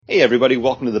Hey everybody,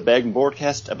 welcome to the Bag and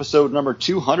Boardcast, episode number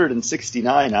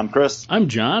 269. I'm Chris. I'm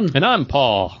John. And I'm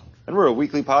Paul. And we're a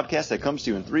weekly podcast that comes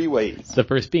to you in three ways. The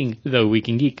first being The Week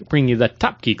in Geek, bringing you the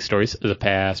top geek stories of the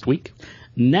past week.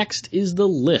 Next is the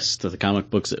list of the comic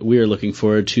books that we are looking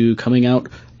forward to coming out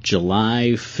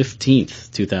July 15th,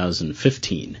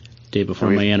 2015, day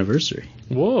before my anniversary.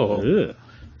 Whoa. Ugh.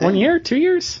 1 year? 2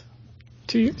 years?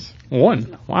 2 years?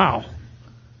 One. Wow.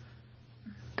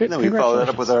 Good. And then we follow that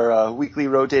up with our weekly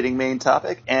rotating main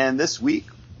topic. And this week,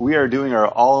 we are doing our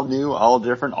all-new,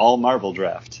 all-different, all-Marvel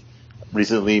draft.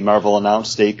 Recently, Marvel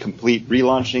announced a complete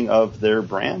relaunching of their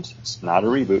brand. It's not a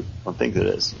reboot. I don't think it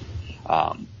is.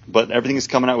 But everything is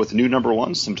coming out with new number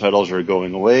ones. Some titles are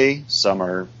going away. Some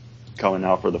are coming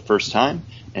out for the first time.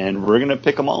 And we're going to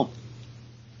pick them all.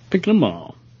 Picking them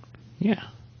all. Yeah.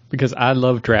 Because I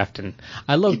love drafting.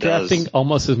 I love drafting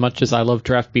almost as much as I love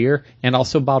draft beer and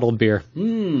also bottled beer.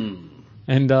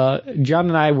 And John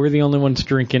and I, we're the only ones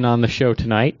drinking on the show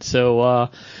tonight. So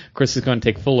Chris is going to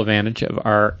take full advantage of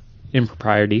our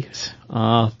improprieties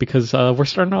because we're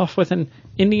starting off with an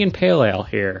Indian Pale Ale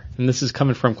here. And this is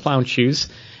coming from Clown Shoes,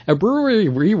 a brewery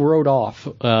we wrote off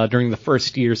during the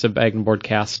first years of Bag and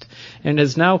Boardcast and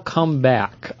has now come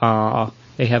back.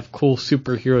 They have cool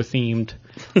superhero-themed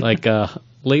like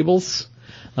labels.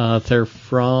 They're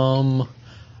from...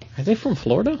 Are they from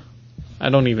Florida? I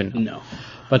don't even know. No.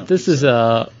 But this is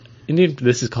Indian.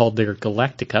 This is called their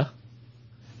Galactica.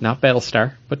 Not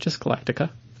Battlestar, but just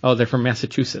Galactica. Oh, they're from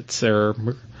Massachusetts. They're...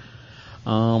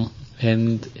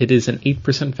 and it is an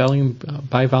 8%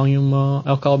 by volume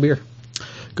alcohol beer.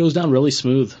 Goes down really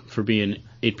smooth for being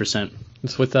 8%.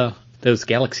 It's with those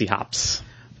Galaxy hops.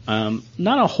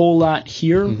 Not a whole lot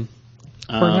here. Mm-hmm.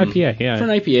 For an IPA, yeah. For an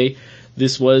IPA,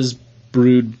 this was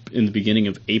brewed in the beginning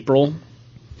of April,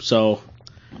 so...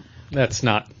 That's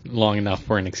not long enough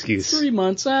for an excuse. 3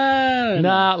 months.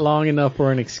 Not long enough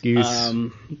for an excuse.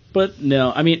 But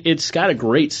no, I mean, it's got a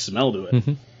great smell to it.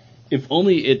 Mm-hmm. If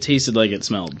only it tasted like it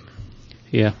smelled.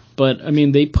 Yeah. But, I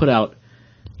mean, they put out...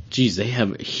 Geez, they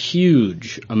have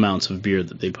huge amounts of beer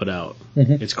that they put out.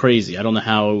 Mm-hmm. It's crazy. I don't know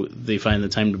how they find the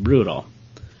time to brew it all.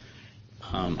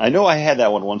 I know I had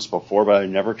that one once before, but I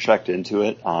never checked into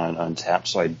it on Untappd,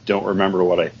 so I don't remember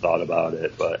what I thought about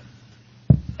it, but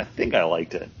I think I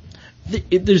liked it.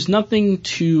 There's nothing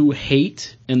to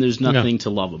hate, and there's nothing to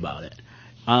love about it.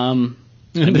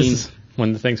 This is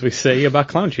one of the things we say about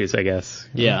Clown Shoes, I guess.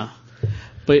 Yeah.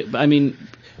 But, I mean,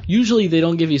 usually they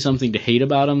don't give you something to hate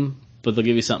about them, but they'll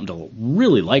give you something to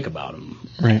really like about them.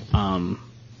 Right.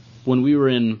 When we were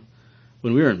in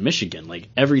Michigan, like,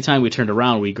 every time we turned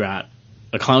around, we got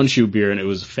a Clown Shoe beer, and it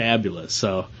was fabulous.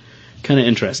 So, kind of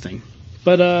interesting.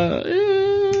 But,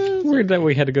 weird that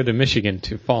we had to go to Michigan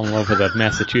to fall in love with a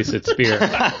Massachusetts beer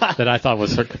that I thought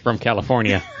was from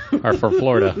California or from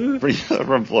Florida.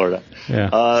 From Florida.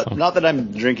 Yeah. Not that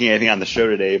I'm drinking anything on the show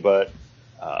today, but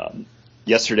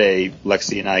yesterday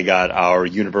Lexi and I got our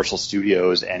Universal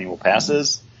Studios annual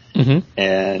passes,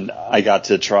 and I got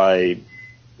to try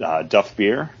Duff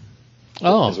beer,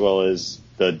 as well as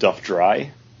the Duff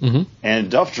Dry. Mm-hmm.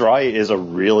 And Duff Dry is a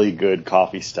really good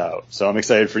coffee stout, so I'm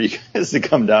excited for you guys to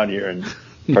come down here and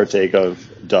partake of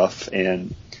Duff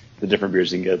and the different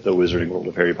beers you can get at the Wizarding World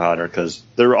of Harry Potter, because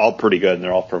they're all pretty good, and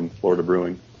they're all from Florida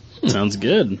Brewing. Sounds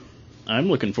good. I'm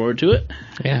looking forward to it.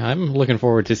 Yeah, I'm looking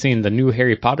forward to seeing the new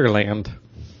Harry Potter land.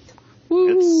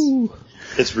 Woo!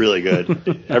 It's really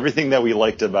good. Everything that we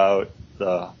liked about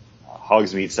the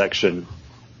Hogsmeade section,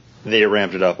 they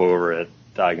ramped it up over at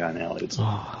Diagon Alley.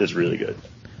 It's really good.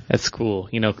 That's cool.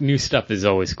 You know, new stuff is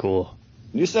always cool.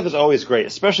 New stuff is always great,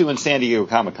 especially when San Diego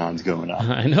Comic-Con's going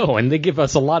on. I know, and they give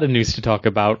us a lot of news to talk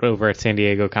about over at San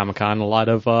Diego Comic-Con. A lot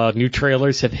of new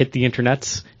trailers have hit the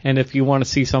internets, and if you want to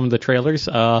see some of the trailers,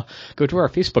 go to our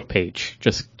Facebook page.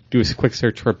 Just do a quick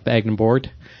search for Bag and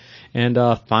Board, and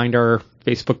find our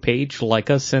Facebook page, like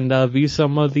us, and view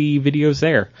some of the videos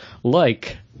there,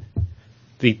 like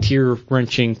the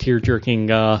tear-wrenching, tear-jerking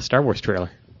Star Wars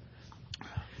trailer.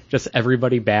 Just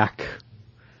everybody back.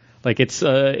 Like it's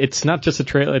not just a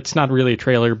trailer. It's not really a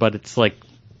trailer, but it's like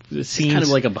the scenes, it's kind of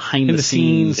like a behind the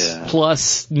scenes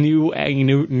plus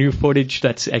new footage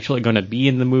that's actually going to be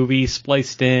in the movie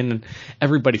spliced in, and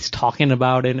everybody's talking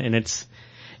about it, and it's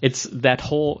that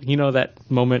whole that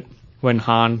moment when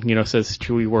Han says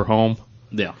Chewie, we're home.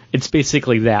 Yeah, it's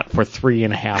basically that for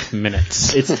 3.5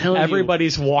 minutes. It's telling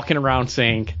everybody's walking around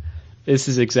saying, this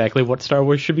is exactly what Star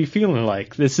Wars should be feeling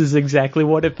like. This is exactly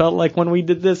what it felt like when we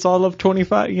did this all of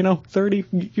 30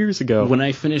 years ago. When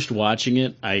I finished watching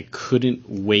it, I couldn't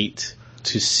wait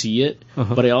to see it.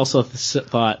 But I also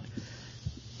thought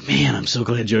Man, I'm so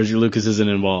glad George Lucas isn't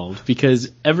involved,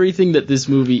 because everything that this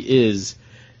movie is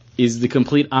the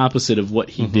complete opposite of what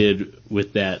he did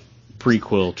with that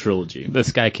prequel trilogy. The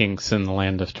Sky Kings and the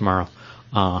Land of Tomorrow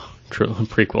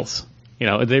prequels.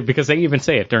 Because they even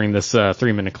say it during this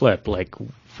 3-minute clip, like,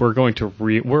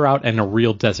 we're out in a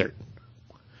real desert.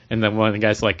 And then one of the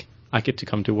guys like, I get to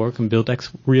come to work and build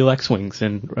real X-Wings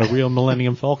and a real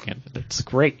Millennium Falcon. It's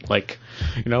great. Like,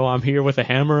 I'm here with a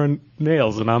hammer and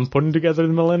nails, and I'm putting together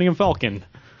the Millennium Falcon.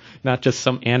 Not just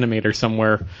some animator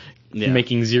somewhere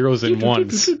making zeros and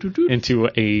ones into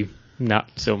a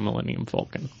not-so-Millennium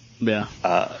Falcon. Yeah.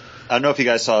 I don't know if you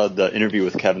guys saw the interview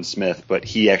with Kevin Smith, but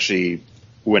he actually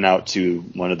went out to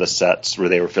one of the sets where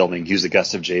they were filming. He was a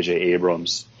guest of J.J.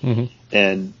 Abrams.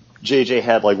 And JJ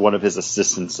had like one of his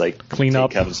assistants like clean up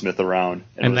Kevin Smith around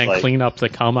and then clean up the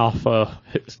cum off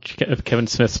Kevin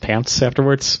Smith's pants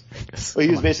afterwards. Well,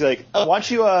 he was basically like, why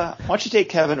don't you take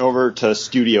Kevin over to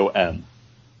Studio M?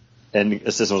 And the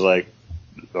assistant was like,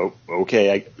 oh,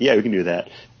 okay, yeah, we can do that.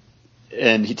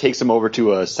 And he takes him over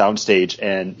to a soundstage,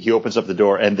 and he opens up the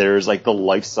door, and there's like the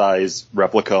life-size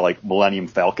replica like Millennium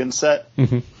Falcon set.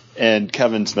 And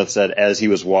Kevin Smith said as he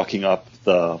was walking up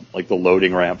the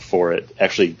loading ramp for it,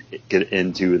 actually get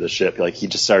into the ship, like he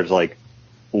just started to like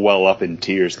well up in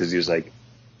tears because he was like,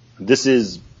 this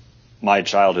is my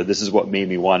childhood. This is what made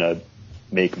me want to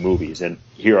make movies. And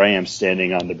here I am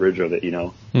standing on the bridge of it,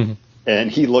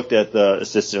 And he looked at the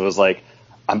assistant and was like,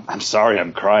 I'm sorry,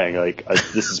 I'm crying. Like,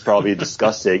 this is probably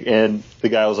disgusting. And the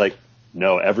guy was like,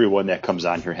 no, everyone that comes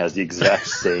on here has the exact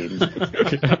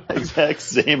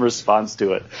same response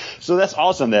to it. So that's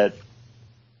awesome that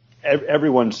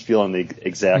everyone's feeling the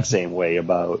exact same way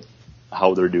about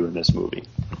how they're doing this movie.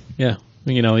 Yeah.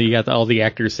 You got all the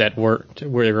actors that were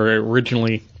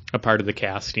originally a part of the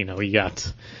cast. You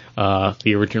got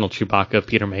the original Chewbacca,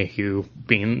 Peter Mayhew,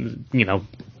 being,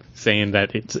 saying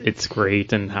that it's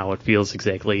great and how it feels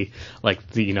exactly like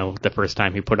the first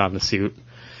time he put on the suit.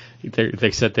 They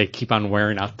said they keep on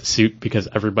wearing out the suit because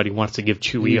everybody wants to give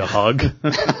Chewie a hug.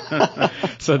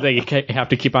 So they have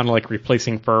to keep on like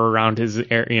replacing fur around his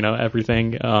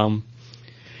everything. And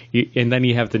then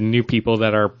you have the new people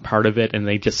that are part of it, and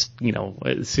they just,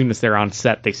 as soon as they're on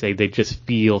set, they say they just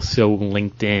feel so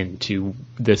linked in to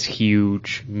this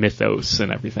huge mythos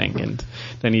and everything. And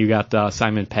then you got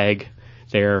Simon Pegg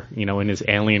there, in his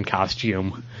alien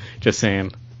costume, just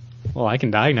saying, well, I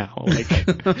can die now.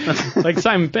 Like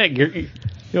Simon Pegg, you're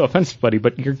no offense, buddy,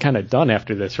 but you're kind of done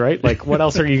after this, right? Like, what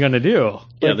else are you going to do?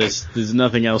 Yeah, there's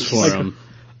nothing else for him.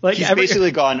 Like, he's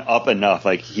basically gone up enough.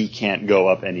 Like, he can't go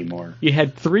up anymore. You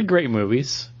had 3 great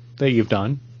movies that you've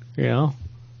done. I'm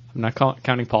not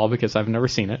counting Paul because I've never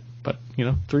seen it, but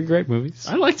 3 great movies.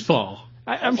 I liked Paul.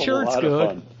 I'm sure it's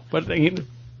good,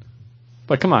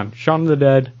 but come on, Shaun of the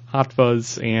Dead, Hot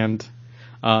Fuzz, and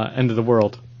End of the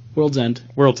World. World's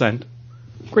End.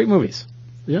 Great movies.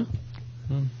 Yeah.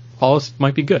 All this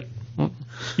might be good.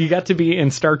 You got to be in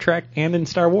Star Trek and in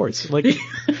Star Wars. Like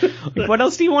what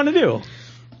else do you want to do?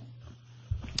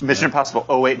 Mission Impossible.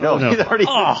 Oh, wait, no. He's already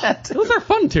done that. Those are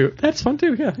fun, too. That's fun,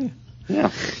 too,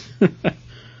 yeah.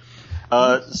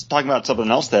 Talking about something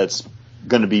else that's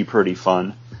going to be pretty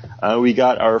fun. We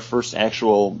got our first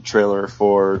actual trailer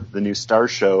for the new Star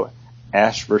show,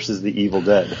 Ash vs. the Evil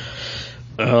Dead.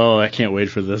 Oh, I can't wait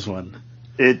for this one.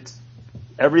 It's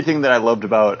everything that I loved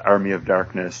about Army of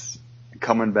Darkness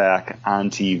coming back on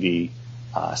TV,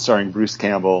 starring Bruce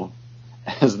Campbell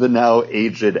as the now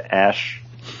aged Ash.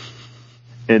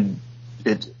 And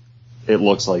it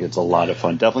looks like it's a lot of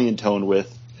fun. Definitely in tone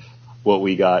with what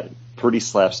we got. Pretty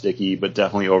slapsticky, but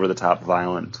definitely over the top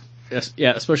violent. Yes,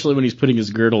 yeah, especially when he's putting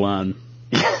his girdle on.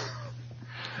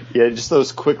 Yeah, just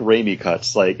those quick Raimi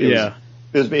cuts. Like it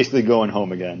was basically going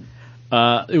home again.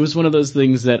 It was one of those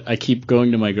things that I keep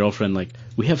going to my girlfriend, like,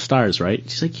 we have stars, right?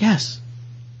 She's like, yes.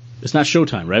 It's not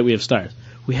Showtime, right? We have stars.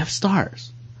 We have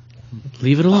stars.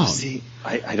 Leave it alone. See,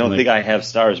 I don't think I have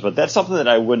stars, but that's something that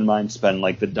I wouldn't mind spending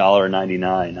like the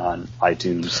 $1.99 on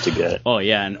iTunes to get. Oh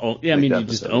yeah, and I mean you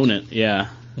just own it, yeah.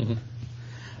 Mm-hmm.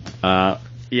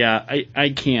 I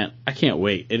can't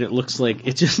wait. And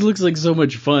it just looks like so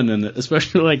much fun, and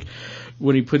especially like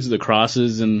when he puts the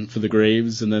crosses in for the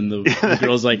graves, and then the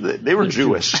girl's like, they were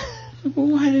Jewish. Well,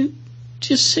 why didn't you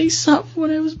just say something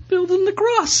when I was building the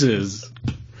crosses?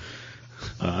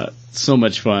 So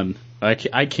much fun. I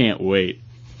can't wait.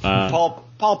 Paul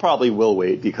probably will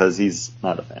wait because he's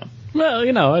not a fan. Well,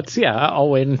 I'll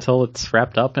wait until it's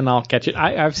wrapped up and I'll catch it.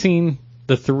 I've seen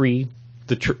the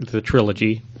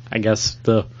trilogy, I guess.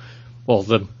 The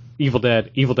Evil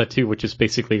Dead 2, which is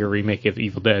basically a remake of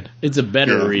Evil Dead. It's a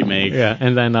better remake. Yeah,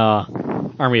 and then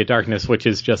Army of Darkness, which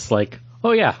is just like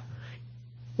Oh yeah,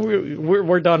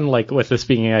 we're done like with this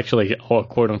being actually a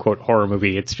quote unquote horror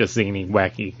movie. It's just zany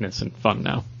wackiness and fun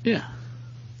now. Yeah,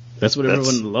 that's what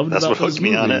everyone loved about those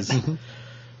movies. That's what hooked me on it.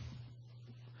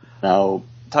 Now,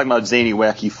 talking about zany,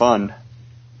 wacky fun,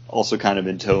 also kind of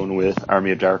in tone with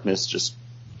Army of Darkness, just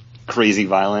crazy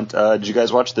violent. Did you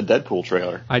guys watch the Deadpool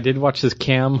trailer? I did watch this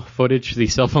the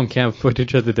cell phone cam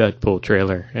footage of the Deadpool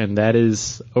trailer, and that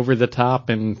is over the top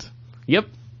and, yep,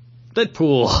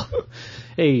 Deadpool.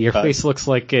 Hey, your face looks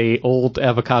like a old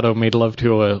avocado made love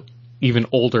to a even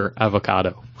older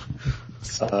avocado.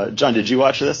 John, did you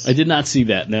watch this? I did not see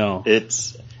that, no.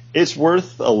 It's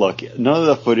worth a look. None of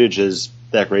the footage is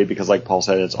that great because, like Paul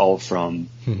said, it's all from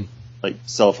like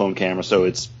cell phone camera, so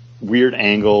it's weird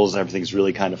angles, everything's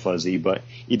really kind of fuzzy, but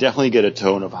you definitely get a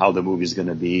tone of how the movie's going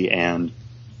to be, and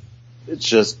it's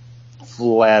just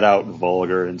flat out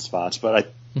vulgar in spots,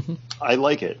 but I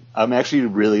like it. I'm actually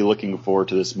really looking forward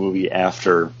to this movie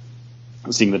after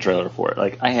seeing the trailer for it.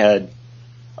 Like, I had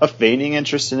a feigning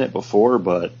interest in it before,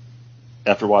 but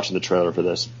after watching the trailer for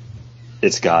this,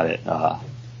 it's got it.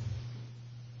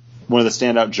 One of the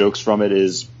standout jokes from it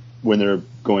is when they're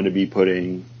going to be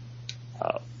putting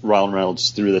Ryan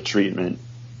Reynolds through the treatment,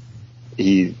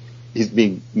 he's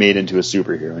being made into a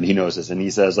superhero, and he knows this, and he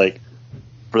says, like,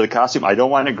 for the costume, I don't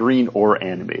want it green or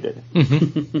animated.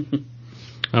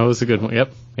 That was a good one.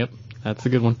 Yep, that's a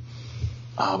good one.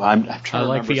 I'm trying I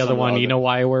like the other one. You know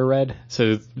why I wear red?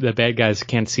 So the bad guys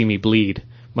can't see me bleed.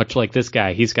 Much like this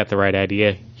guy, he's got the right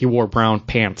idea. He wore brown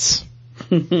pants.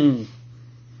 And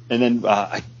then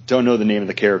I don't know the name of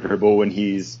the character, but when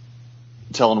he's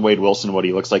telling Wade Wilson what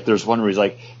he looks like, there's one where he's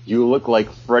like, "You look like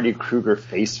Freddy Krueger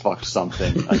face fucked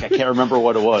something." Like, I can't remember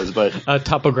what it was, but a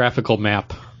topographical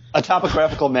map. A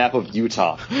topographical map of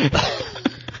Utah.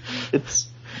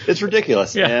 It's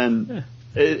ridiculous, and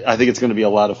I think it's going to be a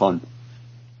lot of fun.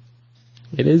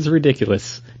 It is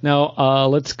ridiculous. Now,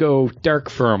 let's go dark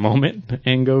for a moment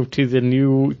and go to the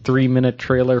new 3-minute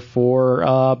trailer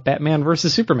for Batman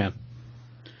vs. Superman: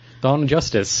 Dawn of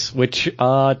Justice, which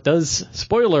does,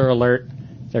 spoiler alert,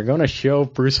 they're going to show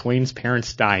Bruce Wayne's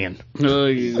parents dying.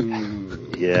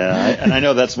 Yeah, and I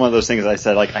know that's one of those things I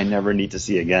said, like, I never need to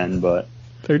see again, but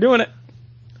they're doing it.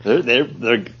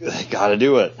 They got to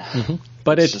do it. Mm-hmm.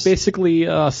 But it basically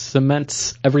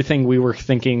cements everything we were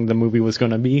thinking the movie was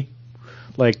going to be.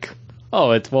 Like,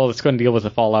 it's going to deal with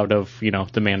the fallout of,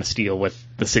 the Man of Steel with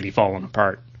the city falling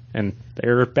apart. And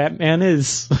there Batman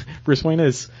is, Bruce Wayne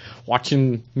is,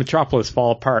 watching Metropolis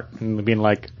fall apart and being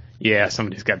like, yeah,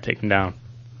 somebody's got to take him down.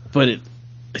 But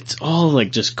it's all,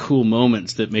 like, just cool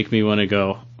moments that make me want to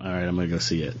go, all right, I'm going to go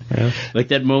see it. Yeah. Like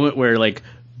that moment where, like,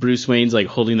 Bruce Wayne's, like,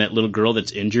 holding that little girl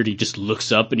that's injured. He just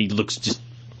looks up and he looks just...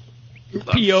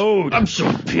 PO'd. I'm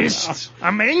so pissed.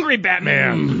 I'm angry,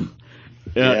 Batman.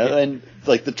 Yeah, and,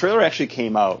 like, the trailer actually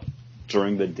came out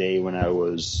during the day when I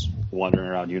was wandering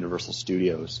around Universal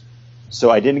Studios. So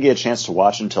I didn't get a chance to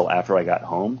watch until after I got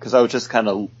home, because I was just kind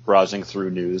of browsing through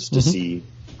news to see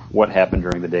what happened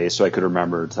during the day so I could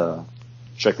remember to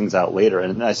check things out later.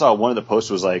 And I saw one of the posts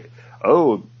was like,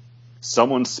 oh,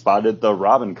 someone spotted the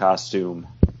Robin costume.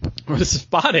 Was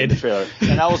spotted? Trailer.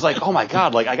 And I was like, oh my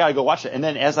god, like, I gotta go watch it. And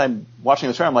then as I'm watching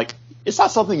the trailer, I'm like, it's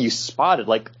not something you spotted.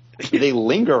 Like, they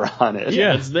linger on it.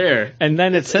 Yeah, it's there. And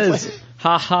then it says, like,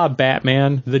 haha,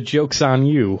 Batman, the joke's on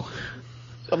you.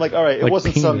 I'm like, all right, it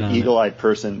wasn't some eagle-eyed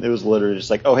person. It was literally just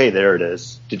like, oh, hey, there it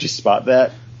is. Did you spot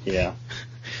that? Yeah.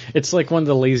 It's like one of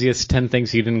the laziest 10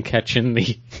 things you didn't catch in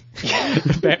the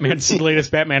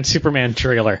latest Batman Superman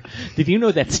trailer. Did you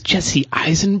know that's Jesse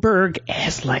Eisenberg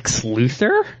as Lex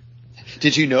Luthor?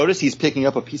 Did you notice he's picking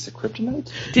up a piece of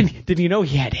kryptonite? Did you know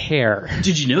he had hair?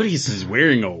 Did you notice he's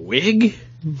wearing a wig?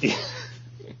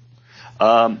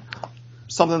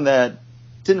 Something that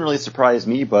didn't really surprise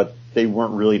me, but they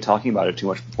weren't really talking about it too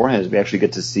much beforehand, is we actually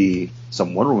get to see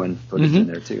some Wonder Woman footage in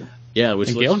there too. Yeah, and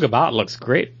Gal Gadot looks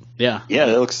great. Yeah,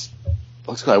 it looks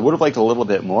good. I would have liked a little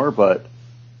bit more, but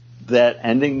that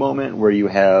ending moment where you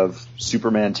have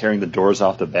Superman tearing the doors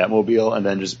off the Batmobile and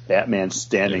then just Batman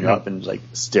standing up and, like,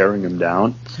 staring him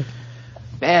down.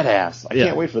 Badass. I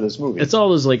can't wait for this movie. It's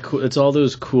all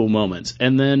those cool moments.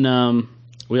 And then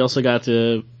we also got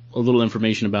a little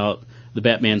information about the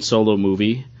Batman solo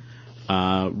movie,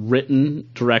 written,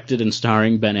 directed, and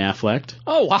starring Ben Affleck.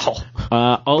 Oh,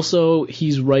 wow. Also,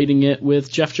 he's writing it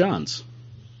with Geoff Johns.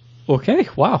 Okay,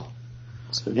 wow.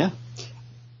 So, yeah.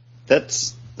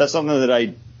 That's something that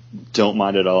I don't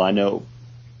mind at all. I know,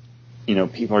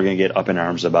 people are going to get up in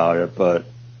arms about it, but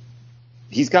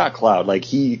he's got clout. Like,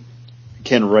 he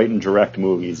can write and direct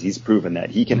movies. He's proven that.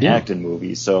 He can act in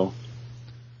movies. So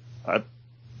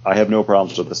I have no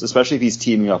problems with this, especially if he's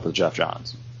teaming up with Geoff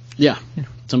Johns. Yeah,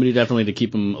 somebody definitely to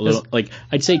keep him a little, like,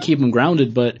 I'd say keep him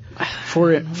grounded, but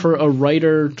for a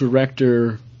writer,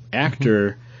 director,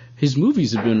 actor, his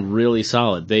movies have been really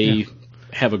solid. They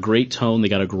have a great tone. They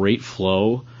got a great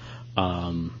flow.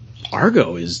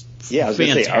 Argo is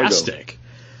fantastic.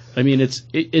 I mean,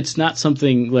 it's not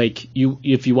something like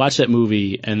if you watch that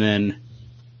movie and then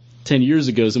 10 years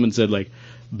ago someone said like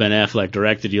Ben Affleck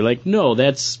directed, you're like, no,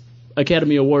 that's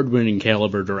Academy Award winning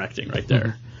caliber directing right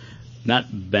there. Not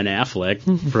Ben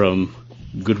Affleck from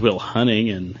Good Will Hunting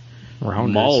and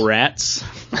Mallrats.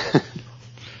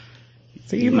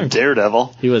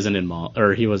 Daredevil. He wasn't in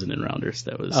Rounders.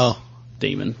 That was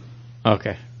Damon.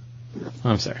 Okay.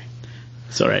 I'm sorry.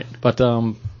 It's all right. But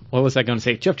what was I going to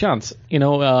say? Geoff Johns.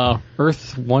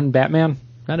 Earth 1 Batman.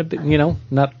 Not a big,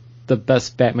 not the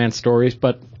best Batman stories,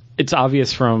 but it's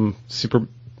obvious from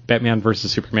Batman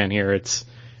versus Superman here.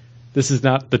 This is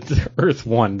not the Earth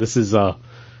 1. This is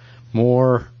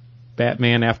more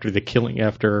Batman after the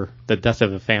death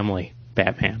of a family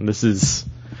Batman. This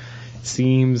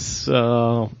seems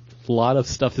a lot of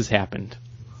stuff has happened.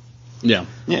 Yeah,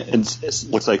 it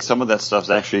looks like some of that stuff's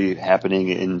actually happening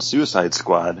in Suicide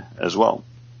Squad as well.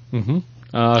 Mm-hmm.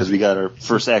 Because we got our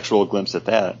first actual glimpse at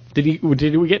that. Did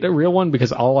we get a real one?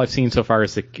 Because all I've seen so far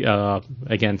is the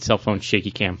cell phone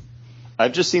shaky cam.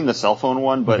 I've just seen the cell phone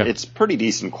one, but it's pretty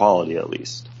decent quality at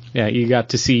least. Yeah, you got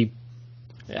to see.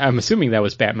 I'm assuming that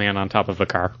was Batman on top of a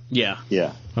car. Yeah.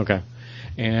 Yeah. Okay.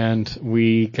 And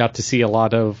we got to see a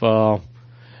lot of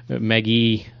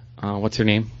Maggie. What's her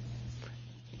name?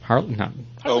 Margot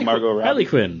Robbie. Harley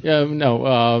Quinn.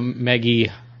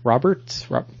 Maggie Roberts.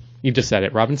 You just said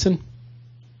it. Robinson.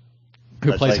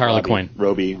 Who plays Harley Quinn?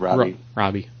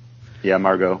 Robbie. Yeah,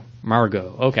 Margot.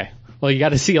 Okay. Well, you got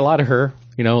to see a lot of her.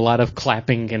 A lot of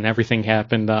clapping and everything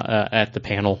happened at the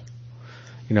panel.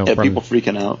 People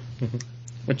freaking out.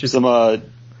 Which is some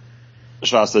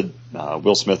Shasta,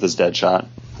 Will Smith is Deadshot,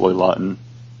 Floyd Lawton,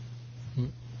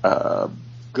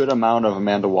 good amount of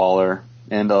Amanda Waller,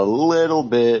 and a little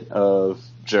bit of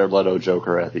Jared Leto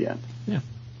Joker at the end. Yeah,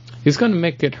 he's going to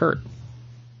make it hurt.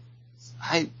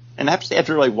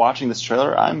 After like watching this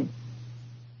trailer, I'm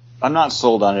not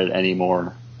sold on it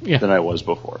anymore than I was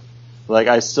before. Like,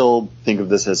 I still think of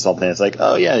this as something that's like,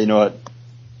 oh yeah, you know what?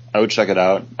 I would check it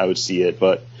out. I would see it.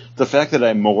 But the fact that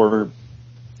I'm more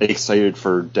excited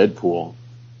for Deadpool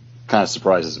kind of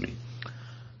surprises me.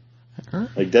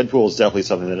 Like, Deadpool is definitely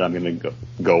something that I'm going to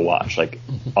go watch. Like,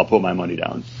 I'll put my money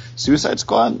down. Suicide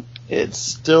Squad, it's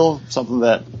still something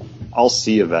that I'll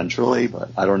see eventually, but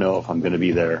I don't know if I'm going to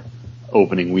be there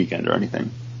opening weekend or anything.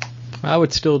 I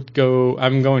would still go.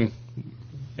 I'm going.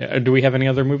 Do we have any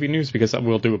other movie news? Because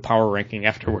we'll do a power ranking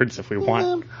afterwards if we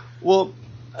want. Well,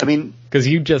 I mean, because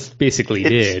you just basically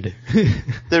did.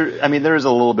 There is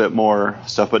a little bit more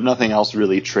stuff, but nothing else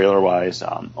really trailer-wise.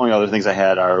 Only other things I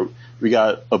had are we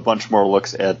got a bunch more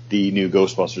looks at the new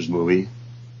Ghostbusters movie,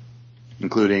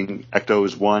 including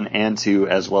Ectos 1 and 2,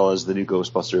 as well as the new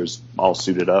Ghostbusters all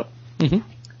suited up. Mm-hmm.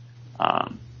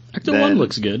 Ecto 1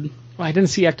 looks good. Well, I didn't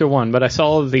see Ecto 1, but I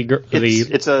saw the.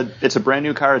 It's a brand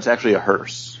new car. It's actually a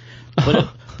hearse.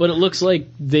 But it looks like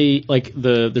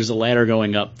there's a ladder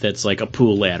going up that's like a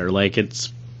pool ladder. Like,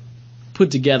 it's put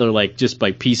together like just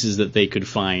by pieces that they could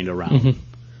find around. Mm-hmm.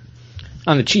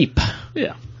 On the cheap.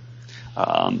 Yeah.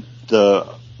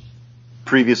 The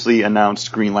previously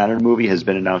announced Green Lantern movie has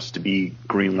been announced to be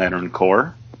Green Lantern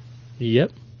Corps.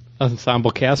 Yep.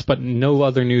 Ensemble cast, but no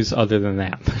other news other than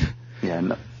that. Yeah,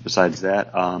 no, besides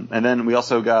that. And then we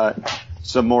also got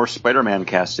some more Spider-Man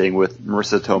casting with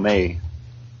Marissa Tomei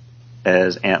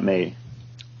as Aunt May.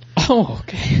 Oh,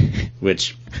 okay.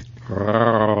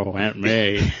 Aunt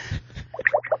May.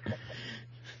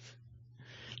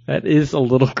 That is a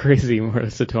little crazy,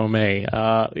 Marissa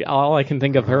Tomei. All I can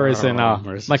think of her is in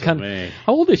Tomei.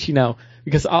 How old is she now?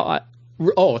 Because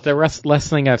the last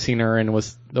thing I've seen her in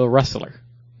was The Wrestler,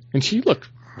 and she looked.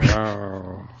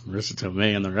 Marissa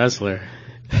Tomei and The Wrestler.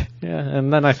 Yeah,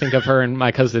 and then I think of her and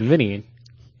My Cousin Vinny.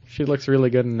 She looks really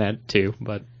good in that too,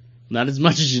 but not as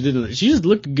much as she did in the... She just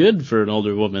looked good for an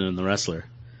older woman in The Wrestler.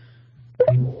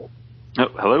 Oh,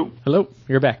 hello? Hello,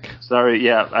 you're back. Sorry,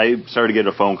 I started to get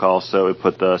a phone call, so it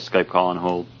put the Skype call on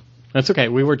hold. That's okay.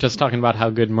 We were just talking about how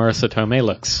good Marissa Tomei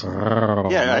looks.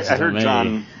 I heard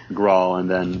John growl, and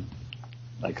then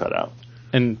I cut out.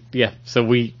 And, yeah, so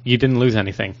you didn't lose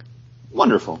anything.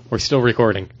 Wonderful. We're still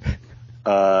recording.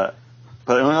 But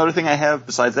the only other thing I have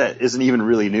besides that isn't even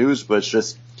really news, but it's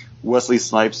just Wesley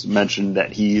Snipes mentioned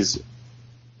that he's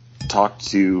talked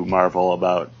to Marvel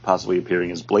about possibly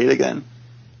appearing as Blade again.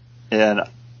 And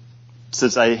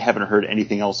since I haven't heard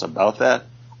anything else about that,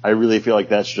 I really feel like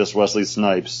that's just Wesley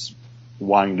Snipes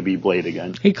wanting to be Blade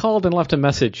again. He called and left a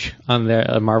message on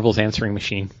the Marvel's answering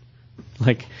machine.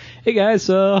 Like, hey guys,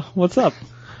 what's up?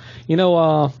 You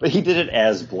know, But he did it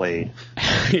as Blade.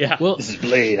 Yeah. Well, this is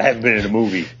Blade. I haven't been in a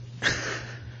movie.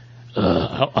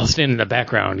 I'll stand in the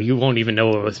background. You won't even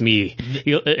know it was me.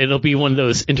 It'll be one of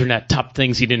those internet top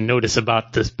things you didn't notice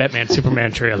about this Batman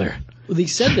Superman trailer. Well, they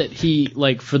said that he,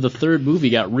 like, for the third movie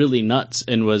got really nuts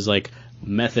and was, like,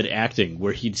 method acting,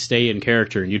 where he'd stay in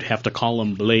character and you'd have to call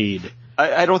him Blade.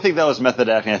 I don't think that was method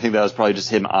acting. I think that was probably just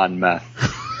him on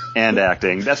meth and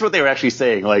acting. That's what they were actually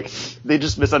saying. Like, they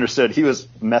just misunderstood. He was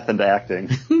method acting.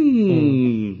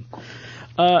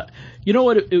 You know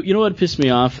what pissed me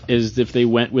off is if they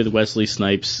went with Wesley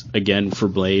Snipes again for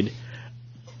Blade,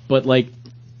 but like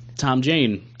Tom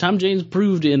Jane's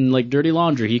proved in like Dirty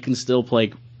Laundry he can still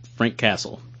play Frank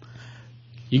Castle.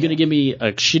 You're gonna give me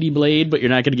a shitty Blade, but you're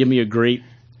not gonna give me a great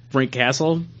Frank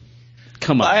Castle?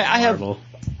 Come on, Marvel.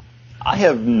 I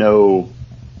have no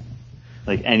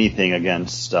like anything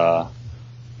against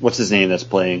what's his name that's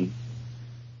playing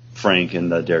Frank in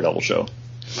the Daredevil show.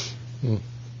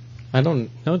 I don't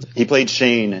know. He played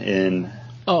Shane in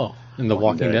The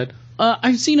Walking Dead.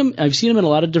 I've seen him in a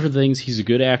lot of different things. He's a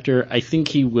good actor. I think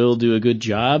he will do a good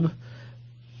job,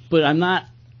 but I'm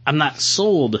not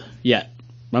sold yet.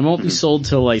 I won't be sold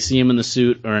till I see him in the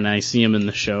suit or I see him in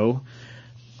the show.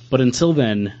 But until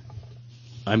then,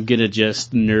 I'm gonna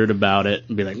just nerd about it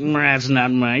and be like, that's not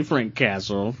my Frank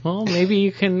Castle. Well, maybe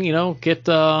you can, get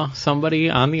somebody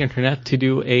on the internet to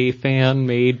do a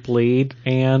fan-made Blade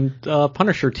and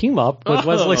Punisher team-up with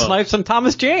Wesley Snipes and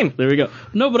Thomas Jane. There we go.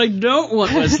 No, but I don't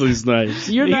want Wesley Snipes.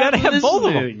 You gotta have both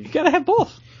of them. You gotta have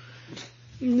both.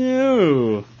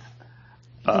 No.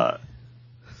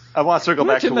 I want to circle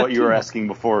back to what you were asking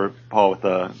before, Paul, with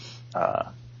the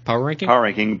power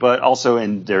ranking, but also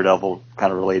in Daredevil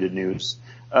kind of related news.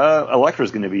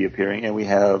 Elektra's going to be appearing, and we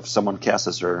have someone cast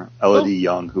as her, Elodie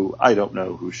Young, who I don't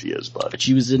know who she is, but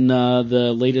she was in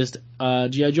the latest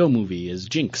G.I. Joe movie as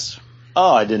Jinx.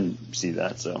 Oh, I didn't see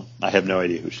that, so I have no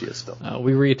idea who she is still.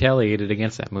 We retaliated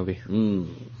against that movie.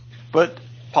 But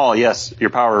Paul, yes, your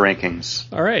power rankings.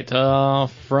 All right,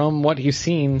 from what you've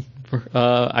seen,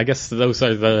 I guess those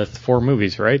are the 4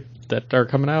 movies, right, that are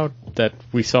coming out that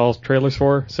we saw trailers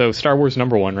for. So Star Wars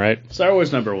 #1, right? Star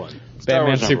Wars #1.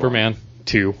 Batman Superman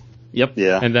 2. Yep.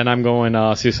 Yeah. And then I'm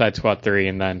going Suicide Squad 3,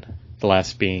 and then the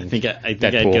last being I think I'd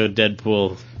go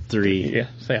Deadpool 3. Yeah.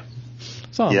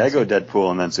 So yeah. I go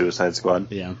Deadpool and then Suicide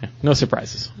Squad. Yeah. No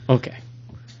surprises. Okay.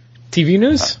 TV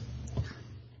news?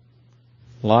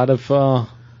 A lot of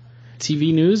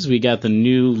TV news. We got the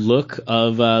new look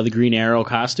of the Green Arrow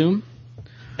costume.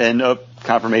 And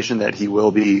confirmation that he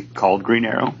will be called Green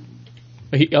Arrow.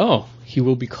 He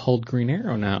will be called Green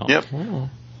Arrow now. Yep. Oh.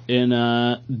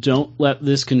 And don't let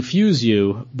this confuse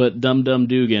you, but Dum Dum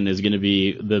Dugan is going to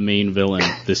be the main villain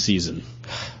this season.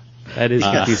 That is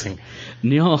confusing.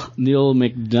 Neil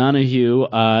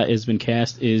McDonough has been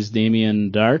cast as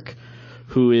Damien Dark,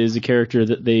 who is a character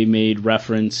that they made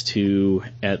reference to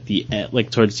at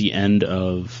towards the end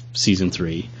of season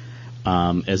 3,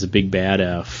 as a big bad,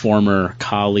 a former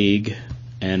colleague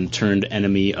and turned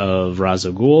enemy of Ra's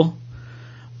al Ghul.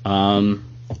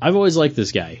 I've always liked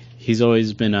this guy. He's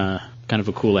always been kind of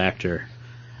a cool actor,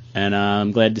 and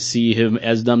I'm glad to see him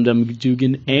as Dum Dum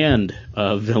Dugan and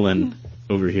a villain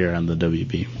over here on the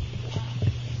WB.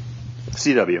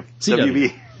 CW.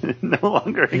 WB no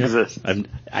longer exists. I'm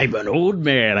an old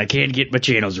man. I can't get my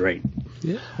channels right.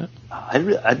 Yeah.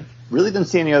 I really didn't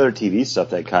see any other TV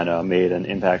stuff that kind of made an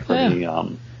impact for me.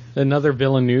 Another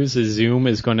villain news is Zoom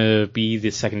is going to be the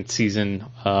second season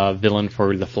villain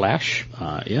for The Flash.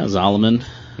 Zolomon.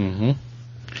 Mm-hmm.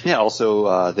 Yeah,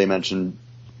 also they mentioned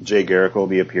Jay Garrick will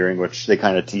be appearing, which they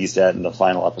kind of teased at in the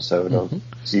final episode of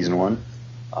season 1.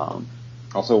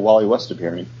 Also Wally West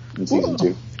appearing in season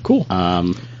 2. Cool.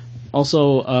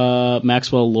 Also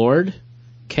Maxwell Lord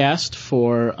cast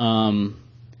for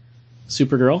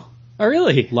Supergirl. Oh,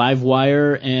 really?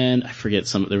 Livewire, and I forget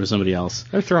there was somebody else.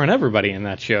 They're throwing everybody in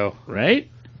that show, right?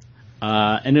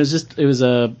 And it was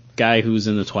a guy who's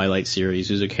in the Twilight series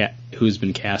who's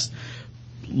been cast.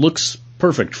 Looks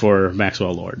perfect for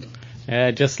Maxwell Lord.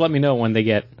 Just let me know when they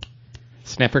get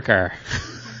Snapper Carr.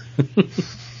 He's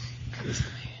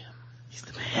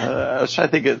the man. I was trying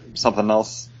to think of something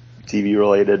else TV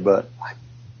related, but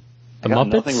I got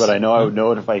Muppets? nothing. But I know I would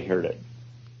know it if I heard it.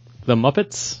 The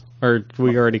Muppets? Or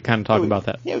we already kind of talked about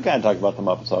that? Yeah, we kind of talked about the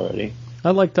Muppets already.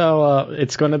 I liked how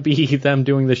it's going to be them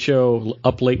doing the show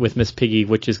Up Late with Miss Piggy,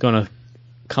 which is going to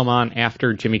come on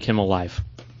after Jimmy Kimmel Live.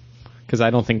 because I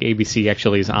don't think ABC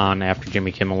actually is on after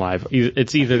Jimmy Kimmel Live.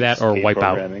 It's either that or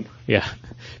Wipeout. Yeah,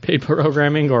 paid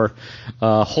programming or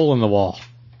Hole in the Wall.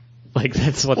 Like,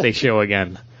 that's what they show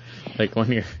again. Like,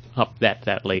 when you're up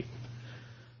that late.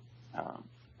 I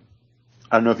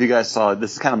don't know if you guys saw,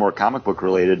 this is kind of more comic book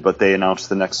related, but they announced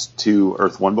the next 2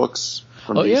 Earth 1 books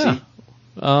from DC.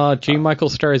 Yeah. J. Michael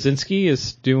Straczynski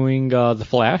is doing The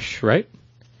Flash, right?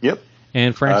 Yep.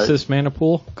 And Francis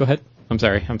Manapul. Go ahead. I'm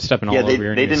sorry, I'm stepping all over your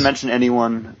news. They didn't mention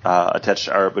anyone attached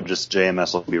to art, but just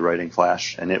JMS will be writing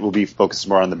Flash, and it will be focused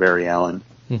more on the Barry Allen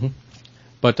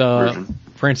But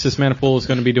Francis Manapul is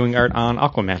going to be doing art on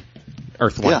Aquaman,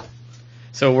 Earth 1. Yeah.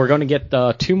 So we're going to get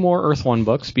 2 more Earth 1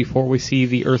 books before we see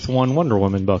the Earth 1 Wonder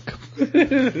Woman book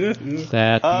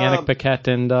that Yannick Paquette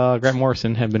and Grant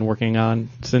Morrison have been working on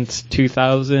since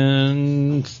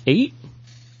 2008.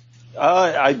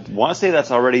 I want to say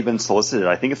that's already been solicited.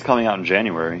 I think it's coming out in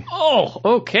January. Oh,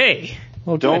 okay.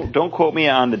 Well, don't quote me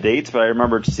on the dates, but I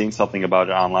remember seeing something about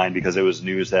it online because it was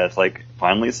news that it's like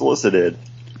finally solicited.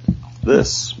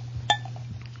 This.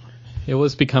 It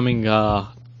was becoming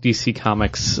DC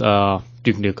Comics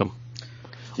Duke Nukem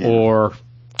or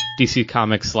DC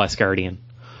Comics Last Guardian.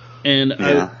 And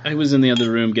I was in the other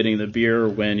room getting the beer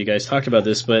when you guys talked about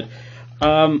this, but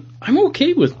I'm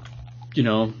okay with,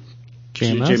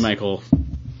 J. Michael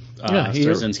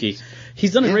Straczynski.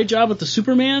 He's done a great job with the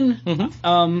Superman.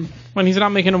 When he's not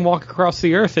making him walk across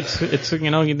the earth, it's the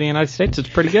United States. It's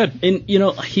pretty good. And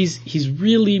he's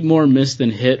really more missed than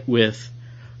hit with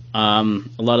a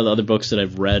lot of the other books that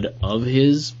I've read of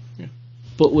his. Yeah.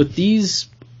 But with these,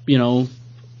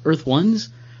 Earth 1s,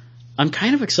 I'm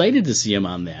kind of excited to see him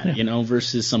on that,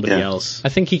 versus somebody else. I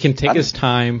think he can take his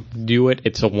time, do it.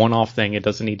 It's a one-off thing. It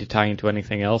doesn't need to tie into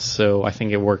anything else. So I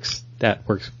think that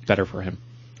works better for him.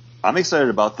 I'm excited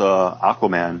about the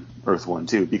Aquaman Earth 1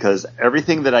 too, because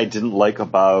everything that I didn't like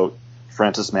about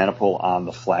Francis Manapul on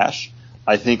The Flash,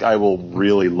 I think I will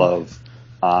really love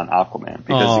on Aquaman,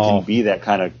 because it can be that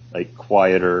kind of like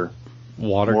quieter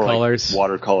watercolors,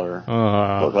 watercolor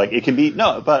book. Like it can be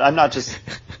but I'm not just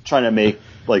trying to make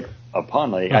like a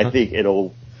pun. Like I think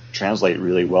it'll translate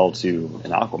really well to an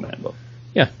Aquaman book.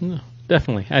 Yeah. No.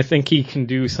 Definitely. I think he can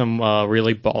do some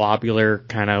really blobular,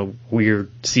 kind of weird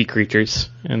sea creatures,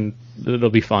 and it'll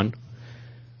be fun.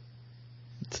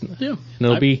 And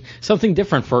it'll be something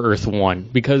different for Earth 1,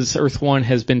 because Earth 1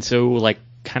 has been so, like,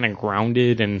 kind of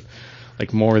grounded and,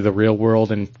 like, more of the real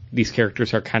world, and these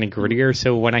characters are kind of grittier.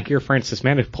 So when I hear Francis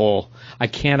Manapul, I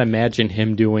can't imagine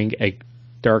him doing a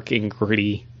dark and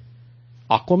gritty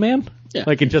Aquaman. Yeah.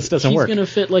 Like, it just doesn't work. He's going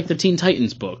to fit, like, the Teen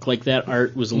Titans book. Like, that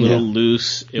art was a little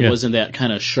loose. It wasn't that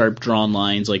kind of sharp drawn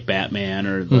lines like Batman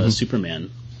or the Superman.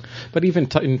 But even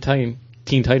in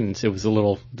Teen Titans, it was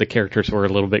the characters were a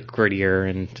little bit grittier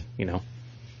and,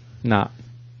 not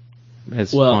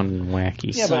as fun and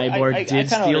wacky. Yeah, Cyborg did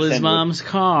steal his mom's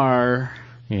car.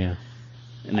 Yeah.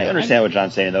 And I understand what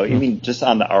John's saying, though. You mean just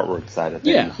on the artwork side of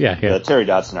things. Yeah. The Terry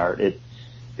Dodson art,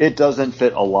 it doesn't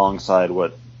fit alongside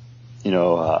what,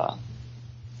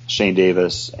 Shane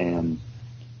Davis and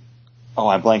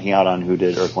I'm blanking out on who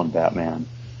did Earth 1 Batman.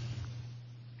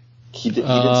 He did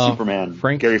Superman.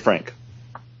 Gary Frank.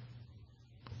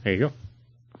 There you go.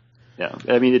 Yeah,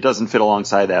 I mean, it doesn't fit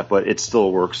alongside that, but it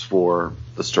still works for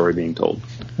the story being told.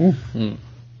 Mm-hmm.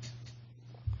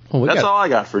 Well, that's all I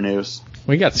got for news.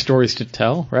 We got stories to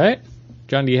tell, right?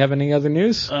 John, do you have any other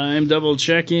news? I'm double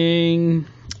checking.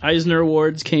 Eisner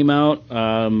Awards came out.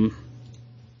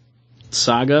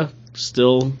 Saga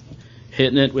still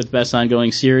hitting it with Best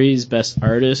Ongoing Series, Best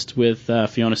Artist with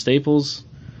Fiona Staples.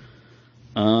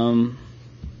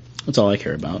 That's all I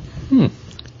care about.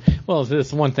 Well,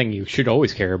 there's one thing you should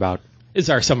always care about. Is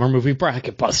our summer movie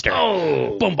bracket buster.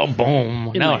 Oh! Boom, boom,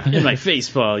 boom. In my face,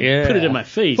 Paul. Yeah. Put it in my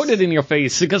face. Put it in your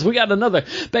face, because we got another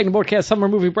Bag and Boardcast summer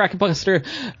movie bracket buster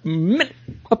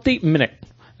update minute.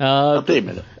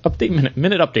 Update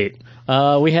update.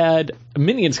 We had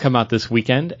Minions come out this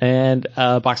weekend, and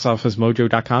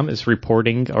BoxOfficeMojo.com is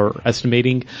reporting or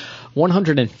estimating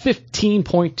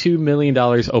 $115.2 million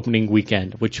opening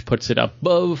weekend, which puts it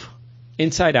above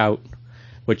Inside Out,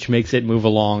 which makes it move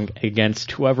along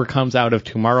against whoever comes out of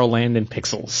Tomorrowland and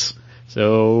Pixels.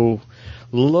 So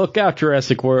look out,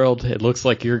 Jurassic World. It looks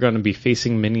like you're going to be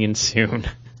facing Minions soon.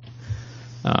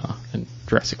 And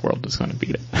Jurassic World is going to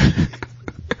beat it.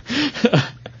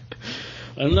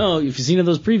 I don't know. If you've seen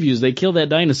those previews, they killed that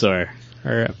dinosaur.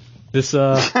 All right. This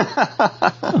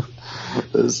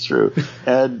is true.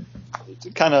 And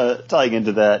kind of tying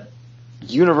into that,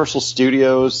 Universal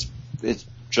Studios, it's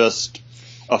just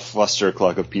a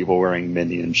flustercluck of people wearing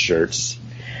Minion shirts.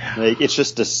 Like, it's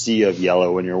just a sea of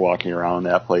yellow when you're walking around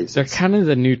that place. They're kind of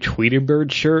the new Tweety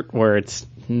Bird shirt where it's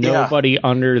nobody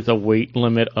under the weight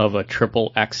limit of a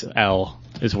triple XL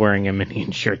is wearing a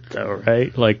Minion shirt, though,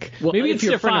 right? Like, well, maybe if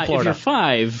you're five. If you're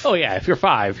 5. Oh, yeah, if you're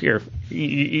 5, you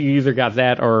either got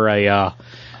that or a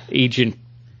Agent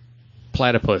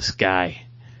Platypus guy,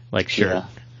 like, shirt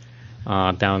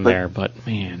down there. But,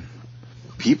 man.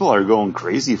 People are going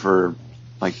crazy for,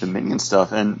 like, the Minion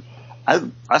stuff, and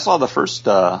I saw the first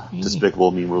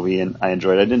Despicable Me movie, and I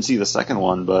enjoyed it. I didn't see the second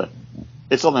one, but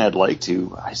it's something I'd like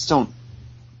to.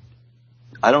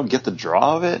 I don't get the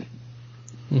draw of it.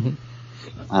 Mm-hmm.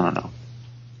 I don't know.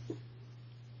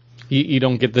 You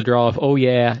don't get the draw of, oh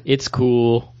yeah, it's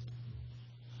cool,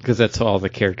 because that's all the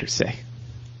characters say.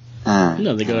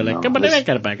 No, they go like,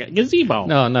 gazebo.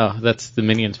 No, that's the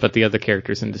Minions, but the other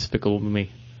characters in Despicable Me.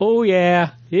 Oh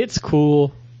yeah, it's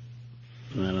cool.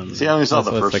 See, I only saw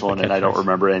the first one, and I don't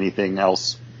remember anything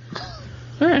else.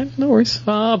 All right, no worries.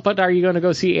 But are you going to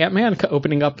go see Ant-Man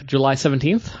opening up July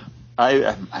 17th?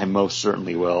 I most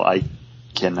certainly will. I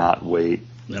cannot wait.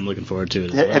 I'm looking forward to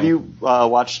it. Have you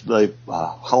watched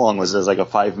how long was it? It was like a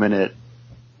 5-minute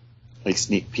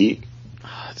sneak peek.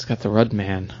 It's got the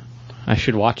Rudman. I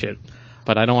should watch it,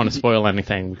 but I don't want to spoil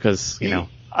anything because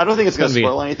I don't think it's going to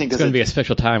spoil anything. It's going to be a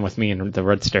special time with me and the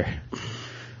Rudster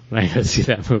when I go see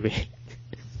that movie.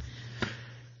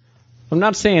 I'm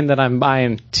not saying that I'm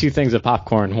buying 2 things of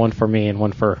popcorn, one for me and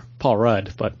one for Paul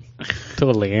Rudd, but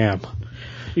totally am.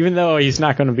 Even though he's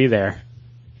not going to be there.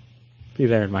 Be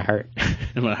there in my heart.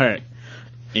 In my heart.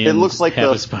 And it looks like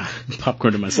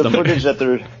popcorn in my stomach.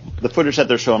 The footage that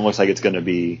they're showing looks like it's going to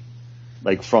be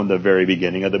like from the very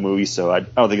beginning of the movie, so I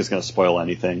don't think it's going to spoil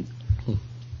anything.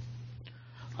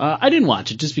 I didn't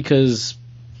watch it just because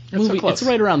it's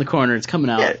right around the corner. It's coming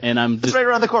out, and it's right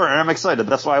around the corner, and I'm excited.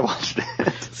 That's why I watched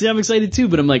it. See, I'm excited too,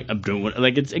 but I'm like, I'm doing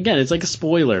it's like a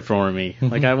spoiler for me.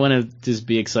 Like, I want to just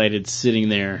be excited sitting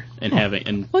there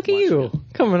and look at you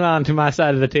coming on to my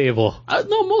side of the table.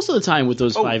 No, most of the time with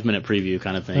those 5-minute preview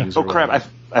kind of things. Oh crap!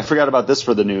 I forgot about this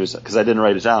for the news because I didn't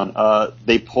write it down.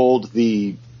 They pulled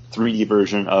the 3D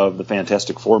version of the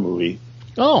Fantastic Four movie.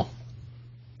 Oh,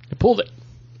 they pulled it.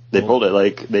 They pulled it.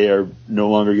 Like, they are no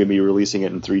longer going to be releasing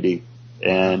it in 3D.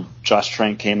 And Josh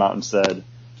Trank came out and said,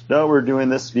 no, we're doing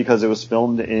this because it was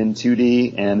filmed in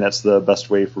 2D, and that's the best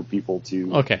way for people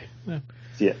to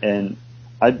see it. And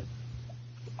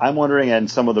I'm wondering, and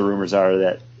some of the rumors are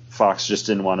that Fox just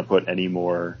didn't want to put any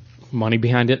more money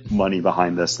behind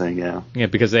this thing, yeah. Yeah,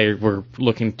 because they were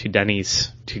looking to Denny's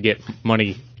to get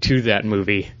money to that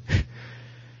movie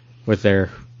with their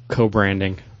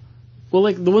co-branding. Well,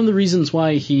 like, one of the reasons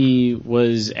why he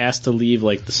was asked to leave,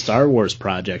 like, the Star Wars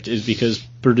project is because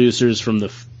producers from the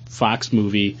Fox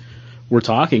movie were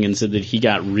talking and said that he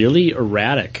got really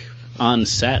erratic on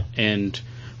set and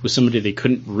was somebody they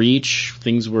couldn't reach.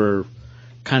 Things were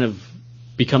kind of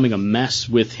becoming a mess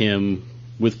with him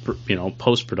with,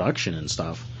 post-production and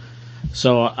stuff.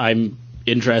 So I'm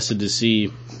interested to see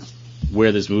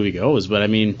where this movie goes, but, I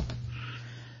mean,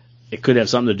 it could have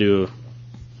something to do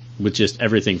with just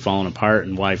everything falling apart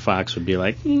and why Fox would be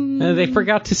like... They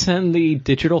forgot to send the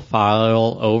digital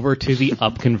file over to the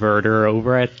upconverter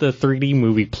over at the 3D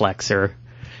movie plexer.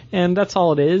 And that's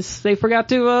all it is. They forgot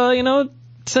to,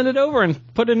 send it over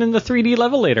and put it in the 3D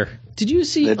levelator. Did you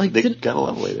see... They gotta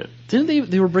levelate it.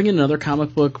 Didn't they were bringing another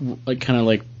comic book, kind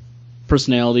of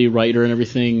personality writer and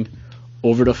everything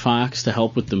over to Fox to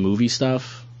help with the movie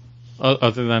stuff?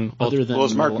 Other than well, it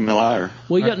was Mark Millar.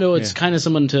 Well, it's kind of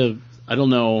someone to... I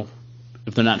don't know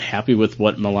if they're not happy with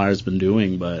what Millar's been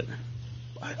doing, but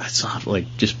I saw,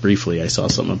 just briefly, I saw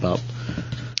something about...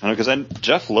 I know, because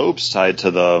Jeff Loeb's tied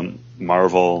to the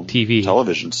Marvel TV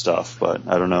television stuff, but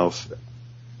I don't know if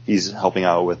he's helping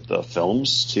out with the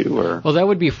films, too, or... Well, that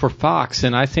would be for Fox,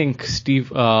 and I think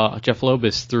Jeff Loeb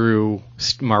is through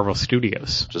Marvel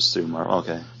Studios. Just through Marvel,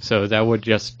 okay. So that would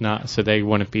just not... So they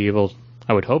wouldn't be able...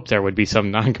 I would hope there would be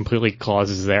some non-completely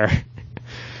clauses there.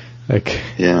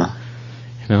 Yeah.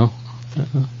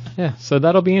 Yeah, so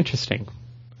that'll be interesting.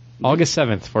 August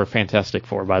 7th for Fantastic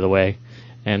Four, by the way.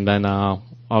 And then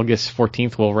August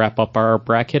 14th we'll wrap up our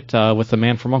bracket with The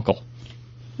Man from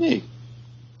U.N.C.L.E. Hey.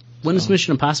 When does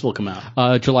Mission Impossible come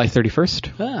out? July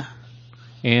 31st. Ah.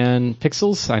 And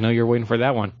Pixels, I know you're waiting for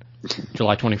that one.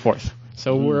 July 24th.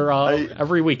 So we're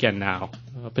every weekend now.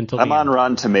 Up until I'm on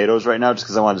Rotten Tomatoes right now just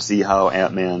because I wanted to see how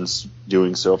Ant-Man's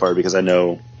doing so far, because I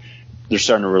know they're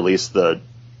starting to release the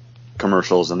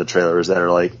commercials and the trailers that are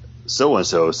like,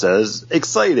 so-and-so says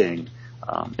exciting.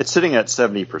 It's sitting at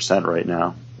 70% right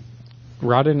now.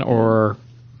 Rotten or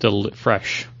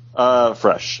fresh?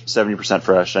 Fresh. 70%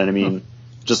 fresh. And I mean,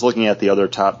 just looking at the other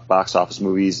top box office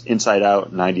movies, Inside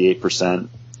Out, 98%,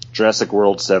 Jurassic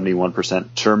World,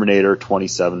 71%, Terminator,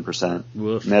 27%,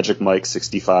 Woof. Magic Mike,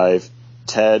 65%,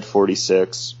 Ted,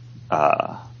 46%,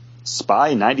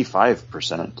 Spy,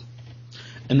 95%.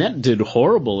 And that did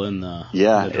horrible in the...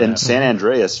 Yeah, and San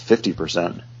Andreas,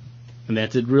 50%. And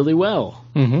that did really well.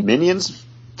 Mm-hmm. Minions,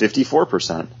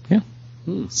 54%. Yeah.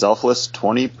 Selfless,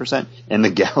 20%. And The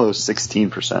Gallows,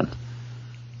 16%.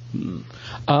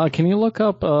 Can you look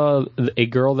up A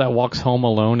Girl That Walks Home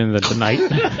Alone in the Night?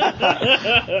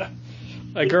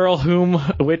 A girl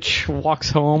which walks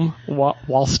home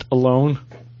whilst alone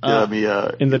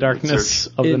in the darkness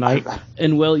of the night.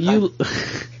 And while you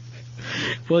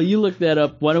look that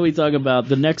up, why don't we talk about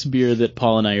the next beer that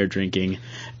Paul and I are drinking?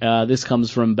 This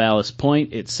comes from Ballast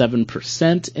Point. It's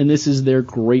 7%, and this is their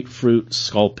Grapefruit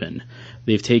Sculpin.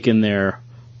 They've taken their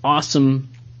awesome...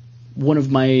 one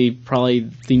of my, probably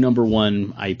the number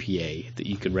one IPA that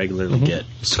you could regularly get,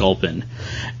 Sculpin,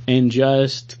 and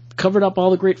just covered up all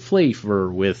the great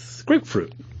flavor with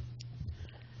grapefruit.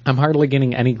 I'm hardly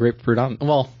getting any grapefruit on.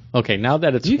 Well, okay, now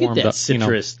that it's you warmed get that up,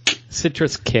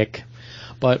 citrus kick,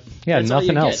 but yeah, that's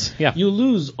nothing else. Yeah, you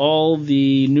lose all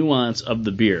the nuance of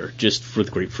the beer just for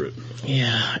the grapefruit.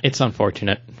 Yeah, it's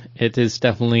unfortunate. It is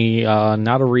definitely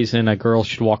not a reason a girl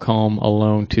should walk home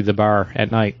alone to the bar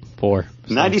at night for.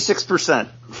 96%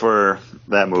 for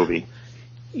that movie.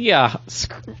 Yeah,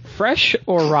 fresh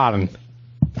or rotten?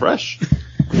 Fresh.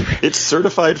 It's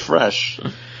certified fresh.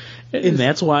 And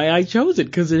that's why I chose it,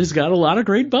 because it's got a lot of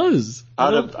great buzz.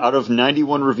 Out of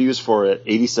 91 reviews for it,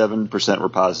 87% were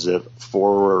positive,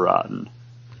 4 were rotten.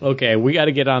 Okay, we got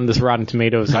to get on this Rotten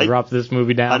Tomatoes and drop this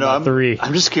movie down to 3.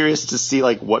 I'm just curious to see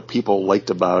what people liked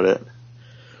about it.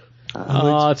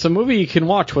 It's a movie you can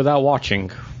watch without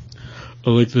watching. I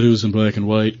liked that it was in black and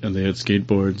white, and they had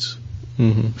skateboards.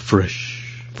 Mm-hmm. Fresh.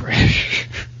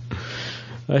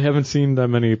 I haven't seen that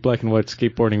many black and white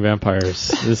skateboarding vampires.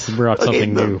 This brought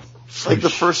something new. The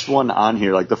first one on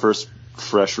here, the first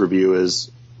fresh review is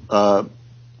the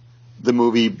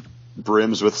movie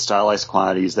brims with stylized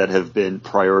quantities that have been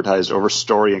prioritized over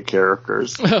story and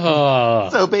characters.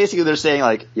 So basically they're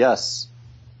saying, yes,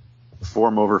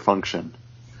 form over function.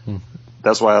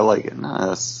 That's why I like it.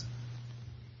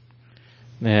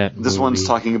 This one's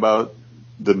talking about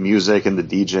the music and the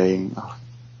DJing. Oh,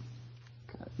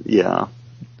 yeah.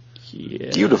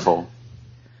 Beautiful.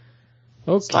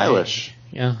 Okay. Stylish.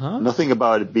 Uh-huh. Nothing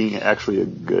about it being actually a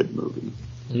good movie.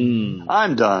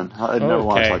 I'm done. I never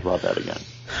want to talk about that again.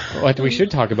 What we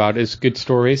should talk about is good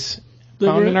stories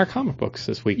found in our comic books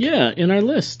this week. Yeah, in our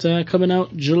list, coming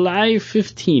out July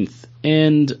 15th.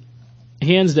 And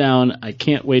hands down, I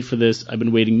can't wait for this. I've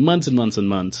been waiting months and months and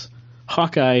months.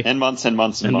 Hawkeye. And months and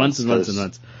months and months. And months and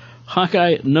months.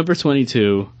 Hawkeye, number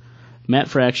 22. Matt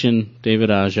Fraction, David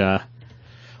Aja.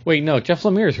 Wait, no, Jeff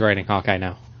Lemire's writing Hawkeye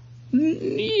now.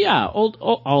 Yeah,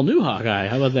 all new Hawkeye.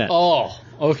 How about that? Oh,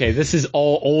 okay. This is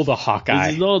all old Hawkeye.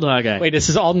 This is old Hawkeye. Wait, this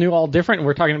is all new, all different?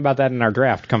 We're talking about that in our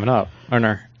draft coming up.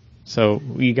 So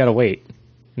you got to wait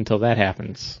until that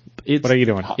happens. What are you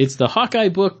doing? It's the Hawkeye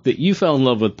book that you fell in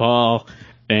love with, Paul,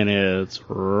 and it's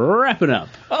wrapping up.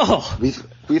 Oh,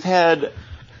 we've had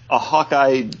a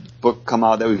Hawkeye book come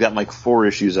out that we've gotten 4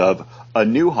 issues of. A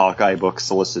new Hawkeye book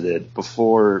solicited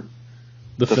before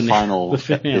the final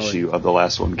issue of the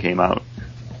last one came out.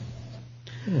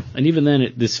 And even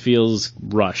then, this feels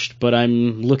rushed. But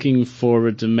I'm looking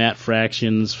forward to Matt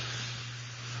Fraction's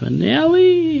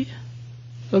finale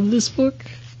of this book.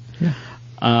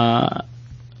 Yeah.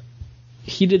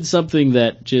 He did something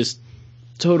that just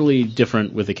totally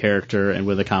different with a character and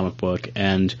with a comic book,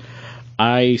 and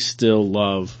I still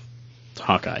love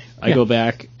Hawkeye. I go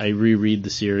back, I reread the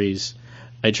series.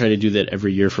 I try to do that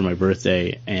every year for my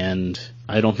birthday, and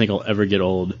I don't think I'll ever get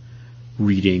old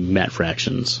reading Matt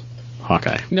Fraction's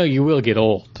Hawkeye. No, you will get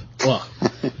old. Well,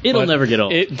 it'll never get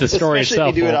old. The story Especially itself.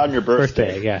 If you do it on your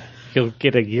birthday. Yeah. You'll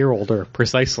get a year older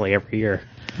precisely every year.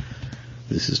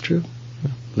 This is true.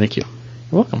 Thank you.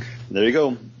 You're welcome. There you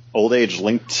go. Old age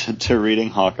linked to reading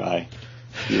Hawkeye.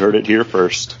 You heard it here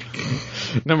first.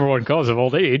 Number 1 cause of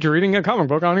old age, reading a comic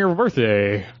book on your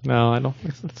birthday. No, I don't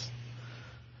think that's...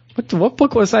 What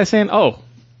book was I saying? Oh,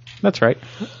 that's right.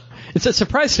 It's a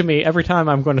surprise to me every time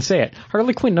I'm going to say it.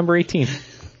 Harley Quinn, number 18.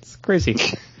 It's crazy.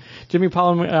 Jimmy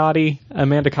Palmiotti,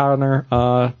 Amanda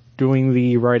Conner doing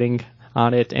the writing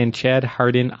on it, and Chad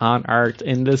Hardin on art.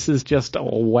 And this is just a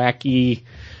wacky,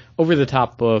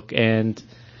 over-the-top book, and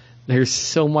there's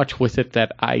so much with it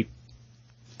that I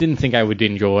didn't think I would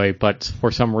enjoy, but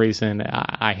for some reason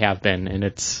I have been, and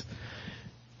it's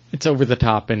over the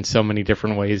top in so many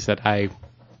different ways that I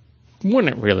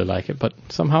wouldn't really like it, but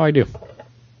somehow I do.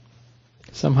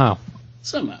 Somehow.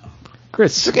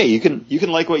 Chris. It's okay. You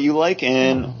can like what you like,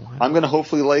 and I'm going to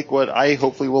hopefully like what I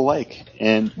hopefully will like.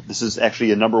 And this is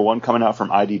actually a #1 coming out from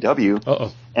IDW.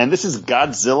 Uh-oh. And this is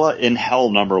Godzilla in Hell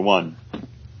 #1.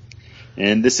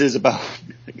 And this is about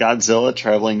Godzilla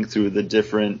traveling through the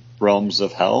different realms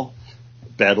of hell,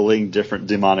 battling different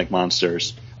demonic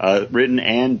monsters. Written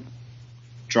and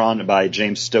drawn by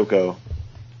James Stokoe.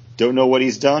 Don't know what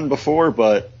he's done before,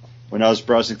 but when I was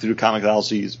browsing through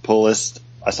Comixology's pull list,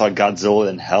 I saw Godzilla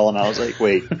in Hell, and I was like,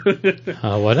 wait.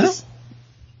 What is?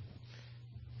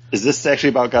 Is this actually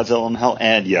about Godzilla in Hell?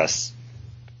 And yes.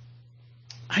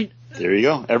 There you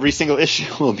go. Every single issue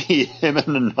will be him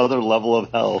in another level of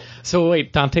hell. So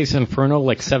wait, Dante's Inferno,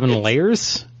 like 7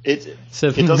 layers? It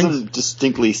doesn't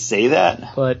distinctly say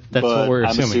that, but that's what we're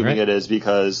assuming, I'm assuming right? It is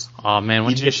because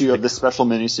each issue of this special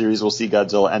miniseries will see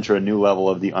Godzilla enter a new level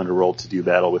of the underworld to do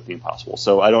battle with the impossible.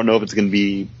 So I don't know if it's going to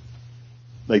be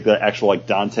like the actual like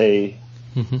Dante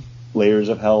layers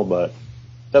of hell, but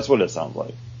that's what it sounds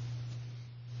like.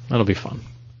 That'll be fun.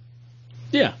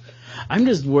 Yeah, I'm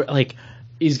just like.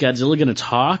 Is Godzilla going to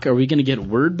talk? Are we going to get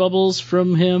word bubbles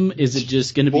from him? Is it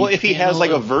just going to be... Well, if he has like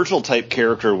a Virgil-type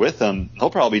character with him, he'll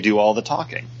probably do all the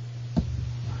talking.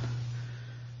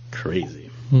 Crazy.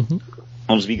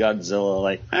 I'll just be Godzilla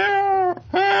like...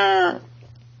 Yeah.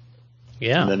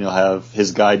 And then you'll have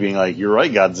his guy being like, you're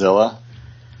right, Godzilla.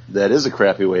 That is a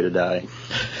crappy way to die.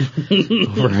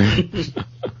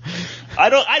 I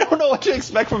don't know what to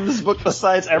expect from this book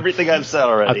besides everything I've said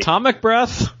already. Atomic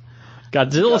breath...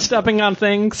 Godzilla stepping on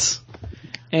things,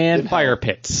 and fire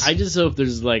pits. I just hope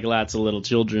there's like lots of little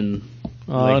children.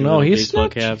 Oh no, he's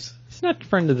not a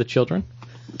friend of the children.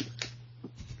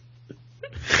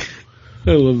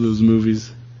 I love those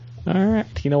movies. All right,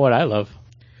 you know what I love?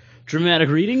 Dramatic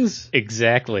readings?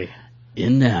 Exactly.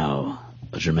 And now,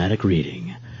 a dramatic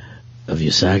reading of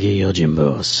Usagi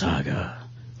Yojimbo Saga,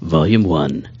 Volume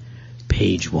 1,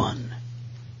 Page 1,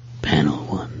 Panel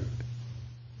 1.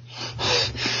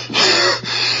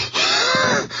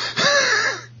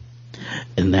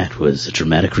 And that was a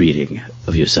dramatic reading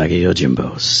of Usagi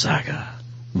Yojimbo Saga,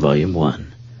 Volume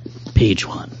 1, Page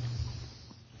 1,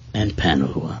 and Panel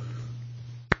 1.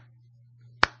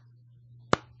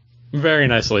 Very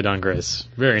nicely done, Chris.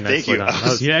 Very nicely done.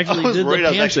 You actually did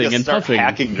the panting and puffing.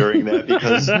 Hacking during that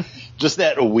because just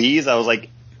that wheeze, I was like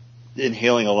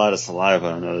inhaling a lot of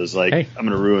saliva, and I was like, hey, I'm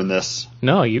going to ruin this.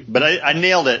 No, But I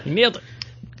nailed it. You nailed it.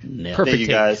 Perfect. Thank you,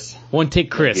 guys. One take,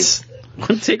 Chris.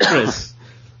 One take, Chris.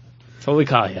 That's what we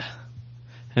call you.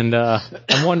 And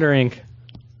I'm wondering,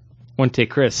 one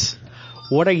take, Chris,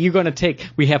 what are you going to take?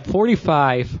 We have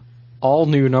 45 all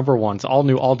new #1s,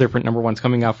 all different #1s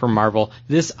coming out from Marvel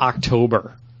this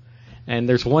October. And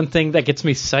there's one thing that gets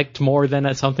me psyched more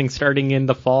than something starting in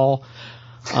the fall.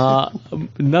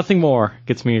 Nothing more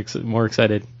gets me more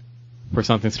excited for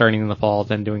something starting in the fall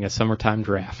than doing a summertime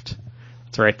draft.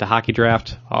 That's right, the hockey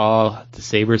draft. Oh, the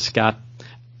Sabres got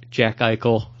Jack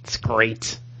Eichel. It's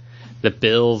great. The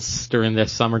Bills during the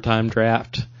summertime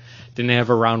draft didn't have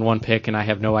a round 1 pick, and I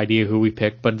have no idea who we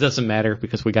picked, but it doesn't matter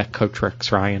because we got Coach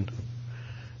Rex Ryan.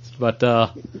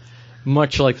 But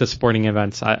much like the sporting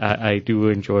events, I do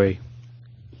enjoy.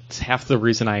 It's half the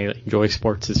reason I enjoy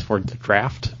sports is for the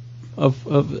draft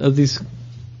of these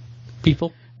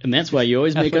people. And that's why you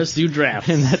always make us do drafts.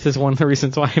 And that is one of the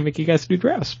reasons why I make you guys do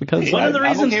drafts. Because one of the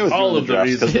reasons, all of the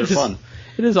reasons. They're fun.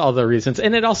 It is all the reasons.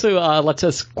 And it also lets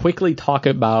us quickly talk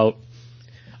about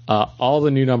all the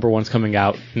new #1s coming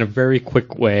out in a very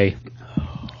quick way.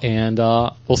 And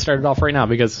we'll start it off right now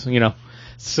because,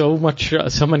 so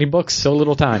many books, so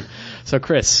little time. So,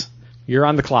 Chris, you're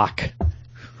on the clock.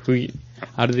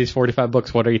 Out of these 45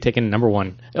 books, what are you taking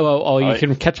 #1? You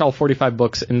can catch all 45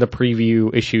 books in the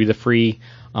preview issue, the free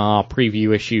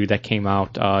preview issue that came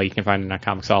out. You can find it on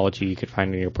Comixology. You can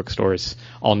find it in your bookstores.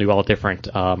 All new, all different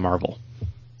Marvel.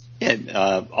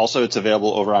 Yeah. Also, it's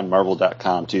available over on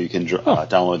Marvel.com too. You can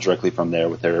download it directly from there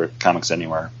with their Comics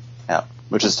Anywhere app,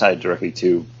 which is tied directly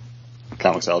to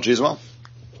Comixology as well.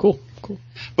 Cool.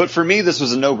 But for me, this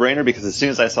was a no-brainer because as soon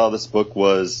as I saw this book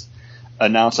was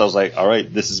announced, I was like, all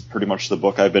right, this is pretty much the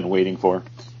book I've been waiting for.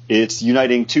 It's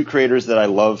uniting 2 creators that I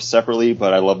love separately,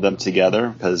 but I love them together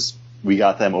because we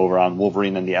got them over on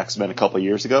Wolverine and the X-Men a couple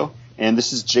years ago. And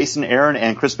this is Jason Aaron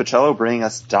and Chris Pichello bringing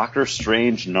us Doctor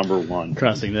Strange #1.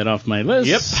 Crossing that off my list.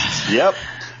 Yep.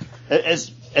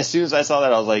 As soon as I saw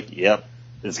that, I was like, yep,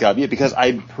 it's got to be it. Because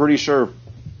I'm pretty sure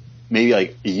maybe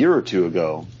like a year or 2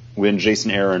 ago, when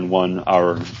Jason Aaron won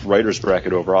our writer's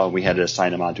bracket overall, we had to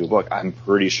assign him onto a book. I'm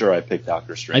pretty sure I picked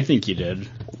Doctor Strange. I think you did.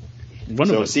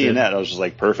 So seeing that, I was just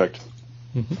like, perfect.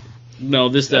 No,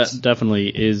 this definitely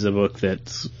is a book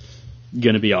that's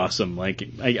going to be awesome. Like,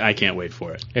 I can't wait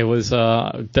for it. It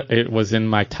was in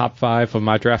my top 5 of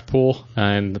my draft pool,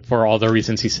 and for all the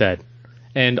reasons he said.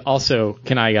 And also,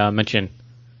 can I mention,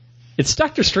 it's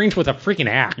Doctor Strange with a freaking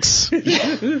axe.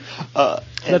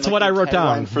 That's what I wrote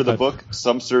down. For the book,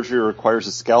 some surgery requires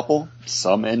a scalpel,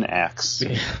 some an axe.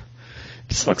 Yeah.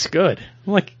 This looks good.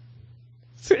 I'm like,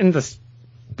 and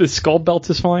the skull belt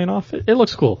is flying off. It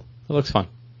looks cool. It looks fun.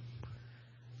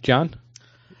 John?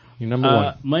 Your number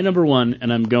one. My number one,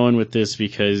 and I'm going with this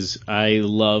because I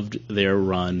loved their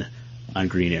run on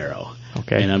Green Arrow.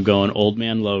 Okay. And I'm going Old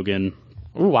Man Logan.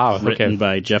 Oh wow! Written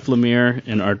by Jeff Lemire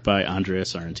and art by Andrea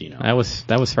Sorrentino.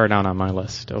 That was far down on my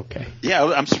list. Okay. Yeah,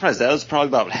 I'm surprised. That was probably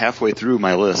about halfway through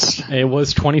my list. It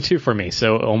was 22 for me,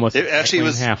 so almost.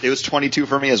 It was 22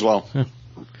 for me as well.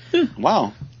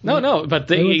 Wow. No, but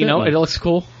it looks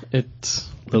cool. It's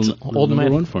Old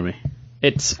Man one for me.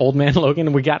 It's Old Man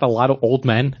Logan. We got a lot of old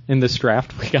men in this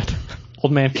draft. We got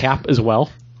Old Man Cap as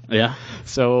well. Yeah.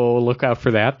 So look out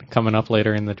for that coming up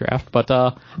later in the draft. But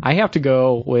I have to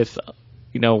go with,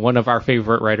 one of our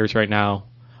favorite writers right now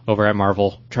over at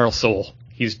Marvel, Charles Soule.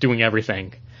 He's doing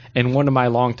everything. And one of my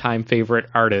longtime favorite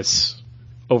artists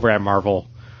over at Marvel.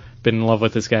 Been in love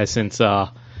with this guy since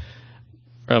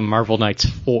Marvel Knights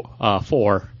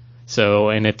 4. So,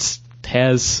 and it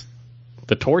has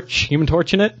the Human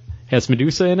Torch in it. Has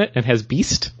Medusa in it, and has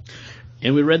Beast.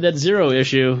 And we read that Zero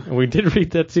issue. We did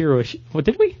read that Zero issue. What,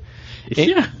 did we?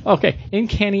 Yeah. Okay.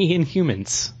 Uncanny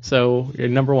Inhumans. So,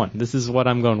 number one. This is what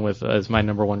I'm going with as my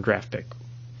number one draft pick.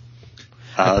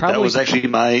 That was actually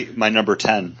my number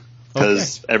 10,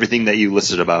 because everything that you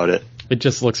listed about it. It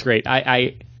just looks great.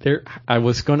 I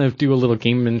was going to do a little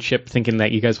gamemanship thinking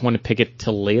that you guys want to pick it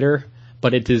till later,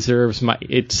 but it deserves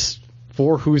it's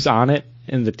for who's on it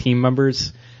and the team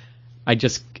members.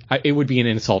 It would be an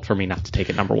insult for me not to take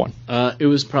it number one. It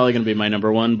was probably going to be my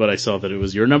number one, but I saw that it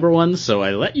was your number one, so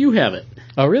I let you have it.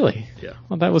 Oh, really? Yeah.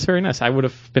 Well, that was very nice. I would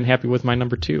have been happy with my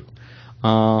number 2.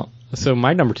 So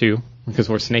my number 2, because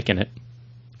we're snaking it.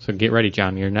 So get ready,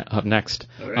 John. You're up next.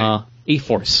 Right.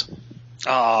 A-Force.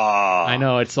 Ah, I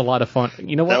know, it's a lot of fun.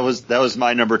 You know what? That was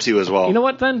my number 2 as well. You know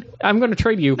what? Then I'm going to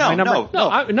trade you my number.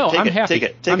 I'm happy.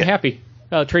 I'm happy.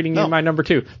 Trading you my number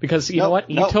 2 because you know what?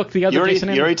 You took the other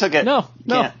Jason. You already took it. No,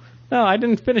 I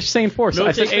didn't finish saying Force. No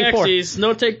I said take-backsies.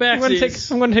 No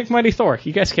take-backsies. I'm going to take Mighty Thor.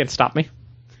 You guys can't stop me.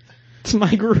 It's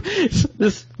my group.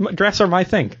 This drafts are my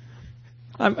thing.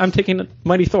 I'm taking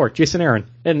Mighty Thor, Jason Aaron,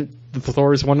 and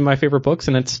Thor is one of my favorite books,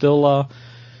 and it's still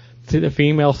the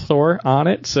female Thor on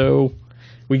it. So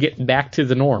we get back to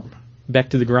the norm, back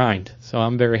to the grind. So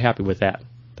I'm very happy with that.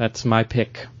 That's my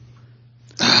pick.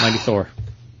 Mighty Thor.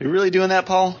 You're really doing that,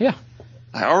 Paul? Yeah.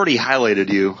 I already highlighted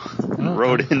you and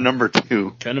wrote in number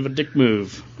 2. Kind of a dick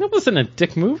move. That wasn't a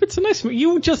dick move. It's a nice move.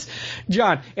 You just,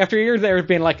 John, after you're there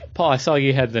being like, Paul, I saw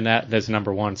you had the net as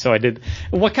number 1, so I did.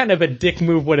 What kind of a dick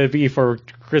move would it be for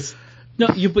Chris? No,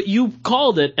 but you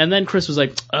called it, and then Chris was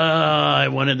like, I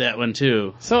wanted that one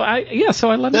too. So I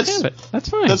let him have it. That's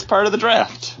fine. That's part of the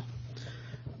draft.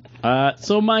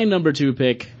 So my number 2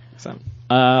 pick,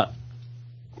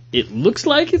 it looks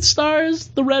like it stars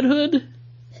the Red Hood.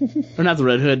 Or not the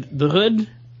Red Hood, the Hood.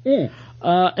 Yeah.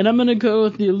 And I'm going to go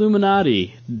with the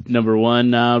Illuminati, number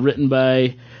 1, written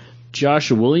by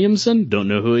Joshua Williamson. Don't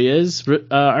know who he is.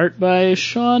 Art by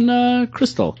Sean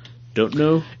Crystal. Don't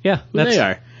know who they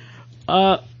are.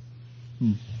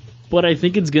 But I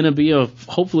think it's going to be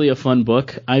hopefully a fun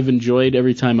book. I've enjoyed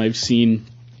every time I've seen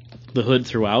the Hood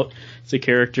throughout. It's a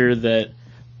character that,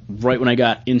 right when I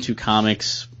got into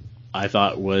comics, I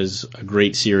thought was a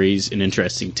great series, an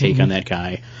interesting take on that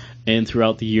guy. And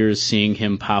throughout the years, seeing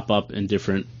him pop up in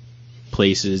different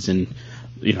places and,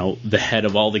 the head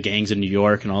of all the gangs in New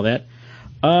York and all that,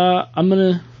 I'm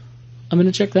gonna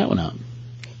check that one out.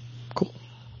 Cool.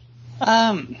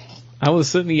 I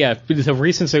was the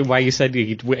reason why you said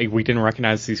we didn't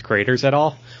recognize these creators at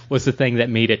all was the thing that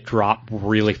made it drop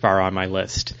really far on my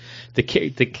list. The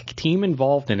team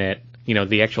involved in it,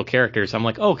 the actual characters, I'm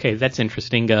like, okay, that's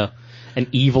interesting. An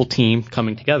evil team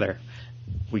coming together.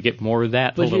 We get more of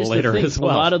that a little later as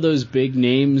well. A lot of those big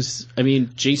names,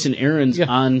 Jason Aaron's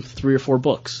on 3 or 4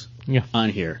 books on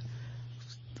here.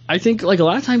 I think, a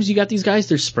lot of times you got these guys,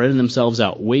 they're spreading themselves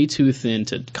out way too thin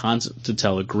to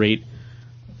tell a great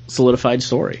solidified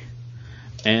story.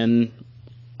 And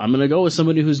I'm going to go with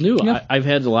somebody who's new. Yeah. I've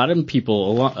had a lot of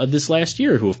people this last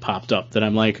year who have popped up that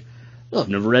I'm like, I've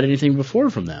never read anything before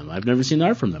from them. I've never seen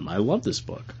art from them. I love this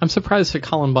book. I'm surprised that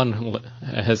Colin Bunn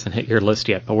hasn't hit your list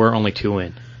yet, but we're only 2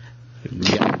 in.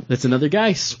 Yeah, that's another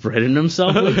guy spreading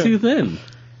himself way too thin.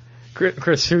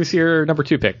 Chris, who's your number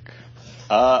 2 pick?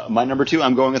 My number 2,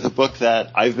 I'm going with a book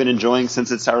that I've been enjoying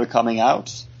since it started coming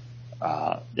out.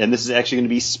 And this is actually going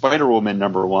to be Spider-Woman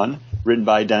number 1, written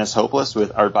by Dennis Hopeless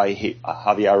with art by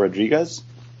Javier Rodriguez.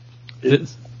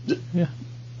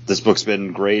 This book's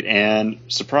been great, and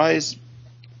surprise,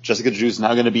 Jessica Drew's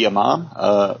now going to be a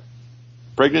mom,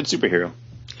 pregnant superhero.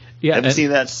 Yeah, I haven't seen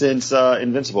that since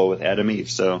Invincible with Adam Eve.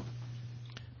 So,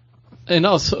 and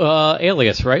also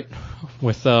Alias, right?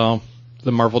 With the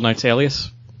Marvel Knights Alias.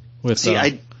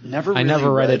 I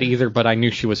never read it either, but I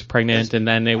knew she was pregnant, and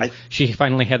then she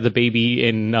finally had the baby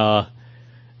in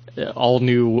all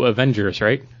New Avengers,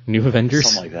 right? New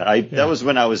Avengers, something like that. That was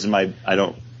when I was in my. I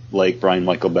don't like Brian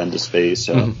Michael Bendis phase,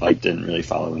 so I didn't really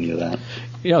follow any of that.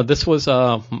 This was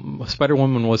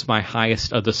Spider-Woman was my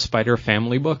highest of the Spider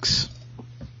Family books.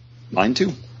 Mine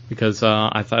too, because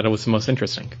I thought it was the most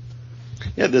interesting.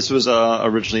 Yeah, this was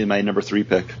originally my number 3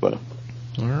 pick, but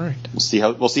all right, we'll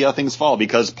see how things fall,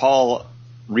 because Paul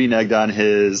reneged on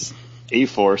his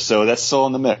A-Force, so that's still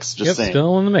in the mix. Just saying,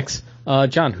 still in the mix.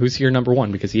 John, who's your number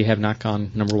 1? Because you have not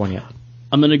gone number 1 yet.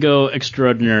 I'm gonna go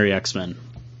Extraordinary X-Men.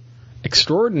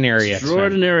 Extraordinary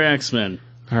X-Men.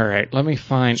 All right, let me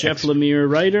find. Jeff Lemire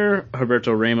writer,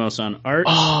 Humberto Ramos on art.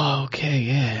 Oh, okay,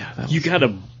 yeah. You got a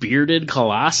bearded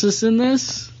Colossus in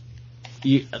this?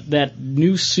 That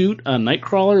new suit on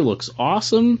Nightcrawler looks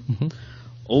awesome. Mm-hmm.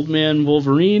 Old Man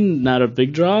Wolverine, not a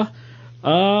big draw.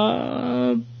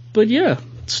 But yeah,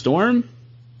 Storm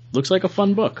looks like a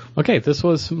fun book. Okay, this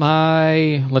was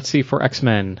my, let's see, for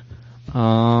X-Men.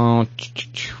 1,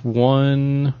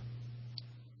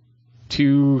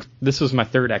 2, this was my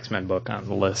 3rd X-Men book on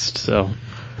the list, so.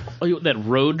 Oh, that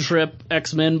road trip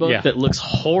X-Men book that looks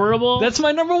horrible? That's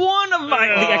my number 1 of the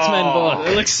X-Men book.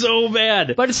 It looks so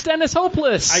bad. But it's Dennis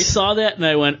Hopeless. I saw that and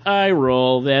I went, I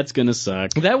roll, that's gonna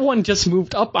suck. That one just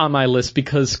moved up on my list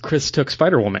because Chris took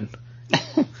Spider-Woman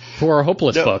for our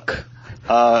Hopeless book.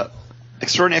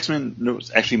 Extraordinary X-Men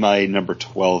was actually my number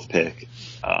 12 pick.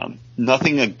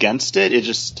 Nothing against it.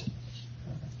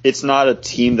 It's not a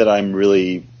team that I'm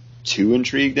really too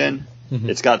intrigued in.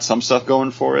 Mm-hmm. It's got some stuff going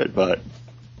for it, but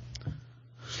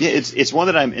yeah, it's one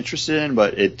that I'm interested in,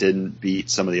 but it didn't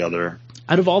beat some of the other.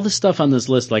 Out of all the stuff on this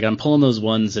list, like I'm pulling those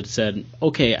ones that said,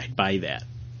 okay, I'd buy that.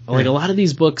 Like a lot of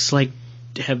these books, like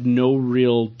have no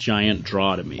real giant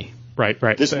draw to me. Right.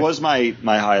 This was my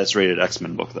highest rated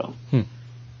X-Men book, though.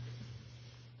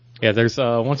 Yeah, there's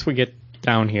once we get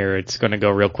down here, it's going to go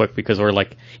real quick because we're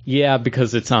like,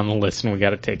 because it's on the list and we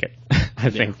got to take it. I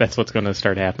think that's what's going to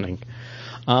start happening.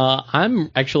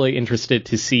 I'm actually interested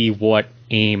to see what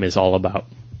AIM is all about.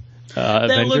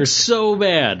 That Avengers looks so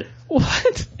bad.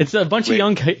 What? It's a bunch of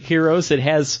young heroes.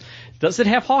 Does it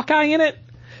have Hawkeye in it?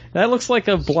 That looks like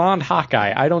a blonde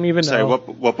Hawkeye. I don't even know. Sorry,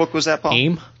 what book was that, Paul?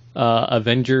 AIM?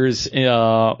 Avengers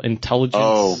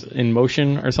Intelligence in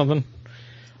Motion or something.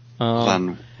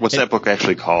 What's that book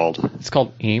actually called? It's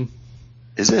called AIM.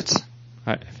 Is it?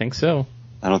 I think so.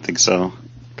 I don't think so.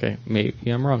 Okay, maybe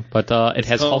I'm wrong. But it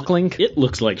has Hulkling. It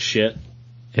looks like shit.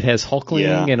 It has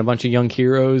Hulkling and a bunch of young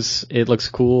heroes. It looks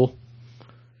cool.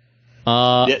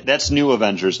 That's New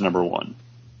Avengers number 1.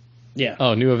 Yeah.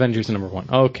 Oh, New Avengers number 1.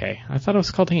 Okay. I thought it was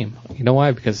called AIM. You know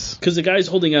why? Because the guy's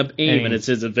holding up AIM and it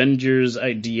says Avengers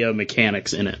Idea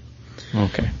Mechanics in it.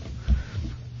 Okay.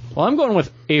 Well, I'm going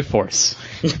with A-Force.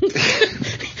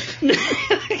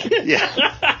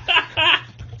 Yeah.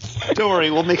 Don't worry,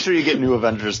 we'll make sure you get New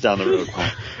Avengers down the road, Paul.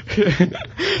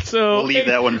 So we'll leave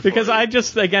that one for because you. I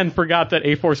just again forgot that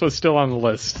A-Force was still on the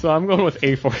list, so I'm going with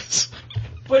A-Force.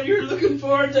 But you're looking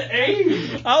forward to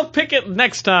AIM. I'll pick it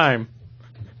next time.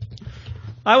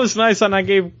 I was nice and I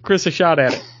gave Chris a shot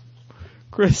at it.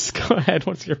 Chris, go ahead.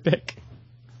 What's your pick?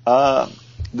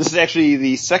 This is actually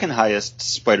the second highest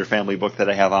Spider Family book that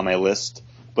I have on my list,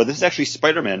 but this is actually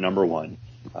Spider-Man number 1,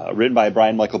 written by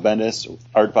Brian Michael Bendis,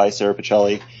 art by Sarah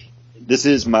Pichelli. This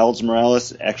is Miles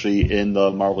Morales, actually in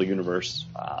the Marvel Universe.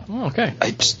 Okay.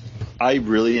 I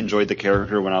really enjoyed the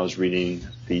character when I was reading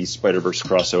the Spider-Verse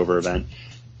crossover event,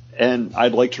 and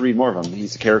I'd like to read more of him.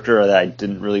 He's a character that I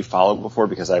didn't really follow before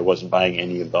because I wasn't buying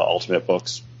any of the Ultimate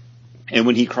books. And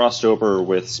when he crossed over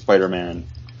with Spider-Man,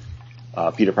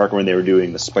 Peter Parker, when they were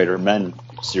doing the Spider-Men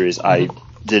series, I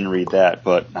didn't read that,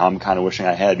 but I'm kind of wishing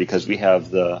I had because we have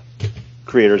the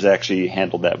creators actually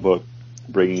handled that book,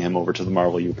 bringing him over to the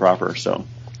Marvel U proper. So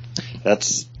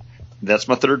that's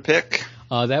my 3rd pick.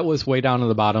 That was way down at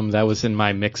the bottom. That was in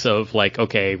my mix of like,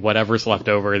 okay, whatever's left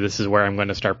over, this is where I'm going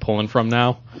to start pulling from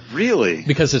now. Really?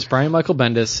 Because it's Brian Michael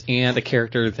Bendis and a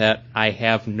character that I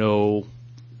have no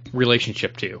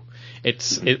relationship to.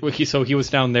 So he was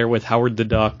down there with Howard the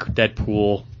Duck,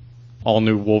 Deadpool, all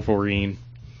new Wolverine.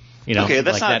 You know, okay,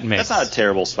 that's like not a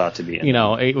terrible spot to be in. You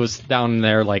know, it was down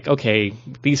there like, okay,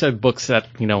 these are books that,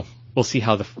 you know, we'll see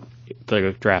how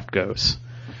the draft goes.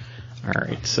 All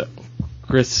right, so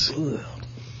Chris,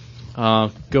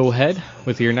 go ahead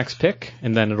with your next pick,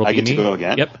 and then it'll be me. I get to go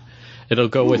again? Yep. It'll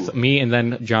go with me, and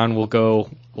then John will go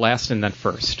last and then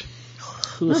first.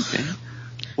 Okay.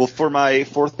 Well, for my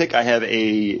fourth pick, I have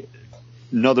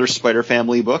another Spider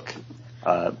Family book.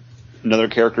 Another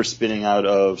character spinning out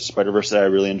of Spider-Verse that I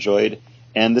really enjoyed.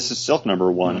 And this is Silk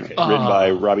 #1, written by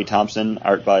Robbie Thompson,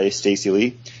 art by Stacey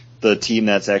Lee. The team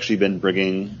that's actually been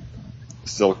bringing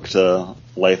Silk to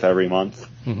life every month.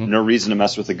 Mm-hmm. No reason to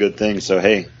mess with a good thing, so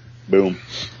hey, boom.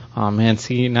 Oh man,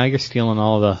 see, now you're stealing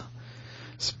all the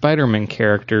Spider-Man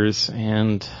characters,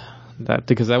 and that,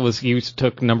 because that was, you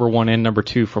took #1 and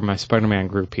 #2 for my Spider-Man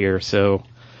group here, so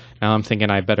now I'm thinking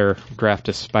I better draft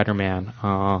a Spider-Man.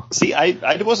 See,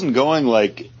 I wasn't going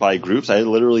like by groups. I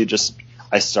literally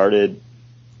I started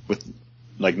with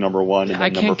like #1 and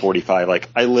then number 45. Like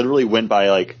I literally went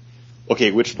by like, okay,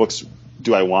 which books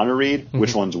do I want to read? Mm-hmm.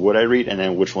 Which ones would I read? And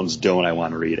then which ones don't I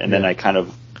want to read? And then I kind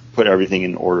of put everything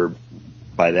in order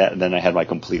by that, and then I had my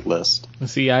complete list.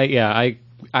 See, I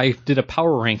did a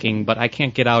power ranking, but I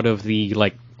can't get out of the,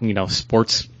 like, you know,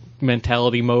 sports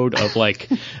mentality mode of like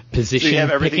position so you have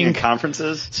everything picking in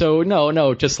conferences? So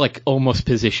no, just like almost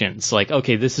positions. Like,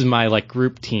 okay, this is my like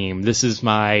group team. This is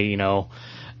my, you know,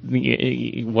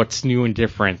 what's new and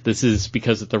different. This is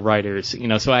because of the writers, you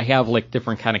know. So I have like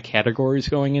different kind of categories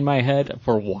going in my head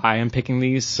for why I'm picking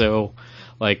these. So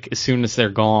like as soon as they're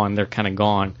gone, they're kind of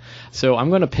gone. So I'm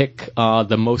going to pick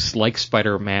the most like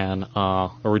Spider-Man,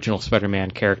 original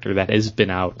Spider-Man character that has been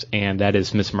out, and that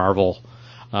is Ms. Marvel.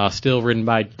 Still written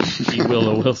by G.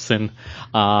 Willow Wilson.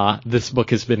 This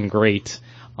book has been great,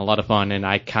 a lot of fun, and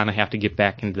I kind of have to get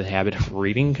back into the habit of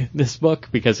reading this book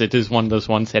because it is one of those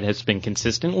ones that has been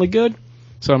consistently good.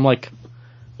 So I'm like,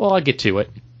 well, I'll get to it,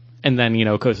 and then, you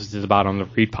know, it goes to the bottom of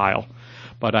the read pile.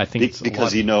 But I think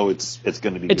because you know it's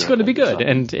going to be good. It's going to be good,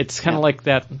 and it's kind of like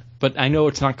that. But I know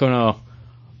it's not going to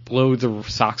blow the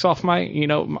socks off my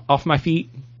feet.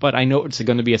 But I know it's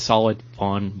going to be a solid,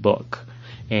 fun book.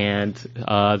 And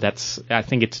I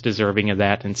think it's deserving of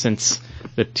that. And since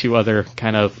the two other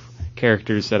kind of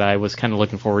characters that I was kind of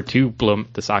looking forward to blow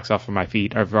the socks off of my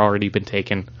feet have already been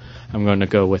taken, I'm going to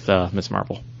go with Ms.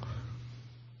 Marvel.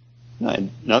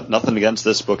 Nothing against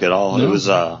this book at all. No. It was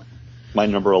my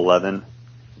number 11.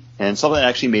 And something that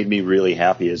actually made me really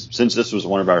happy is, since this was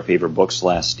one of our favorite books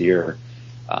last year,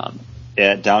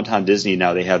 at Downtown Disney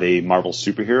now they have a Marvel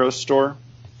superhero store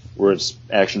where it's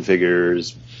action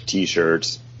figures,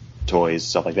 T-shirts, toys,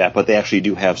 stuff like that. But they actually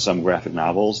do have some graphic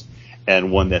novels,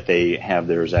 and one that they have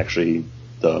there is actually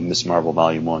the Ms. Marvel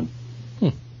Volume 1.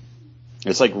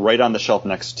 It's like right on the shelf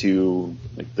next to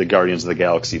like the Guardians of the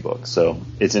Galaxy book, so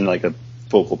it's in like a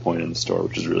focal point in the store,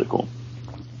 which is really cool.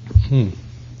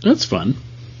 That's fun.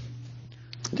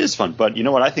 It is fun, but you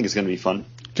know what I think is going to be fun?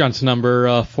 John's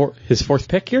number his fourth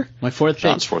pick here? My fourth pick.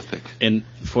 John's fourth pick. And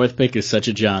fourth pick is such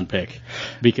a John pick.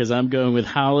 Because I'm going with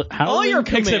Howling All your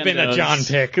picks have been a John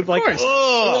pick. Like, of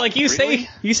course. Like you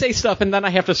say stuff and then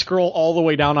I have to scroll all the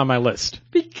way down on my list.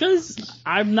 Because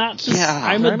I'm not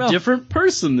I'm a different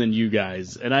person than you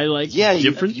guys. And I like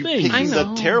different things. I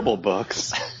know. The terrible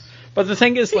books. But the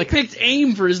thing is, he picked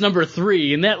AIM for his number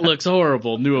 3, and that looks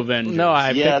horrible. New Avengers. No,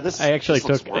 I actually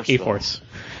took A-Force.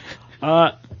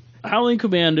 Howling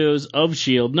Commandos of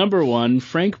S.H.I.E.L.D. number 1,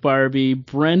 Frank Barbie,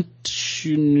 Brent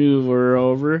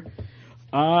Schneeverover,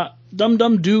 Dum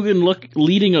Dum Dugan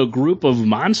leading a group of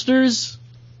monsters?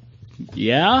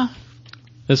 Yeah?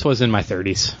 This was in my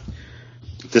 30s.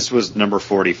 This was number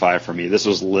 45 for me. This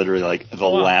was literally like the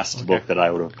last book that I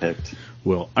would have picked.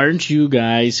 Well, aren't you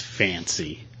guys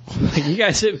fancy? You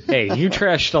guys, you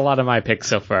trashed a lot of my picks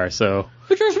so far, so.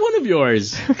 But there's one of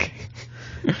yours. Okay.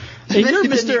 Hey, you're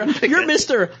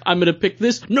Mr. I'm going to pick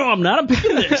this. No, I'm not. I'm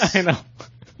picking this. I know.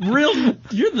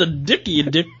 You're the dicky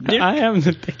dick. I am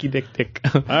the dicky dick.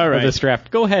 All right. Of this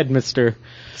draft. Go ahead, Mr.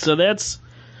 So that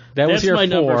was your my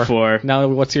number 4. Now,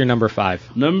 what's your number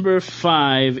 5? Number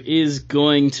 5 is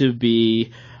going to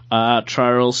be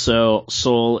Charles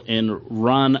Soule and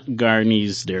Ron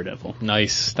Garney's Daredevil.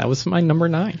 Nice. That was my number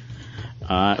 9.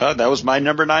 That was my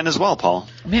number 9 as well, Paul.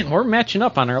 Man, we're matching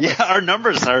up on our list. Yeah, our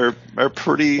numbers are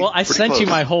pretty. Well, I sent you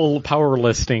my whole power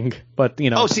listing, but you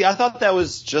know. Oh, see, I thought that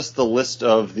was just the list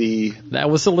of the. That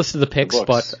was the list of the picks,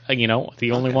 but you know,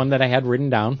 the only one that I had written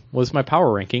down was my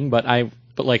power ranking. But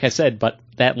like I said,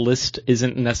 that list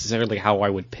isn't necessarily how I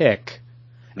would pick,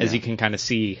 as you can kind of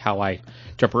see how I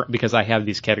jump around, because I have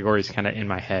these categories kind of in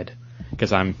my head.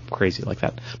 because I'm crazy like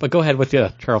that. But go ahead with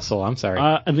Charles Soule. I'm sorry.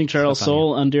 I think Charles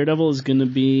Soule on Daredevil is going to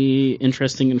be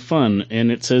interesting and fun.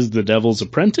 And it says The Devil's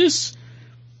Apprentice.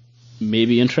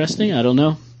 Maybe interesting. I don't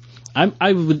know.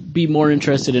 I would be more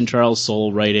interested in Charles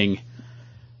Soule writing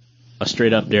a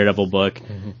straight-up Daredevil book.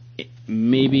 Mm-hmm.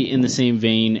 Maybe in the same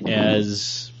vein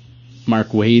as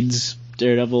Mark Waid's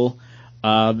Daredevil.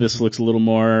 This looks a little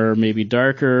more maybe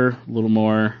darker, a little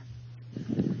more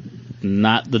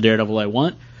not the Daredevil I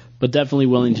want, but definitely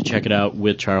willing to check it out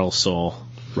with Charles Soule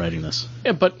writing this.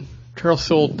 Yeah, but Charles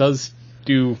Soule does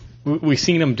do... We've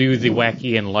seen him do the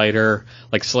wacky and lighter,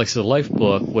 like Slice of Life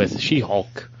book with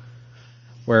She-Hulk,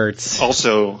 where it's...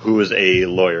 Also, who is a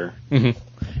lawyer.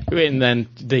 Mm-hmm. And then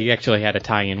they actually had a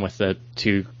tie-in with the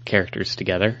two characters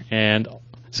together, and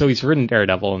so he's written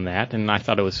Daredevil in that, and I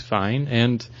thought it was fine,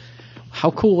 and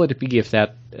how cool would it be if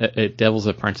that Devil's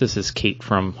Apprentice is Kate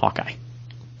from Hawkeye?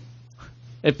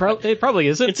 It probably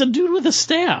isn't. It's a dude with a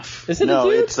staff. Is it no,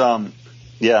 a dude? It's,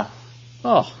 yeah.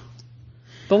 Oh.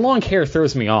 The long hair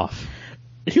throws me off.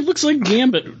 He looks like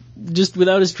Gambit, just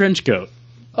without his trench coat.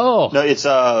 Oh. No, it's,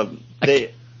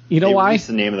 you know why? Released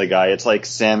the name of the guy. It's like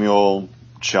Samuel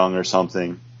Chung or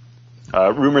something.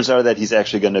 Rumors are that he's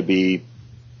actually going to be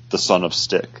the son of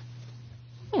Stick.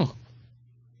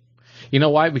 You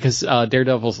know why? Because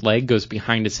Daredevil's leg goes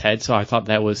behind his head, so I thought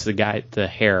that was the guy, the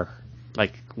hair,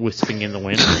 like, wisping in the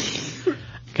wind.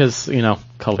 Because,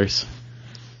 colors.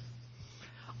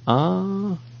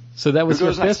 So that was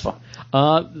your fifth.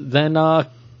 Then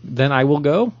I will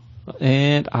go,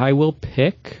 and I will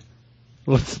pick...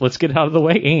 Let's get out of the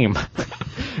way, AIM.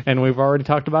 And we've already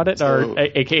talked about it,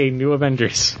 aka New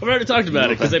Avengers. I've already talked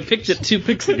about it, because I picked it 2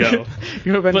 picks ago.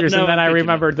 New Avengers, and then I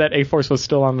remembered that A-Force was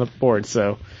still on the board,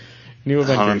 so... New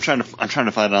Avengers. I'm trying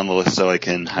to find it on the list so I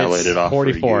can highlight it off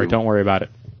 44, for you. Don't worry about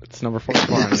it. It's number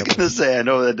 44. I was going to say, I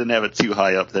know that didn't have it too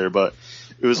high up there, but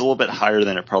it was a little bit higher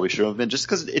than it probably should have been, just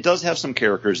because it does have some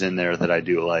characters in there that I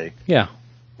do like. Yeah.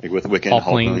 Like with Wiccan,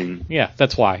 Hulkling. Yeah,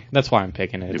 that's why I'm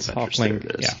picking it. It's Hulkling.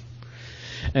 It yeah.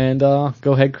 And go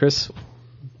ahead, Chris.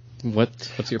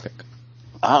 What's your pick?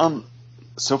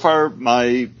 So far,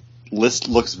 my list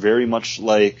looks very much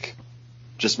like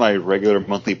just my regular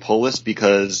monthly pull list,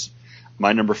 because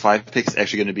my number 5 pick is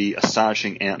actually going to be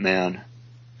Astonishing Ant-Man,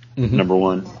 number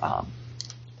 1.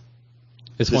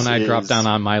 This one I dropped down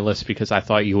on my list because I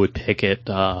thought you would pick it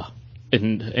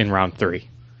in round 3.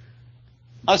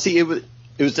 See, it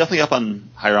was definitely up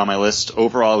higher on my list.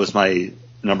 Overall, it was my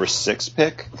number 6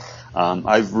 pick.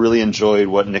 I've really enjoyed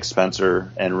what Nick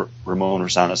Spencer and Ramon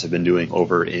Rosanas have been doing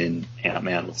over in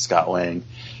Ant-Man with Scott Lang,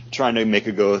 trying to make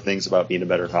a go of things about being a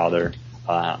better father.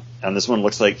 And this one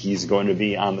looks like he's going to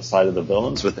be on the side of the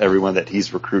villains with everyone that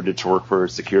he's recruited to work for a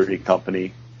security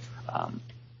company.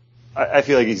 I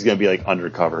feel like he's going to be like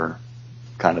undercover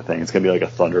kind of thing. It's going to be like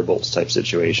a Thunderbolts type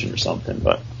situation or something.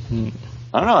 But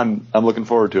I don't know. I'm looking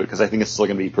forward to it because I think it's still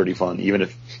going to be pretty fun, even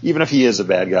if he is a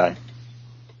bad guy.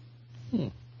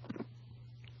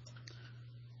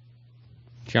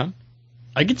 John,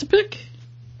 I get to pick.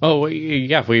 Oh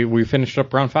yeah, we finished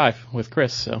up round 5 with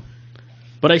Chris. So,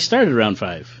 but I started round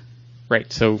 5.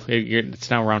 Right. So it's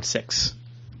now round 6.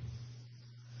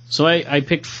 So I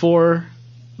picked 4.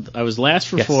 I was last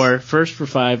for 4, first for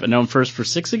 5, and now I'm first for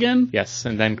 6 again? Yes,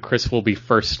 and then Chris will be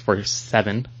first for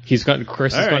 7.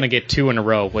 Chris is going to get 2 in a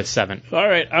row with 7. All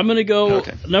right, I'm going to go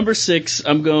number 6.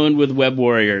 I'm going with Web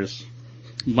Warriors.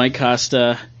 Mike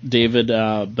Costa, David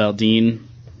Baldin.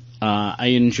 I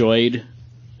enjoyed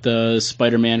the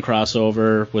Spider-Man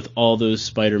crossover with all those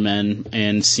Spider-Men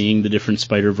and seeing the different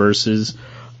Spider-Verses.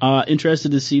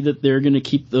 Interested to see that they're going to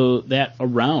keep that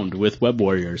around with Web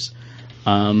Warriors.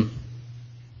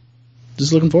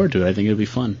 Just looking forward to it. I think it'll be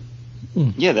fun.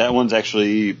 Yeah, that one's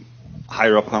actually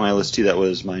higher up on my list too. That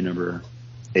was my number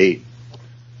 8,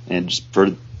 and just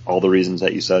for all the reasons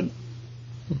that you said.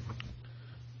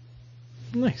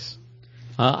 Nice.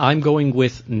 I'm going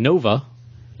with Nova.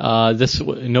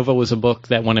 Nova was a book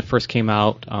that when it first came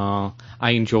out,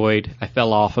 I enjoyed. I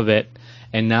fell off of it,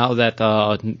 and now that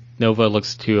Nova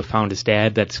looks to have found his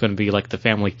dad, that's going to be like the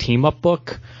family team up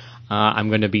book.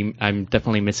 I'm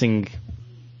definitely missing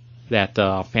that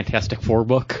Fantastic Four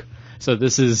book. So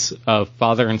this is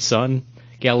father and son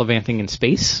gallivanting in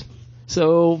space.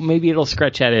 So maybe it'll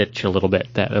scratch that itch a little bit,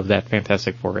 of that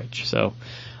Fantastic Four itch. So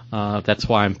that's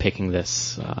why I'm picking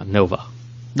this Nova.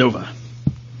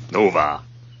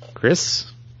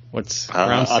 Chris, what's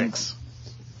round 6?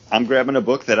 I'm grabbing a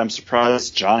book that I'm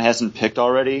surprised John hasn't picked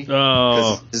already.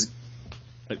 Oh. This is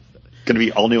going to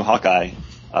be All New Hawkeye.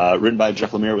 Written by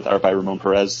Jeff Lemire with art by Ramon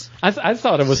Perez. I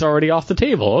thought it was already off the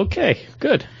table. Okay,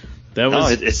 good.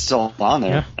 It's still on there.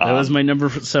 Yeah, that was my number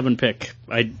 7 pick.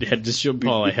 I had just showed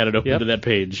Paul. I had it open to that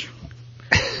page.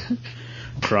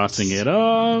 Crossing it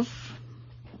off.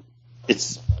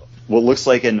 It's what looks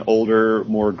like an older,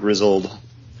 more grizzled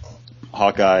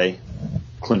Hawkeye,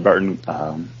 Clint Barton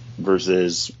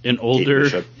versus an older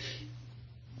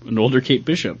Kate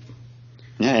Bishop.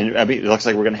 Yeah, and I mean, it looks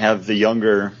like we're going to have the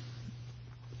younger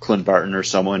Clint Barton or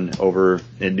someone over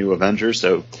in New Avengers.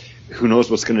 So who knows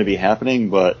what's going to be happening?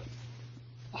 But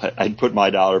I'd put my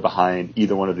dollar behind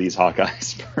either one of these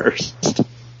Hawkeyes first.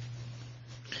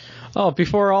 Oh,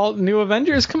 before all New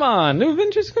Avengers? Come on. New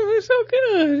Avengers is going to be so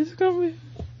good. It's going to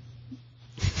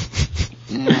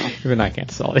be... Even I can't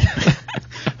solve it.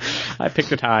 I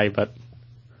picked a tie, but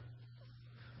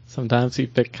sometimes you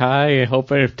pick high,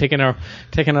 hope I've taken a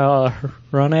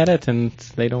run at it, and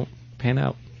they don't pan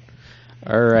out.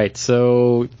 All right,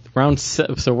 so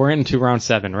so we're into round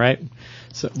 7, right?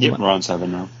 So yep, round 7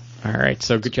 now. All right,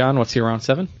 so John, what's your round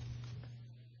 7?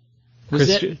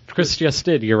 Chris just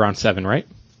did your round 7, right?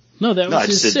 No, that was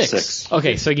his 6.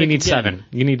 Okay, so you need 7.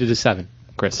 You need to do 7,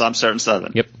 Chris. So I'm starting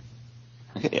 7. Yep.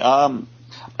 Okay, I'm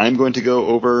going to go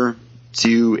over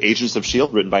to Agents of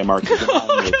S.H.I.E.L.D. written by Mark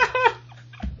Guggenheim.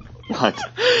 What?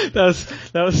 That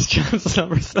was John's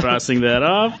number 7. Crossing that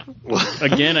off.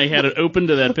 Again, I had it open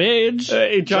to that page.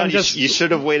 Hey, John, you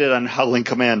should have waited on Howling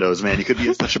Commandos, man. You could be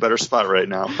in such a better spot right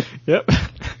now. Yep.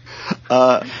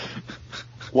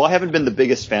 Well, I haven't been the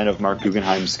biggest fan of Mark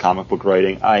Guggenheim's comic book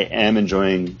writing. I am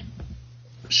enjoying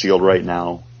S.H.I.E.L.D. right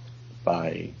now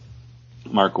by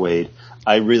Mark Waid.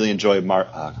 I really enjoy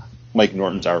Mike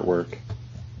Norton's artwork.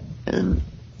 And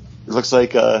it looks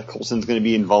like Coulson's going to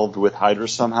be involved with Hydra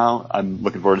somehow. I'm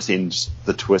looking forward to seeing just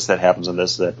the twist that happens on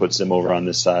this that puts him over on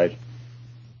this side.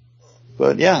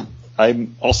 But yeah,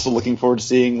 I'm also looking forward to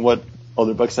seeing what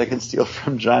other books I can steal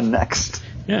from John next.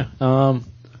 Yeah. All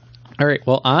right.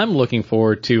 Well, I'm looking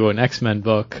forward to an X-Men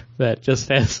book that just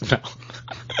has no.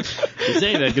 You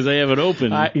say that because I have it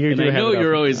open. I know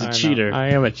you're always a cheater. I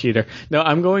am a cheater. No,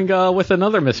 I'm going with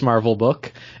another Ms. Marvel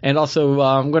book, and also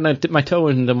I'm going to dip my toe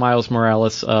in the Miles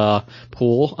Morales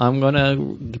pool. I'm going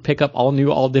to pick up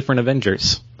all different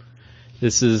Avengers.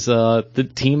 This is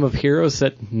the team of heroes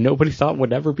that nobody thought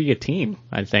would ever be a team.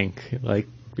 I think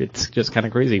it's just kind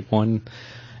of crazy.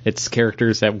 It's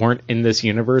characters that weren't in this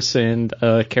universe, and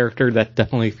a character that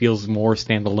definitely feels more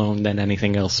standalone than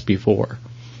anything else before.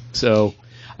 So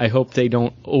I hope they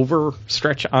don't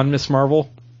overstretch on Ms.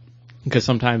 Marvel, because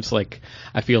sometimes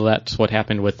I feel that's what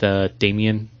happened with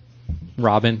Damian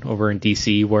Robin over in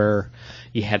DC, where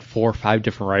you had 4 or 5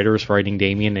 different writers writing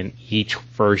Damian, and each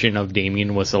version of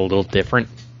Damian was a little different,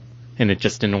 and it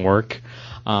just didn't work.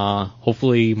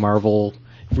 Hopefully Marvel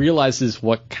realizes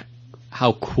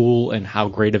how cool and how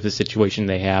great of a situation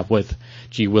they have with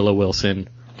G. Willow Wilson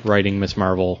writing Ms.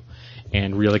 Marvel,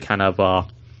 and really kind of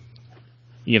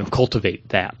cultivate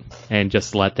that and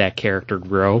just let that character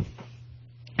grow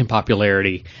in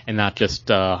popularity, and not just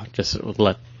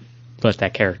let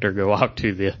that character go out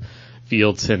to the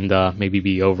fields and maybe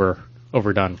be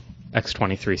overdone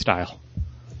X-23 style.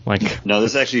 No,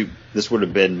 this would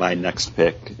have been my next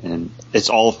pick, and it's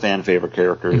all fan favorite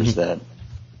characters that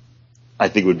I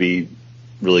think would be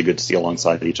really good to see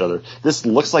alongside each other. This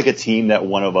looks like a team that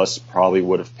one of us probably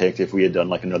would have picked if we had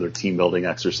done another team building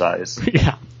exercise.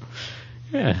 Yeah.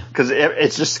 Because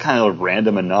it's just kind of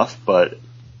random enough, but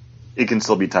it can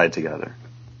still be tied together.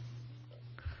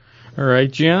 All right,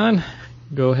 John,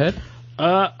 go ahead.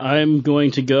 I'm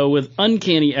going to go with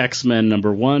Uncanny X-Men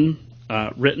 #1,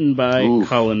 written by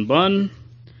Colin Bunn.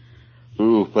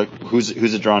 Ooh, but who's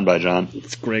it drawn by, John?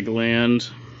 It's Greg Land.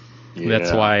 Yeah.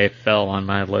 That's why it fell on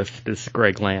my list, is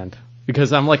Greg Land.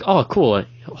 Because I'm like, oh, cool, a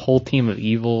whole team of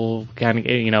evil, kind of,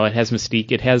 it has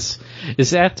Mystique. It has, is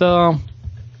that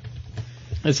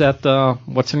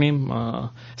what's her name?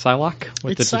 Psylocke?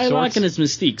 It's Psylocke and it's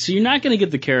Mystique. So you're not going to get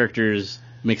the characters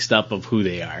mixed up of who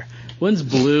they are. One's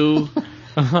blue.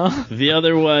 The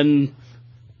other one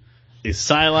is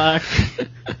Psylocke.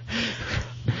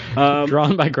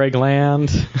 Drawn by Greg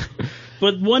Land.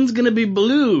 But one's going to be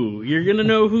blue. You're going to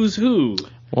know who's who.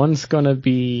 One's going to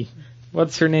be,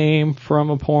 what's her name, from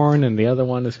a porn, and the other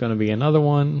one is going to be another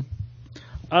one.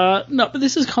 No, but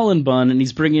this is Colin Bunn, and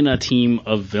he's bringing a team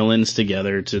of villains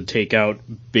together to take out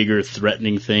bigger,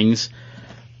 threatening things.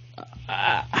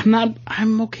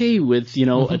 I'm okay with,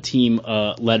 a team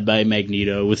led by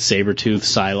Magneto with Sabretooth,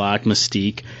 Psylocke,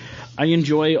 Mystique. I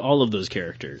enjoy all of those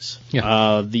characters.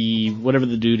 Yeah. Whatever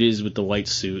the dude is with the white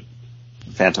suit.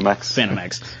 Phantom X.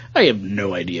 I have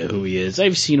no idea who he is.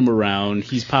 I've seen him around.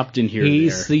 He's popped in here.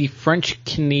 He's the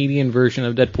French-Canadian version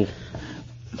of Deadpool.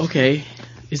 Okay.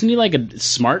 Isn't he like a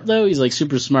smart though? He's like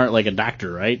super smart, like a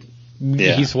doctor, right?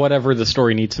 Yeah. He's whatever the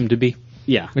story needs him to be.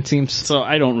 Yeah, it seems. So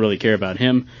I don't really care about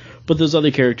him, but those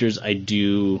other characters I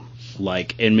do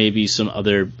like, and maybe some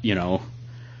other,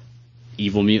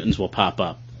 evil mutants will pop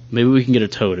up. Maybe we can get a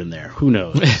Toad in there. Who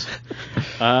knows?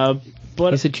 But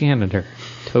he's a janitor.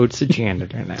 Toad's a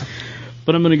janitor now.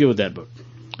 But I'm going to go with that book.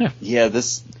 Yeah,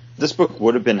 this book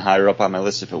would have been higher up on my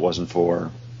list if it wasn't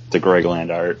for the Greg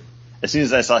Land art. As soon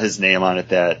as I saw his name on it,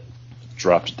 that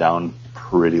dropped down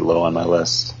pretty low on my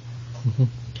list. Mm-hmm.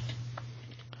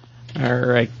 All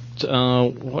right.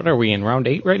 What are we in, round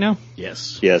 8 right now?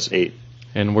 Yes. Yes, 8.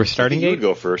 And we're starting 8? You would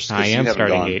go first. I am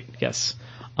starting 8, yes.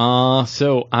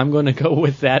 So I'm going to go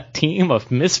with that team of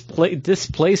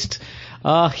displaced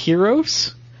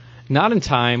heroes. Not in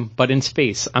time, but in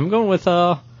space. I'm going with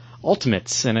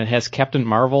Ultimates, and it has Captain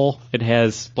Marvel. It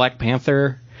has Black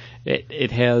Panther.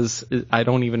 It has, I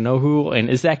don't even know who, and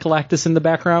is that Galactus in the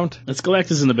background? That's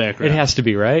Galactus in the background. It has to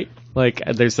be, right? Like,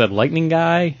 there's that Lightning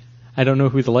guy. I don't know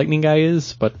who the Lightning guy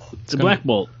is, but... It's Black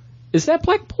Bolt. Is that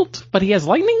Black Bolt? But he has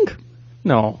lightning?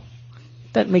 No.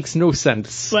 That makes no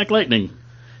sense. Black Lightning.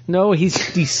 No, he's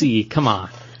DC. Come on.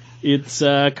 It's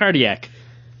Cardiac.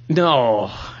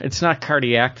 No, it's not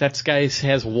Cardiac. That guy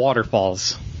has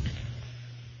waterfalls.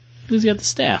 He's got the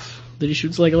staff that he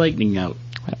shoots like a lightning out.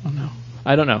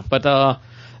 I don't know. But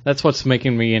that's what's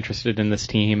making me interested in this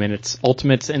team, and it's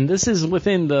Ultimates. And this is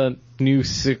within the new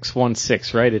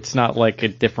 616, right? It's not like a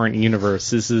different universe.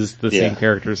 This is the same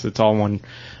characters. It's all one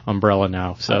umbrella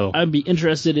now. So I'd be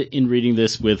interested in reading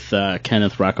this with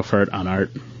Kenneth Rocafort on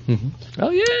art. Mm-hmm.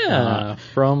 Oh, yeah.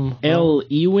 From Al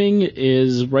Ewing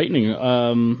is writing.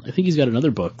 I think he's got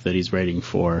another book that he's writing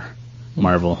for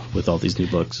Marvel with all these new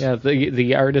books. Yeah,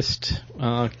 the artist,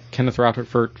 Kenneth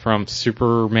Rocafort from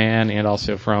Superman and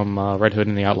also from Red Hood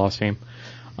and the Outlaws fame,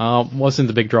 wasn't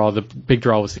the big draw. The big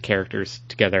draw was the characters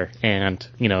together and,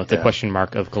 the question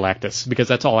mark of Galactus. Because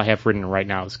that's all I have written right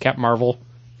now is Cap Marvel,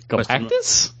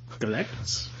 Galactus?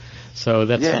 Galactus. So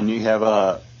that's... Yeah, and you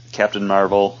have Captain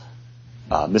Marvel,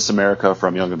 Miss America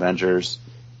from Young Avengers,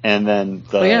 and then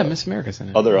the Miss America's in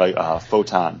it. Other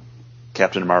Photon,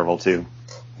 Captain Marvel too,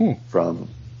 from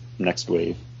Next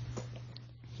Wave.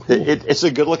 Cool. It's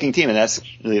a good-looking team, and that's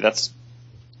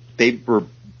they were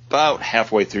about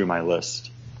halfway through my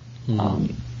list. Not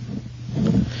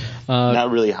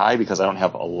really high because I don't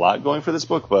have a lot going for this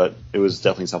book, but it was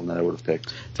definitely something that I would have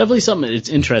picked. Definitely something. It's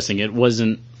interesting. It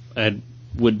wasn't.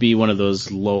 Would be one of those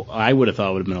low. I would have thought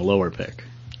it would have been a lower pick.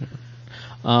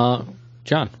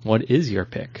 John, what is your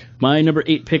pick? My number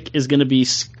 8 pick is going to be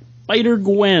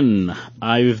Spider-Gwen.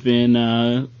 I've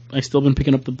still been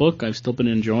picking up the book. I've still been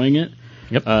enjoying it.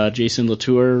 Yep. Jason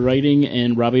Latour writing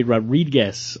and Robbie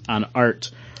Rodriguez on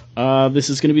art. This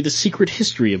is going to be the secret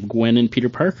history of Gwen and Peter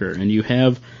Parker, and you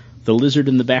have the lizard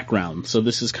in the background. So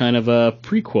this is kind of a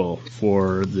prequel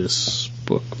for this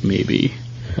book, maybe.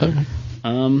 Okay.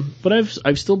 But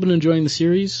I've still been enjoying the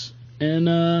series,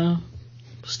 and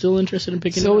still interested in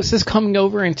picking it up. So is this coming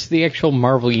over into the actual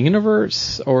Marvel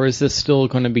Universe, or is this still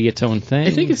going to be its own thing?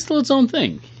 I think it's still its own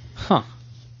thing. Huh.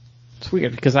 It's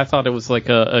weird, because I thought it was like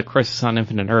a Crisis on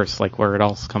Infinite Earths, like where it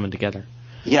all's coming together.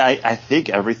 Yeah, I think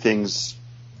everything's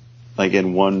like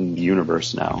in one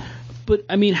universe now. But,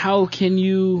 I mean, how can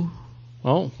you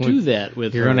do that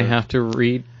with You're going to have to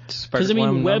read Because, I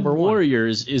mean, Web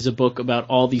Warriors is a book about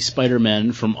all these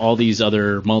Spider-Men from all these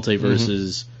other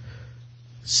multiverses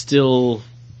still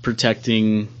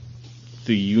protecting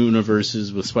the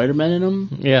universes with Spider-Man in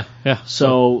them. Yeah.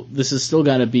 So this has still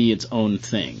got to be its own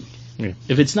thing. Yeah.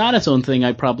 If it's not its own thing,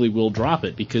 I probably will drop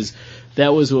it, because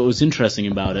that was what was interesting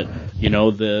about it.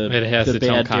 The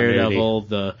bad Daredevil,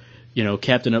 the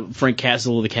Frank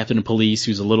Castle, the Captain of Police,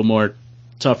 who's a little more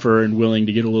tougher and willing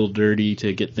to get a little dirty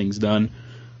to get things done.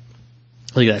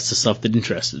 Like, that's the stuff that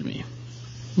interested me.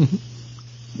 Let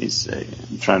me see.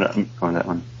 I'm going that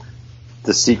one.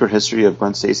 The Secret History of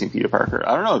Gwen Stacy and Peter Parker.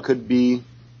 I don't know. It could be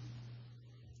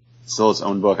still its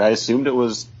own book. I assumed it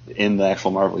was in the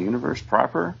actual Marvel Universe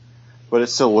proper, but it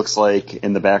still looks like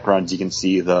in the background you can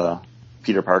see the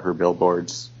Peter Parker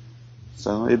billboards.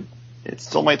 So it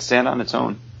still might stand on its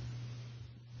own.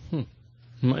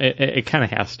 It kind of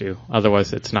has to.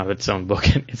 Otherwise, it's not its own book.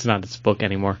 It's not its book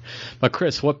anymore. But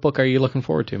Chris, what book are you looking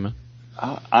forward to, man?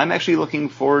 I'm actually looking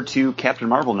forward to Captain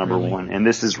Marvel #1, and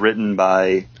this is written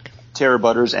by Tara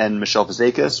Butters and Michelle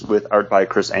Fazekas with art by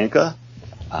Chris Anka.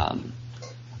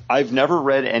 I've never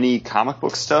read any comic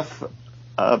book stuff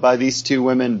by these two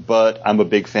women, but I'm a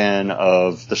big fan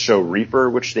of the show Reaper,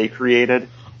 which they created,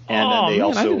 and then they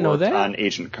also worked on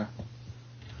Agent.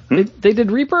 They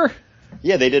did Reaper?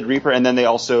 Yeah, they did Reaper, and then they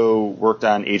also worked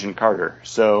on Agent Carter.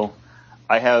 So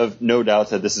I have no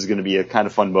doubt that this is going to be a kind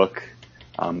of fun book.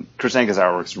 Chris Anka's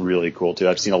artwork's really cool, too.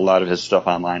 I've seen a lot of his stuff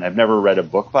online. I've never read a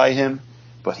book by him,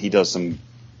 but he does some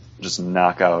just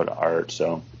knockout art.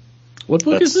 So, what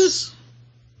book is this?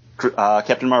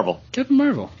 Captain Marvel. Captain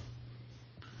Marvel.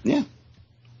 Yeah.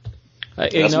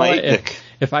 That's my pick.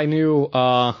 If I knew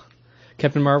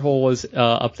Captain Marvel was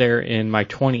up there in my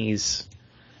 20s,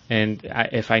 and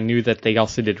if I knew that they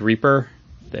also did Reaper,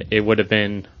 it would have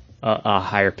been a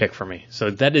higher pick for me. So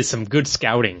that is some good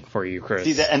scouting for you, Chris.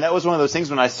 See, and that was one of those things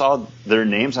when I saw their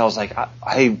names, I was like,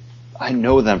 I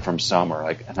know them from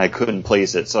somewhere, and I couldn't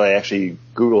place it. So I actually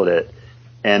Googled it,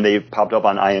 and they popped up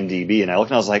on IMDb, and I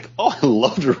looked and I was like, oh, I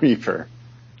loved Reaper.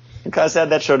 And kind of sad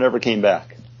that show never came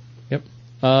back. Yep.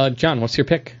 John, what's your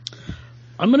pick?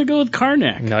 I'm going to go with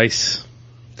Karnak. Nice.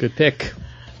 Good pick.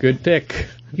 Good pick.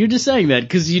 You're just saying that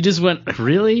because you just went,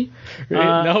 really?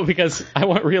 No, because I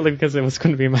went really because it was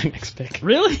going to be my next pick.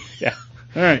 Really? Yeah.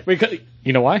 All right. Because,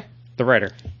 you know why? The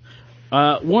writer.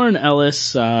 Warren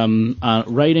Ellis on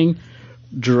writing,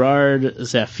 Gerard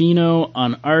Zaffino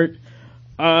on art.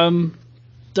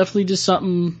 Definitely just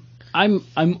something.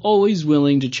 I'm always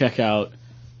willing to check out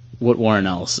what Warren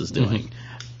Ellis is doing. Mm-hmm.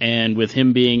 And with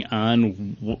him being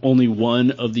on only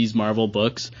one of these Marvel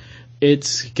books,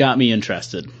 it's got me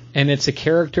interested. And it's a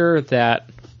character that,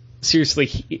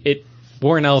 seriously,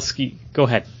 Warren Ellis, go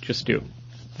ahead, just do.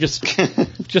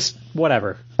 Just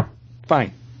whatever.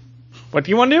 Fine. What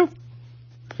do you want to do?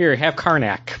 Here, have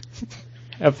Karnak.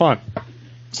 Have fun.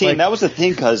 See, and that was the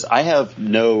thing, because I have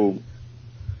no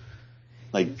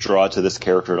draw to this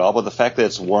character at all, but the fact that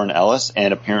it's Warren Ellis,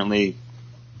 and apparently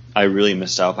I really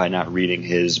missed out by not reading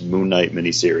his Moon Knight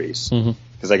miniseries. Mm-hmm.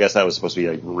 Because I guess that was supposed to be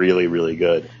really, really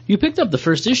good. You picked up the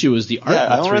first issue. Was the art? Yeah,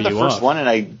 I only read the first one, and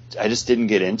I just didn't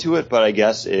get into it. But I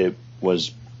guess it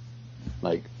was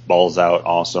balls out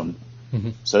awesome. Mm-hmm.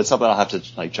 So it's something I'll have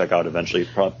to check out eventually,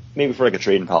 maybe for a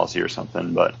trading policy or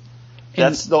something. But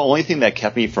that's the only thing that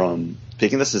kept me from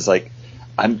picking this. Is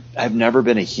I've never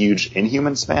been a huge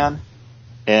Inhumans fan,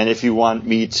 and if you want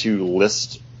me to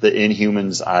list the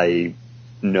Inhumans I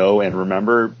know and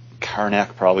remember,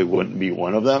 Karnak probably wouldn't be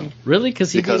one of them. Really?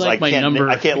 Because he'd be my number.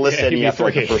 I can't list any after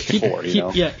the first four.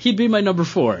 Yeah, he'd be my number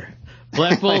 4.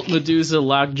 Black Bolt, Medusa,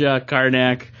 Lockjaw,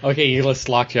 Karnak. Okay, you list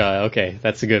Lockjaw. Okay,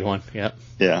 that's a good one. Yep.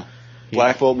 Yeah.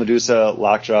 Black Bolt, Medusa,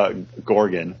 Lockjaw,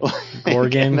 Gorgon.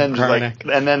 Gorgon, and then Karnak.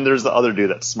 And then there's the other dude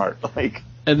that's smart.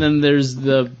 And then there's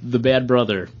the bad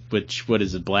brother, which, what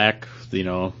is it, Black,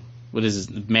 what is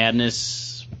it,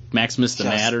 Madness, Maximus the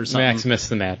Mad or something? Maximus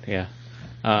the Mad, yeah.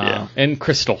 And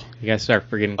Crystal. You guys start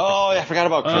forgetting Crystal. Oh, yeah, I forgot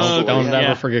about Crystal. Don't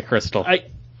ever forget Crystal.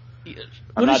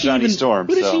 I'm not Johnny Storm.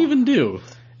 What does she even do?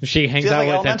 She hangs out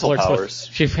with and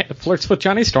flirts with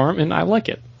Johnny Storm, and I like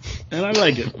it.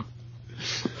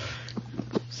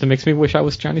 So it makes me wish I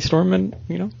was Johnny Storm in,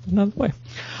 another way.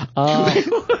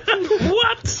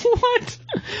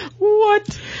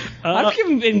 What? I've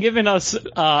been giving us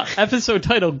episode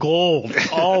title gold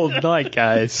all night,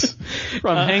 guys.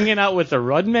 From hanging out with the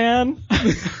Rudman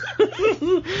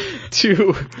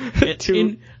to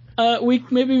we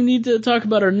maybe need to talk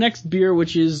about our next beer,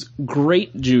 which is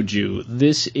Great Juju.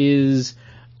 This is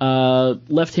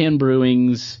Left Hand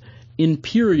Brewing's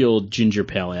Imperial Ginger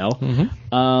Pale Ale.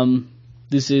 Mm-hmm.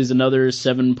 This is another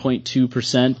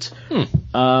 7.2%.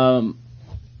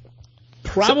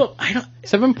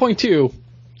 7.2.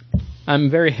 I'm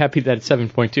very happy that it's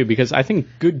 7.2 because I think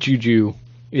Good Juju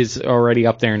is already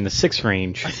up there in the 6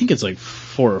 range. I think it's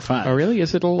 4 or 5. Oh, really?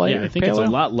 Is it a lighter? Yeah, I think it's a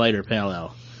lot lighter pale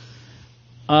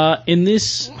ale. In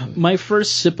this, my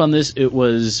first sip on this, it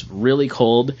was really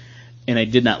cold, and I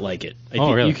did not like it. I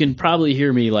think really? You can probably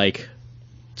hear me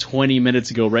 20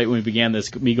 minutes ago, right when we began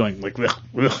this, me going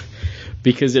ugh,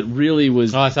 because it really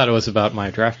was. Oh, I thought it was about my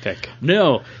draft pick.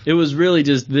 No, it was really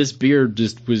just this beer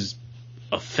just was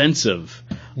offensive.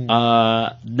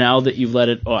 Now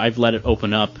that I've let it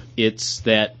open up, it's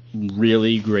that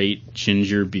really great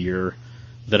ginger beer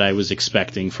that I was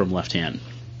expecting from Left Hand.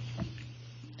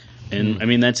 And I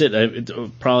mean, that's it.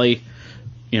 Probably,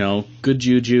 Good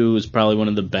Juju is probably one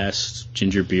of the best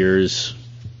ginger beers.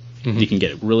 Mm-hmm. You can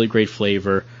get really great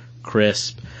flavor,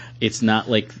 crisp. It's not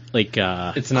it's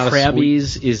not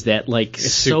Krabby's is that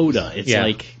soda.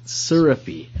 It's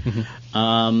syrupy.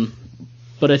 Mm-hmm.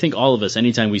 But I think all of us,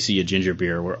 anytime we see a ginger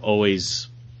beer, we're always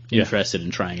interested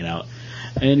in trying it out.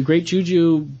 And Great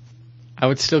Juju, I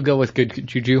would still go with Good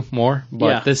Juju more,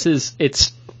 but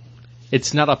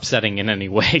it's not upsetting in any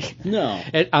way. No,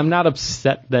 I'm not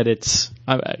upset that it's.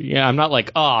 I'm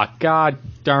not oh God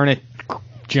darn it,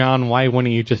 John, why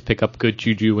wouldn't you just pick up Good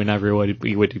Juju and everyone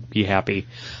would be happy?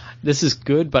 This is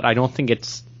good, but I don't think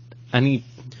it's any.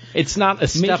 It's not a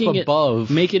step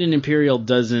above. Make it an Imperial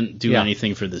doesn't do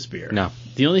anything for this beer. No.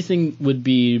 The only thing would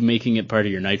be making it part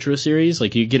of your Nitro series.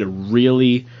 Like, you get a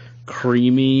really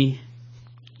creamy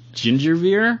ginger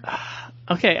beer.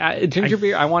 Okay, ginger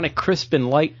beer, I want it crisp and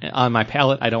light on my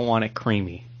palate. I don't want it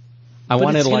creamy. I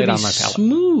want it light on my palate.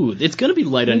 Smooth. It's going to be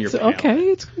light on your palate.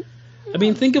 Okay. I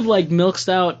mean, think of like Milk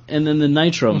Stout and then the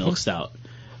Nitro Milk Stout.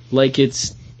 Like,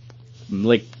 it's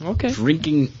like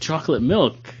drinking chocolate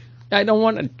milk. I don't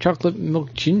want a chocolate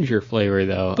milk ginger flavor,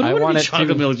 though. But I want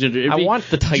chocolate milk ginger. I want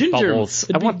the tight bubbles.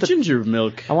 I want the ginger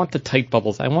milk. I want the tight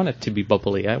bubbles. I want it to be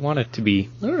bubbly. I want it to be.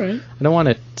 All right. I don't want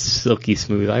it silky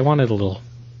smooth. I want it a little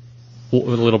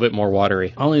bit more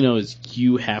watery. All I know is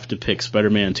you have to pick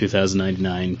Spider-Man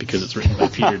 2099 because it's written by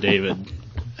Peter David.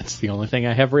 That's the only thing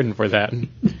I have written for that.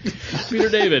 Peter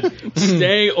David,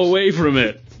 stay away from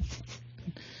it.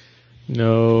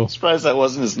 No. I'm surprised that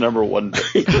wasn't his number one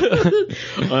pick.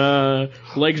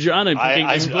 Like John, I'm picking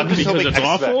this book because it's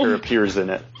awful. X-Factor appears in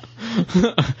it.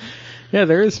 Yeah,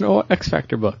 there is no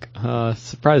X-Factor book.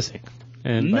 Surprising.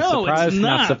 And no, surprised, it's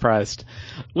not surprised.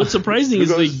 What's surprising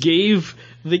is they gave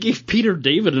Peter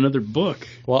David another book.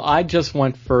 Well, I just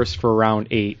went first for round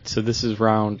 8, so this is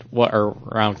round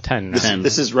 10 now.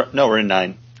 This is we're in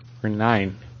 9. We're in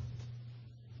 9.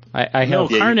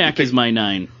 Karnak is my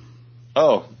 9.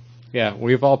 Oh. Yeah,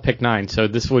 we've all picked 9, so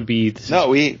this would be...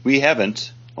 we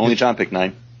haven't. Only John picked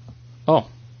 9. Oh.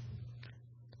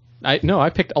 I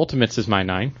picked Ultimates as my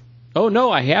 9. Oh,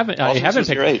 no, I haven't. I haven't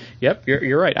picked... Right. Yep,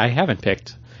 you're right. I haven't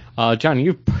picked. John,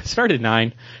 you started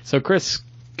 9. So, Chris,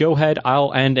 go ahead.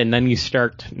 I'll end, and then you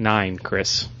start 9,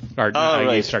 Chris. Or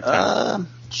right. You start 10. Hold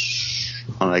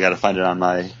on, I got to find it on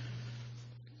my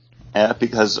app,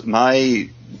 because my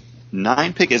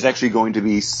 9 pick is actually going to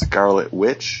be Scarlet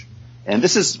Witch. And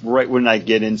this is right when I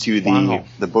get into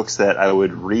the books that I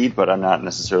would read, but I'm not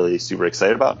necessarily super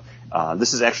excited about.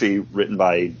 This is actually written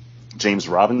by James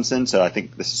Robinson, so I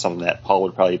think this is something that Paul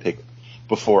would probably pick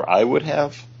before I would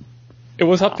have. It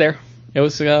was up there. It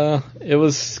was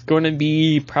going to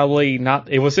be probably not.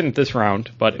 It wasn't this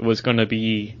round, but it was going to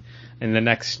be in the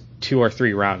next 2 or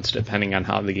 3 rounds, depending on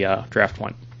how the draft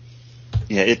went.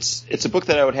 Yeah, it's a book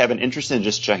that I would have an interest in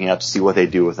just checking out to see what they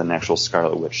do with an actual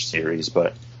Scarlet Witch series,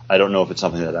 but I don't know if it's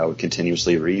something that I would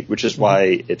continuously read, which is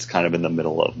why it's kind of in the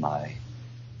middle of my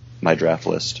draft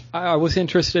list. I was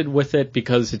interested with it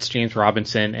because it's James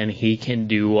Robinson, and he can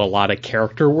do a lot of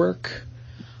character work.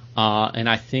 And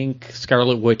I think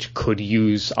Scarlet Witch could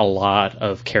use a lot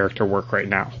of character work right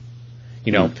now.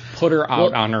 Put her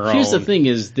out on her own. Here's the thing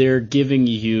is they're giving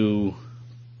you...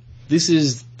 This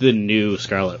is the new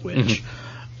Scarlet Witch.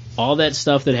 Mm-hmm. All that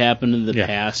stuff that happened in the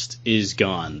past is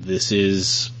gone. This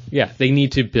is... Yeah, they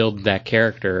need to build that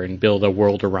character and build a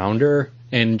world around her,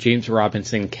 and James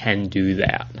Robinson can do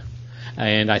that.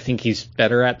 And I think he's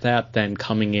better at that than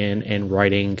coming in and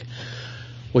writing,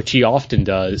 which he often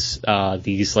does,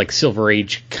 these like Silver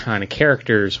Age kind of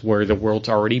characters where the world's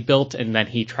already built and then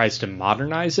he tries to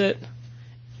modernize it,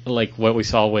 like what we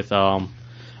saw with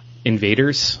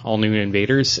Invaders, All New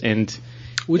Invaders, and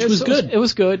which was good. It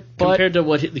was good, but compared to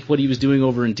what he was doing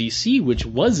over in DC, which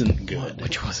wasn't good.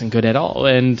 Which wasn't good at all.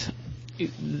 And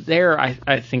there,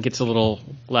 I think it's a little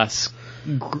less,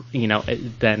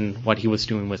 than what he was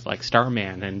doing with like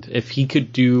Starman. And if he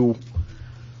could do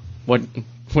what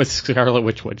with Scarlet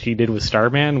Witch, what he did with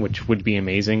Starman, which would be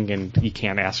amazing, and you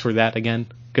can't ask for that again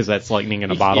because that's lightning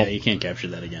in a bottle. Yeah, you can't capture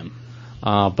that again.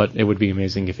 But it would be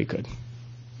amazing if he could.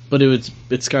 But it's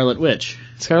Scarlet Witch.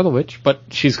 Scarlet Witch, but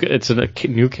it's a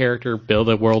new character. Build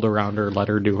a world around her, let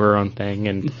her do her own thing,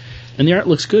 and the art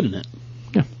looks good in it.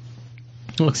 Yeah,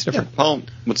 it looks different. Yeah. Paul,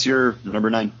 what's your number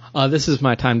 9? This is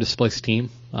my Time Displaced Team,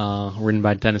 written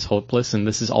by Dennis Hopeless, and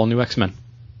this is All New X-Men.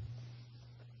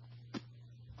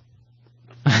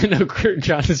 I know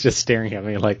John is just staring at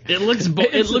me like it looks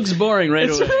boring right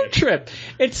away. It's a road trip.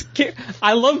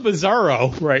 I love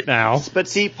Bizarro right now, but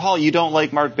see, Paul, you don't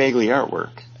like Mark Bagley artwork.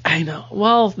 I know.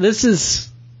 Well, this is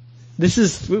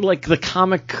like the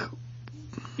comic-y,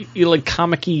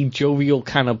 jovial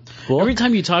kind of book. Every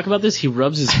time you talk about this, he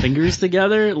rubs his fingers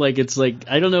together. Like it's like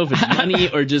I don't know if it's funny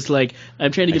or just like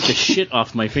I'm trying to get the shit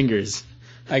off my fingers.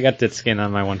 I got dead skin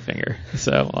on my one finger,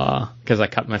 so because I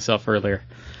cut myself earlier.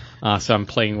 So I'm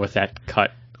playing with that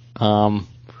cut,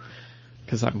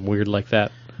 because I'm weird like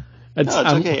that. It's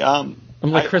okay. I'm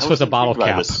like Chris with a bottle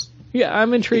cap. Yeah,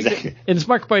 I'm intrigued. Exactly. It's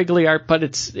Mark Bagley art, but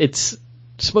it's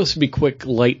supposed to be quick,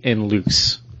 light, and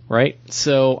loose, right?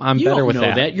 So I'm better with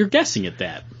that. You're guessing at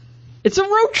that. It's a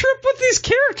road trip with these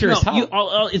characters.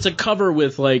 No, it's a cover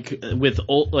with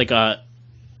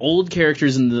old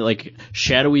characters in the like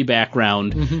shadowy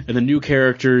background, and the new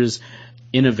characters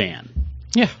in a van.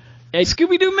 Yeah,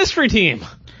 Scooby-Doo Mystery Team.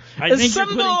 I think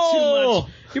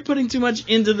you're putting too much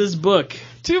into this book.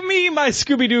 To me, my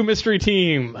Scooby-Doo Mystery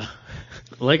Team.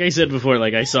 Like I said before,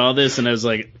 like I saw this and I was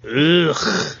like,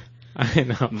 ugh. I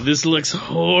know. This looks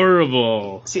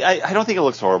horrible. See, I don't think it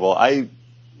looks horrible. I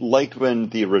liked when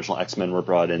the original X-Men were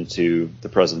brought into the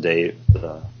present day,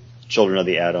 the Children of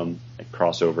the Atom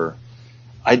crossover.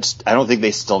 I don't think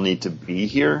they still need to be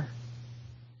here.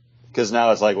 Because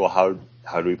now it's like, well,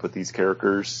 how do we put these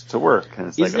characters to work? And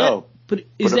it's put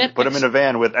them in a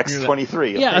van with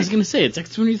X-23. Yeah, I was going to say, it's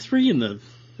X-23 in the...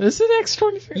 Is it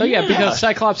X-23? Oh, yeah, because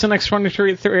Cyclops and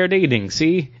X-23 are dating.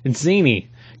 See? It's zany.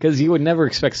 Because you would never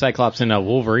expect Cyclops and a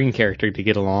Wolverine character to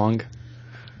get along.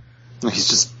 He's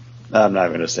just... I'm not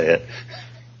going to say it.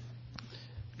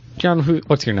 John,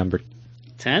 what's your number?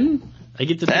 10? I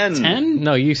get to 10?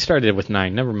 No, you started with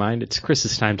 9. Never mind. It's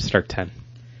Chris's time to start 10.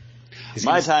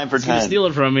 My time for 10. He's going to steal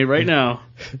it from me right now.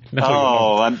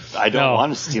 I don't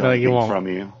want to steal anything from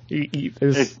you.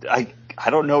 I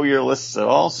don't know your lists at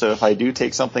all, so if I do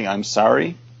take something, I'm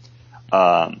sorry.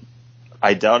 I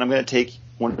doubt I'm going to take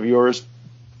one of yours,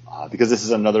 because this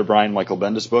is another Brian Michael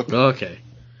Bendis book. Okay.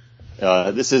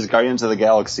 This is Guardians of the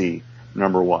Galaxy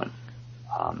 #1.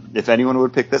 If anyone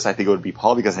would pick this, I think it would be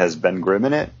Paul, because it has Ben Grimm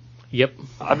in it. Yep.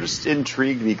 I'm just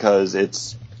intrigued because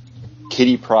it's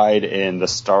Kitty Pryde in the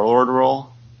Star-Lord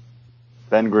role,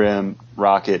 Ben Grimm,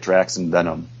 Rocket, Drax, and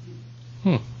Venom.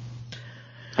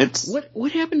 It's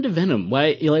what happened to Venom? Why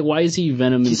is he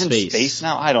Venom in space? He's in space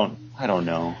now. I don't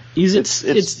know.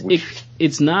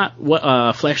 It's not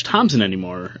Flash Thompson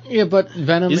anymore. Yeah, but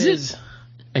Venom is.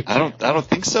 I don't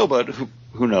think so, but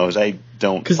who knows? I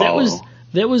don't. Because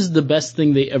that was the best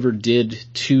thing they ever did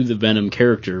to the Venom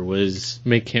character, was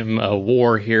make him a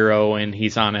war hero, and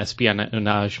he's on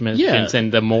espionage missions,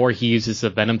 and the more he uses the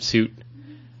Venom suit,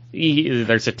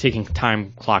 there's a ticking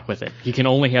time clock with it. You can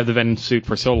only have the Venom suit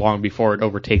for so long before it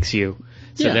overtakes you.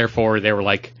 So therefore, they were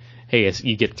like, hey,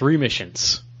 you get 3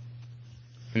 missions.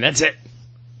 And that's it.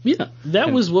 Yeah,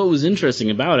 that was what was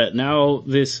interesting about it. Now,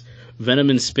 this Venom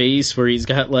in space, where he's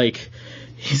got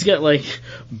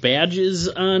badges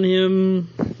on him.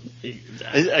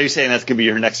 Are you saying that's going to be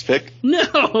your next pick?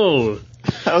 No!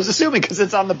 I was assuming, because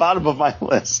it's on the bottom of my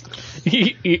list.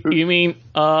 You mean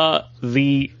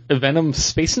the Venom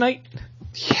Space Knight?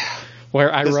 Yeah.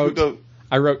 Where I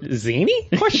wrote Zany?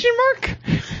 Question mark?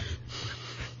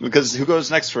 Because who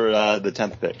goes next for the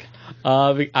 10th pick?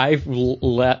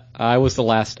 I was the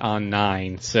last on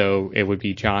 9, so it would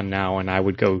be John now, and I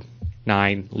would go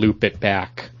 9, loop it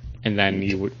back, and then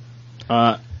you would.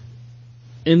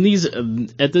 In these,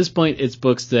 at this point, it's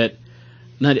books that,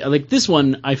 not like this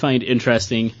one, I find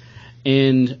interesting,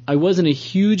 and I wasn't a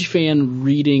huge fan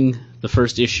reading the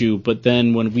first issue, but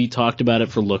then when we talked about it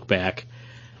for Look Back,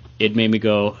 it made me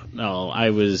go, oh,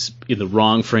 I was in the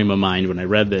wrong frame of mind when I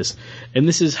read this. And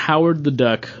this is Howard the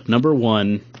Duck,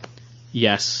 #1.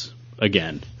 Yes,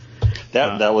 again.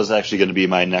 That was actually going to be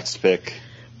my next pick.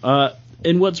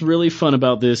 And what's really fun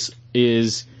about this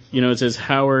is, it says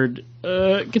Howard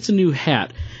gets a new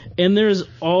hat. And there's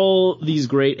all these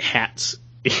great hats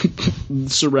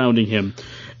surrounding him.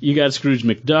 You got Scrooge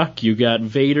McDuck, you got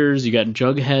Vader's, you got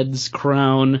Jughead's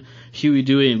crown, Huey,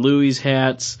 Dewey, and Louie's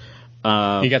hats.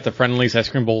 You got the Friendly's ice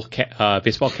cream bowl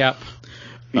baseball cap.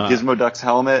 Gizmo Duck's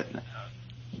helmet.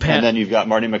 And then you've got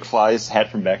Marty McFly's hat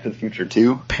from Back to the Future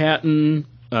 2. Patton,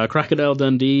 Crocodile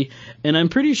Dundee. And I'm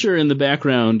pretty sure in the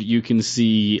background you can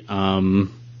see... I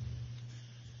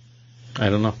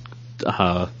don't know.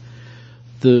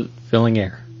 The Filling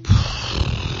Air.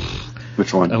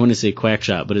 Which one? I want to say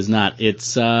Quackshot, but it's not.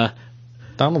 It's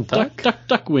Donald Duck?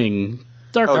 Duckwing.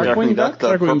 Darkwing Duck?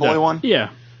 The purple one? Yeah.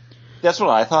 That's what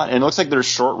I thought. And it looks like there's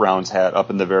Short Round's hat up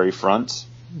in the very front.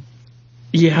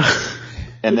 Yeah.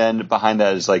 And then behind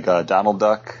that is like Donald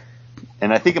Duck.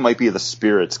 And I think it might be the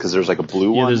Spirits, because there's like a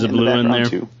blue one. Yeah, there's a blue one there.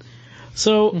 Too.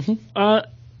 So,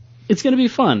 it's going to be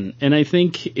fun. And I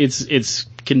think it's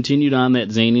continued on that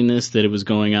zaniness that it was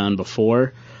going on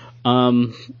before.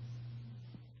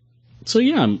 So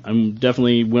yeah, I'm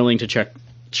definitely willing to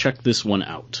check this one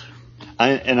out.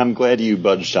 And I'm glad you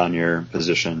budged on your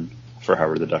position for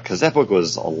Howard the Duck, because that book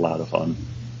was a lot of fun.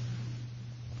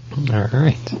 All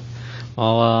right.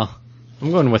 Well,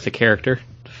 I'm going with a character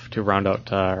to round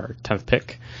out our 10th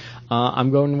pick.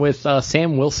 I'm going with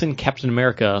Sam Wilson, Captain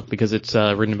America, because it's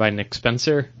written by Nick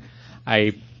Spencer.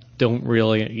 I don't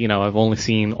really, I've only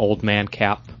seen Old Man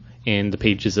Cap in the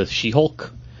pages of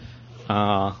She-Hulk.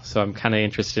 So I'm kind of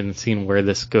interested in seeing where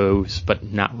this goes, but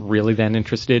not really that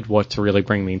interested. What's really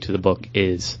bringing me to the book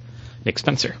is Nick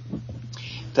Spencer.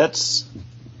 That's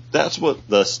what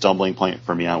the stumbling point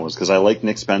for me on was, because I like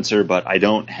Nick Spencer, but I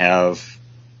don't have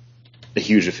a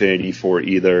huge affinity for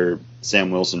either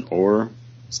Sam Wilson or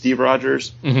Steve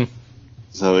Rogers. Mm-hmm.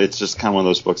 So it's just kind of one of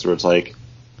those books where it's like,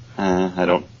 I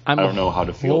don't know how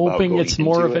to feel about going hoping it's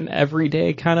more of an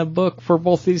everyday kind of book for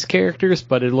both these characters,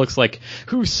 but it looks like,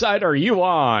 whose side are you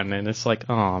on? And it's like,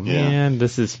 oh man,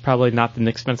 this is probably not the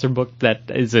Nick Spencer book that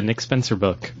is a Nick Spencer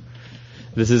book.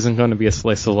 This isn't going to be a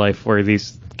slice of life where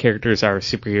these characters are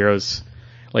superheroes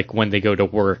like when they go to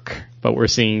work, but we're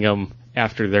seeing them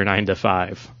after their 9 to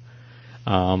 5.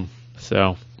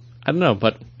 So I don't know,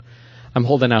 but I'm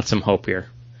holding out some hope here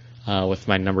with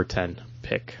my number 10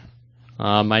 pick.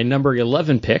 My number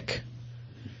 11 pick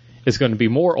is going to be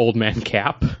more Old Man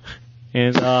Cap,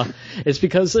 and it's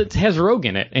because it has Rogue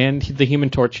in it and the Human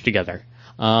Torch together.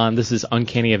 This is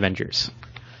Uncanny Avengers.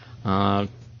 I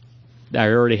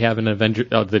already have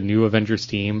the new Avengers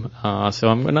team, so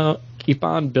I'm going to keep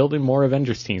on building more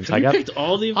Avengers teams. You picked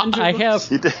all the Avengers I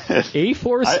have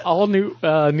A-Force, all new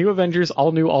Avengers,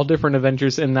 all new, all different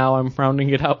Avengers, and now I'm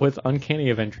rounding it out with Uncanny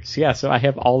Avengers. Yeah, so I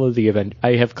have all of the Avengers.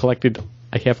 I have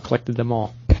collected them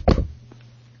all.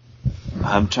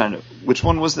 I'm trying to... Which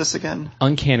one was this again?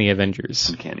 Uncanny Avengers.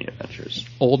 Uncanny Avengers.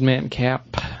 Old Man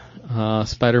Cap,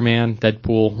 Spider-Man,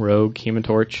 Deadpool, Rogue, Human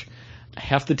Torch.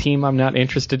 Half the team I'm not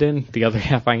interested in, the other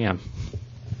half I am.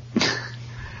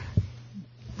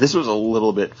 This was a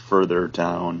little bit further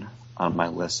down on my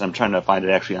list. I'm trying to find it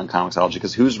actually on Comixology,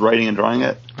 because who's writing and drawing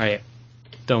it? I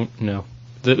don't know.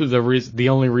 The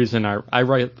only reason I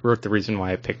wrote the reason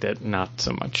why I picked it, not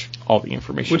so much all the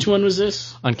information. Which one was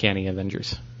this? Uncanny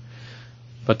Avengers.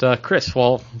 But Chris,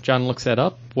 while John looks that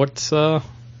up, what's your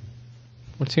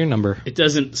number? It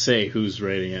doesn't say who's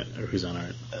writing it or who's on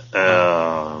art.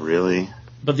 Oh, really?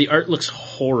 But the art looks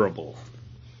horrible.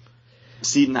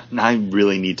 See, now I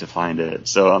really need to find it.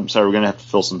 So I'm sorry, we're going to have to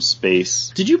fill some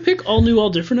space. Did you pick all new, all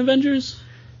different Avengers?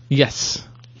 Yes.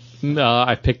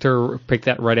 I picked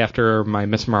that right after my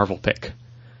Miss Marvel pick.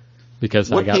 Because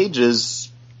what page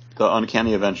is the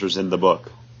Uncanny Avengers in the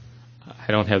book?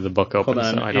 I don't have the book open, Hold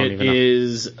on. so I don't even know. It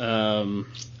is...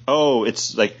 oh,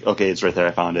 it's like... Okay, it's right there.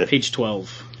 I found it. Page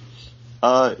 12.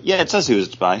 Yeah, it says who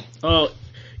it's by. Oh,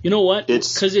 you know what?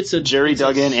 Because it's Jerry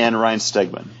Duggan and Ryan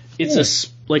Stegman.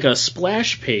 It's like a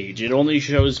splash page. It only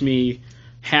shows me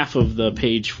half of the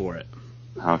page for it.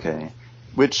 Okay.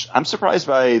 Which I'm surprised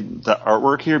by the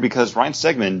artwork here, because Ryan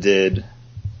Stegman did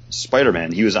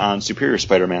Spider-Man. He was on Superior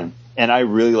Spider-Man, and I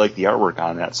really like the artwork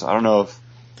on that. So I don't know if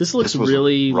this looks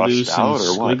really loose and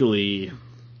squiggly.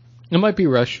 It might be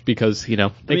rushed because they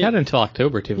got it until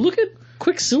October too. Look at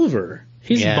Quicksilver.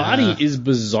 His body is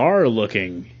bizarre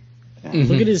looking.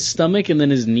 Mm-hmm. Look at his stomach and then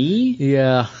his knee.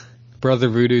 Yeah, Brother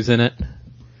Voodoo's in it.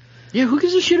 Yeah, who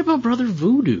gives a shit about Brother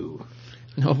Voodoo?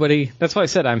 Nobody. That's why I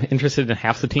said I'm interested in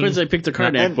half the team. Because I picked a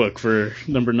Karnak book for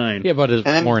number 9. Yeah, but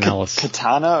it's Warren Ellis.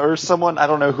 Katana or someone. I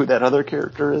don't know who that other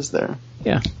character is there.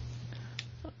 Yeah.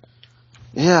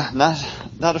 Yeah,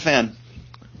 not a fan.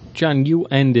 John, you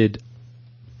ended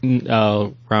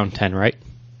round 10, right?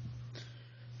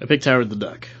 I picked Howard the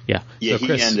Duck. Yeah. Yeah,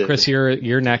 so Chris,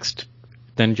 you're next.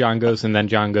 Then John goes, and then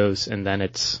John goes, and then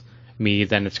it's me,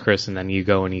 then it's Chris, and then you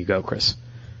go, Chris.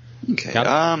 Okay.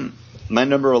 My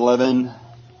number 11,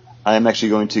 I am actually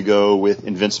going to go with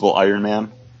Invincible Iron Man.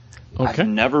 Okay. I've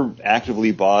never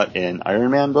actively bought an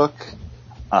Iron Man book.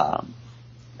 I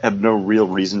have no real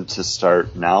reason to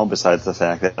start now, besides the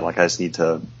fact that I just need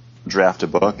to draft a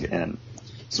book. And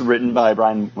it's written by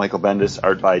Brian Michael Bendis,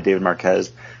 art by David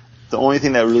Marquez. The only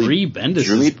thing that really 3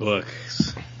 Bendis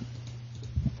books.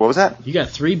 What was that? You got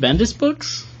 3 Bendis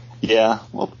books? Yeah.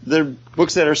 Well, they're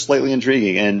books that are slightly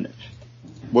intriguing, and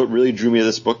what really drew me to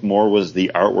this book more was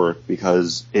the artwork,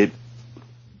 because it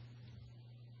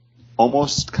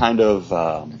almost kind of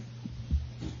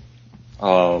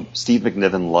Steve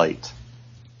McNiven light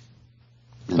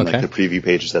in the preview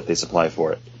pages that they supply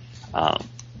for it. I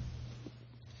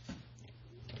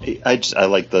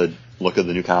like the look of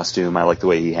the new costume. I like the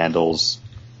way he handles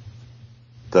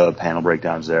the panel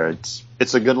breakdowns there.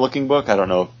 It's a good looking book. I don't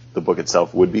know if the book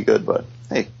itself would be good, but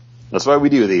hey, that's why we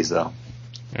do these, though.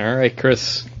 All right,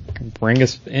 Chris, bring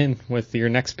us in with your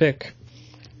next pick.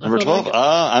 Number 12.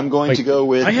 I'm going to go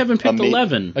with... I haven't picked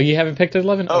 11. Oh, you haven't picked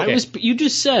 11? Okay. You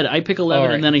just said I pick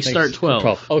 11 and then I start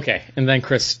 12. Okay, and then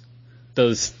Chris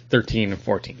does 13 and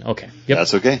 14. Okay. Yep.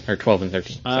 That's okay. Or 12 and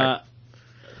 13. Sorry.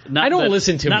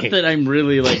 Listen to me. Not that I'm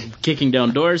really kicking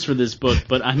down doors for this book,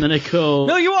 but I'm going to go...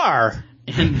 No, you are!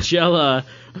 Angela,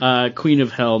 Queen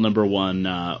of Hell, number 1.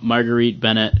 Marguerite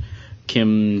Bennett,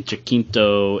 Kim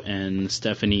Jacinto, and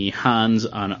Stephanie Hans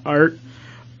on art.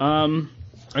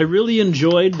 I really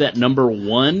enjoyed that number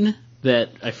 1 that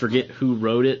I forget who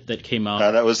wrote it that came out.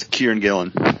 That was Kieran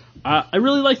Gillen. I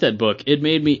really liked that book. It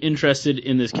made me interested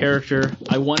in this character.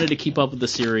 I wanted to keep up with the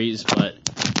series, but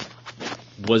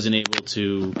wasn't able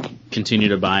to continue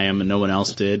to buy them, and no one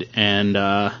else did. And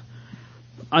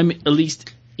I'm at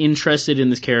least interested in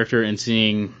this character and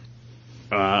seeing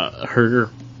her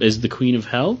as the Queen of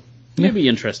Hell. Maybe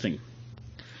interesting.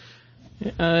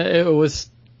 It was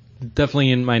definitely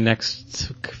in my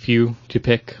next few to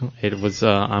pick. It was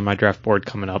on my draft board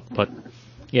coming up, but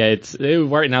yeah,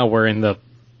 right now we're in the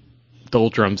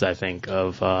doldrums, I think,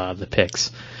 of the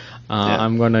picks.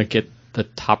 I'm going to get the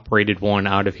top-rated one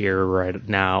out of here right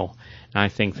now, and I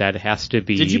think that has to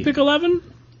be... Did you pick 11?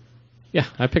 Yeah,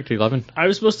 I picked 11. I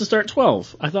was supposed to start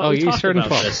 12. I thought we talked about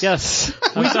 12. This. Yes.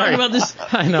 We talked about this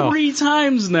 3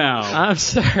 times now. I'm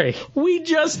sorry. We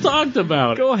just talked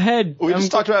about it. Go ahead. We just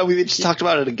talked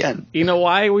about it again. You know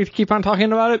why we keep on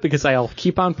talking about it? Because I'll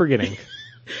keep on forgetting.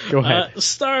 Go ahead.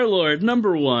 Star-Lord,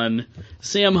 number 1.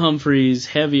 Sam Humphries,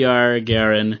 Javier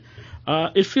Garin.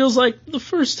 It feels like the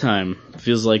first time. It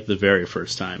feels like the very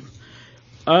first time.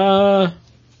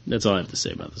 That's all I have to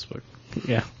say about this book.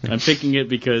 Yeah. I'm picking it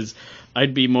because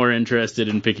I'd be more interested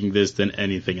in picking this than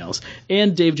anything else.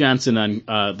 And Dave Johnson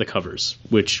on the covers,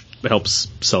 which helps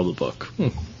sell the book.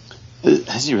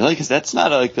 Has he really? Because that's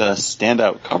not like the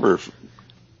standout cover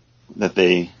that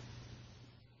they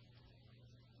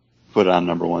put on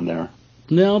number 1 there.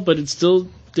 No, but it's still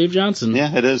Dave Johnson.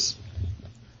 Yeah, it is.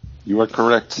 You are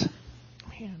correct.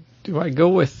 Man, do I go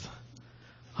with...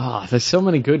 there's so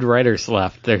many good writers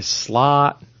left. There's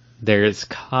Slott, there's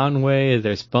Conway,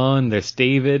 there's Bunn, there's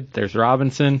David, there's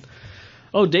Robinson.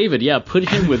 Oh, David, yeah, put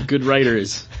him with good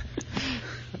writers.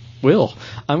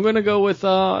 I'm going to go with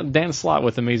Dan Slott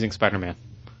with Amazing Spider-Man.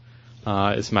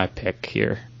 Is my pick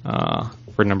here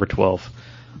for number 12.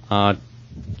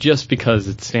 Just because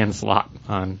it's Dan Slott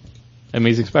on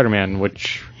Amazing Spider-Man,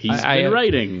 which he's been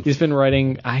writing. He's been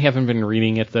writing. I haven't been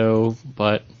reading it, though,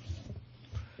 but...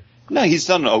 No, he's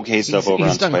done okay stuff over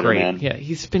on Spider-Man. Great. Yeah,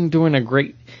 he's been doing a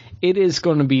great... It is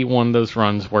going to be one of those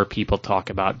runs where people talk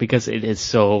about because it is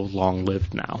so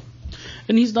long-lived now.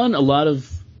 And he's done a lot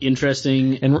of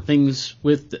interesting things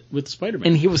with Spider-Man.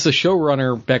 And he was the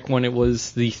showrunner back when it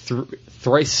was the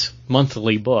thrice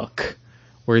monthly book,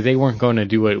 where they weren't going to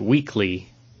do it weekly.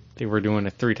 They were doing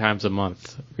it 3 times a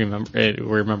month.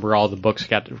 Remember all the books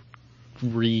got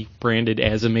rebranded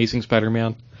as Amazing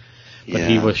Spider-Man? But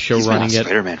he was showrunning it.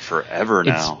 Spider-Man forever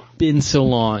now. It's been so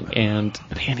long, and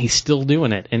man, he's still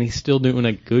doing it, and he's still doing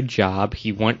a good job.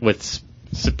 He went with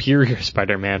Superior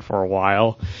Spider-Man for a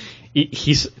while.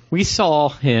 We saw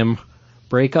him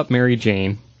break up Mary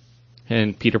Jane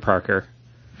and Peter Parker,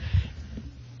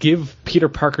 give Peter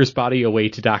Parker's body away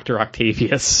to Dr.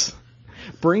 Octavius,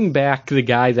 bring back the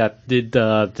guy that did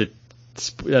the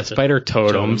spider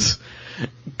totems,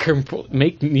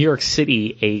 make New York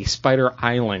City a spider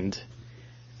island.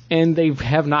 And they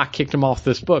have not kicked him off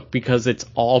this book because it's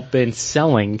all been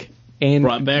selling. And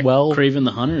brought back Kraven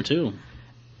the Hunter, too.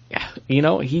 Yeah,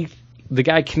 the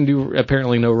guy can do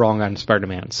apparently no wrong on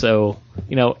Spider-Man. So,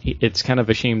 it's kind of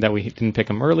a shame that we didn't pick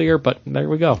him earlier, but there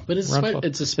we go. But it's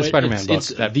a Spider-Man book.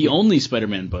 It's the only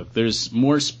Spider-Man book. There's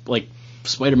more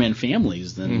Spider-Man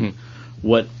families than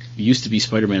what used to be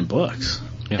Spider-Man books.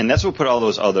 Yeah. And that's what put all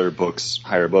those other books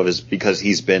higher above, is because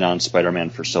he's been on Spider-Man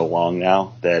for so long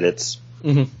now that it's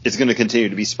going to continue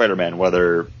to be Spider-Man,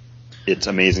 whether it's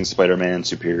Amazing Spider-Man,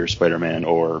 Superior Spider-Man,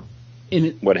 or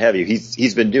what have you.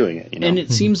 He's been doing it. And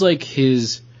it seems like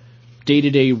his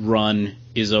day-to-day run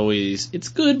is always, it's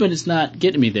good, but it's not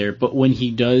getting me there. But when he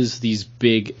does these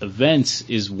big events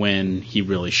is when he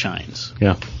really shines.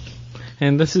 Yeah.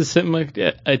 And this is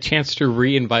a chance to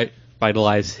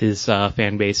revitalize his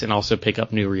fan base and also pick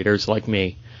up new readers like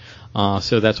me.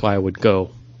 So that's why I would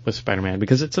go with Spider-Man,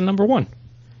 because it's a number 1.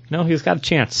 He's got a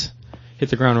chance. Hit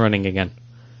the ground running again.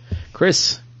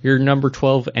 Chris, you're number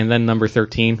 12 and then number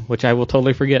 13, which I will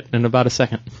totally forget in about a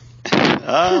second.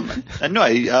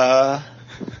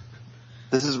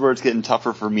 This is where it's getting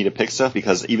tougher for me to pick stuff,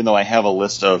 because even though I have a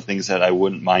list of things that I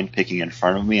wouldn't mind picking in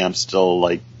front of me, I'm still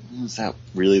like, is that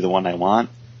really the one I want?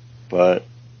 But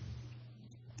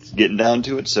it's getting down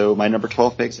to it. So my number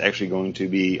 12 pick is actually going to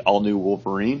be All New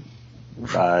Wolverine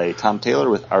by Tom Taylor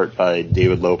with art by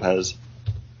David Lopez.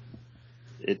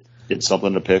 It's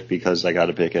something to pick because I got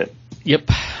to pick it.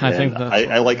 Yep, I think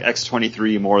I like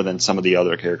X-23 more than some of the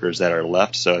other characters that are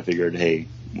left, so I figured, hey,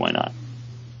 why not?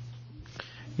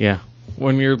 Yeah,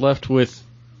 when you're left with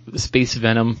Space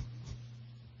Venom,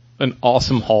 an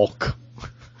awesome Hulk,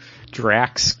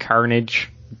 Drax, Carnage,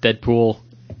 Deadpool,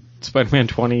 Spider-Man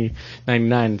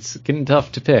 2099, it's getting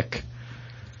tough to pick.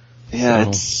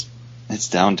 Yeah, so, it's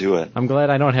down to it. I'm glad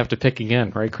I don't have to pick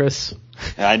again, right, Chris?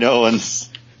 I know, and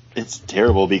it's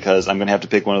terrible because I'm going to have to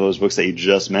pick one of those books that you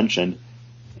just mentioned,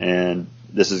 and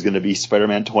this is going to be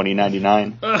Spider-Man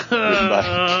 2099, written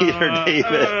by Peter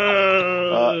David,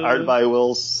 art by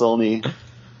Will Solney.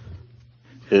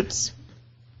 It's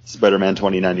Spider-Man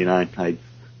 2099. I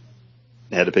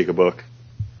had to pick a book,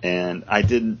 and I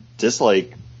didn't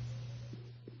dislike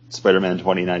Spider-Man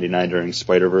 2099 during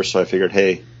Spider-Verse, so I figured,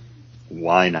 hey,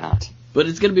 why not? But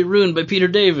it's going to be ruined by Peter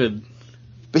David.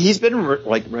 But he's been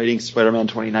writing Spider-Man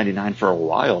 2099 for a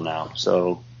while now,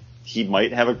 so he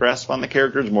might have a grasp on the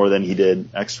characters more than he did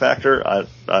X Factor. I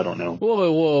don't know.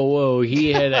 Whoa!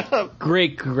 He had a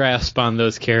great grasp on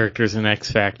those characters in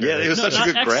X Factor. Yeah, it was such a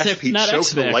good grasp. He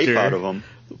choked the life out of them.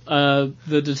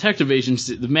 The detective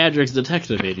agency, the Madrox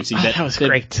detective agency. That was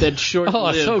great. That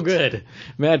short-lived. Oh, so good.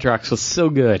 Madrox was so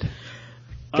good.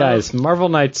 Guys, Marvel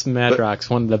Knights Madrox,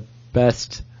 one of the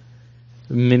best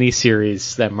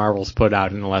miniseries that Marvel's put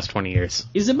out in the last 20 years.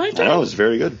 Is it my turn? No, it was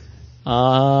very good.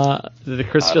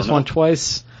 Chris just won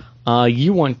twice.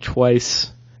 You won twice.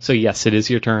 So yes, it is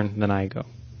your turn. Then I go.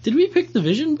 Did we pick the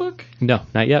Vision book? No,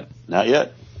 not yet. Not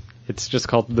yet. It's just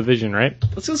called The Vision, right?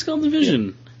 Let's just call it The Vision.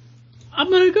 Yeah. I'm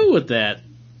gonna go with that.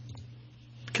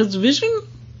 Cause Vision?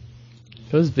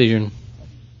 It was Vision.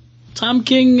 Tom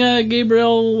King,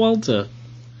 Gabriel Walta.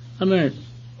 On art.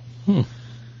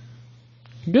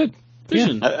 Good.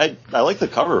 Vision. Yeah. I like the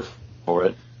cover for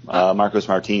it. Marcos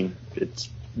Martin. It's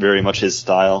very much his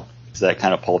style. It's that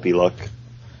kind of pulpy look.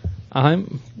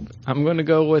 I'm going to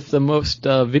go with the most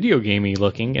video gamey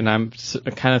looking, and I'm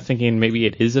kind of thinking maybe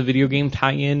it is a video game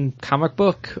tie-in comic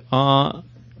book.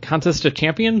 Contest of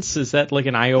Champions? Is that like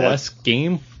an iOS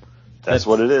game? That's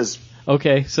what it is.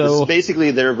 Okay, so this is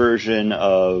basically their version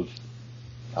of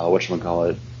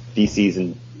whatchamacallit, DC's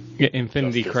and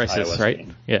Infinity Crisis, iOS right?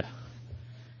 Game. Yeah.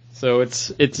 So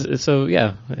it's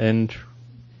yeah, and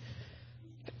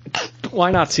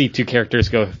why not see two characters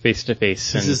go face to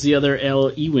face? This is the other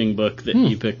Al Ewing book that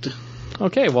you picked.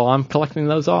 Okay, well I'm collecting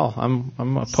those all. I'm a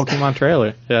Pokemon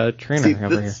trainer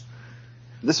over here.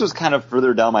 This was kind of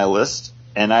further down my list,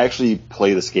 and I actually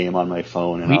play this game on my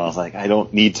phone, and I was like, I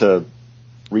don't need to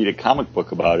read a comic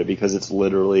book about it because it's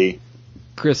literally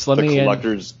Chris. Let me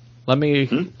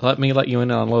let you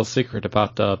in on a little secret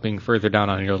about being further down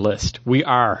on your list. We're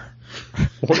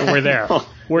there.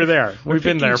 We're there. We've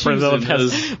been there for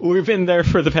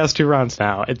the past 2 rounds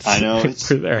now. I know.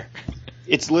 We're there.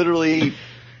 It's literally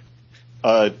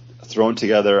a thrown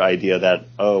together idea that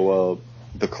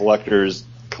the collectors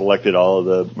collected all of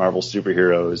the Marvel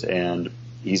superheroes and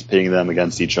he's pitting them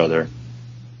against each other.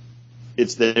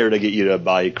 It's there to get you to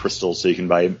buy crystals so you can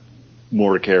buy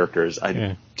more characters.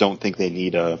 I don't think they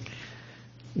need a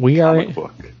comic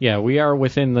book. Yeah, we are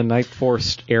within the Night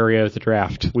Force area of the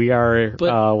draft. We are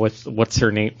with what's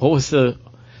her name? What was the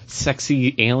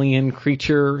sexy alien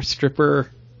creature stripper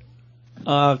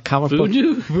comic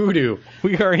Voodoo? book? Voodoo.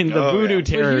 We are in the Voodoo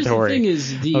territory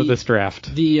of this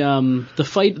draft. The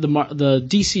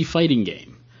DC fighting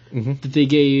game that they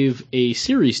gave a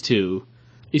series to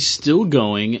is still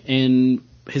going and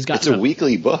has gotten. It's a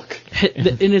weekly book,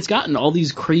 and it's gotten all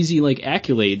these crazy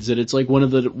accolades that it's like one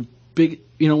of the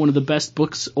one of the best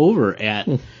books over at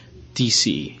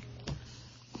DC.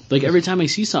 Like every time I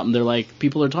see something, they're like,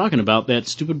 people are talking about that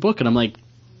stupid book, and I'm like,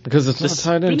 because it's not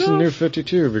tied into New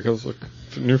 52, because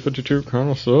New 52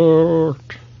 kind of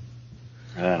sucked.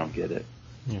 I don't get it.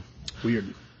 Yeah,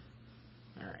 weird.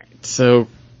 All right, so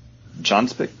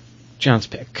John's pick.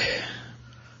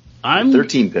 I'm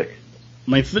 13 pick.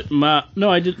 I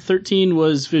did 13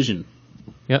 was Vision.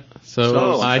 Yep.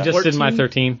 So I just 14? Did my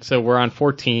 13. So we're on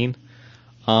 14.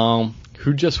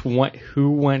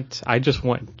 Who went? I just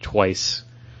went twice.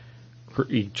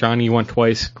 Johnny went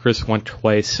twice. Chris went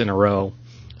twice in a row.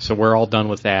 So we're all done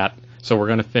with that. So we're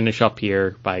going to finish up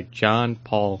here by John,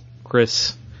 Paul,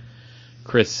 Chris,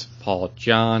 Paul,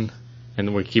 John,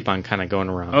 and we keep on kind of going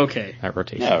around. Okay. That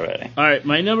rotation. All right.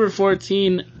 My number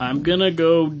 14. I'm gonna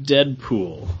go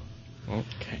Deadpool.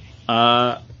 Okay.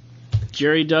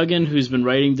 Jerry Duggan, who's been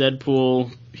writing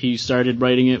Deadpool, he started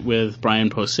writing it with Brian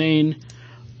Posehn.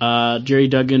 Jerry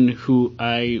Duggan, who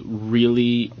I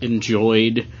really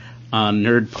enjoyed on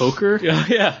Nerd Poker.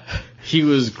 Yeah. He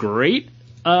was great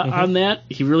on that.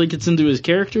 He really gets into his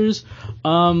characters.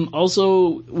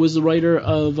 Also was the writer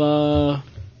of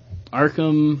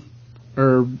Arkham,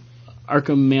 or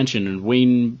Arkham Mansion and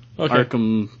Wayne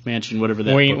Arkham Mansion, whatever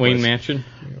that book was. Wayne Mansion?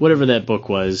 Whatever that book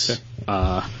was.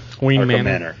 Wayne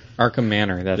Manor. Arkham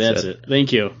Manor, that's it.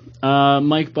 Thank you.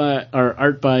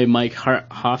 Art by Mike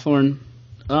Hawthorne.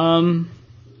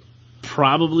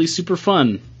 Probably super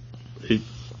fun.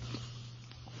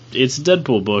 It's a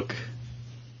Deadpool book.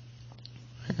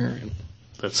 Alright.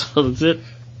 That's it.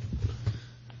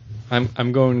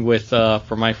 I'm going with,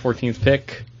 for my 14th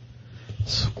pick,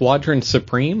 Squadron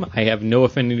Supreme. I have no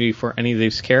affinity for any of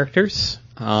these characters,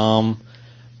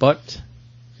 but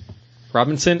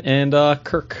Robinson and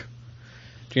Kirk.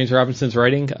 James Robinson's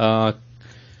writing.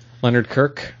 Leonard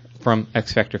Kirk from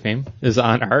X Factor fame is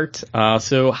on art.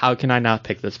 So how can I not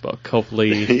pick this book?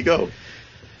 Hopefully, there you go.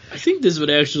 I think this would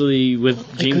actually,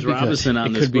 with James Robinson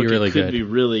on this book, it could be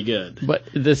really good. But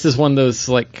this is one of those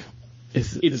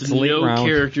it's no round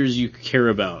characters you care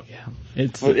about. Yeah,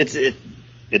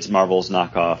 it's Marvel's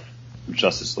knockoff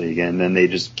Justice League, and then they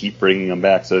just keep bringing them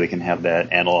back so they can have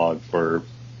that analog for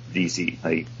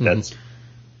DC. That's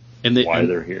why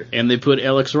they're here. And they put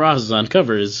Alex Ross on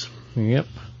covers. Yep.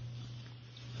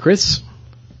 Chris?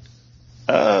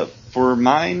 For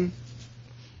mine,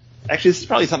 actually, this is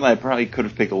probably something I probably could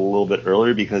have picked a little bit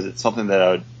earlier because it's something that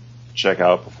I would check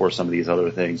out before some of these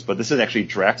other things. But this is actually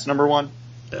Drax #1,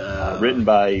 written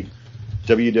by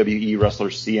WWE wrestler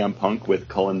CM Punk with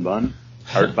Cullen Bunn,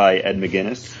 art by Ed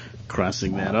McGuinness.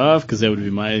 Crossing that off because that would be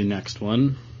my next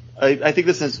one. I think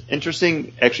this is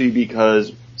interesting actually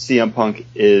because CM Punk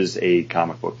is a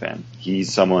comic book fan.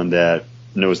 He's someone that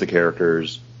knows the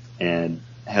characters and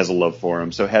has a love for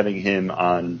him. So having him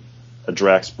on a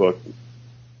Drax book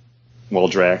while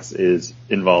Drax is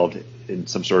involved in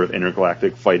some sort of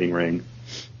intergalactic fighting ring,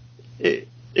 it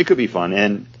could be fun.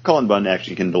 And Cullen Bunn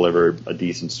actually can deliver a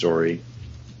decent story.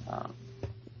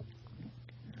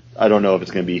 I don't know if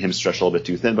it's going to be him stretched a little bit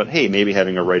too thin, but hey, maybe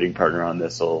having a writing partner on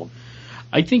this will...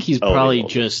 I think he's probably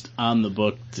just on the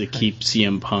book to keep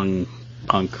CM Punk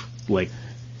telling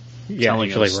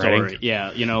a story. Writing.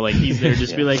 Yeah, he's there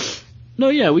just be like, no,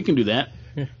 yeah, we can do that.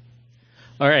 Yeah.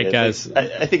 All right, guys.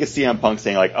 I think it's CM Punk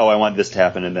saying like, oh, I want this to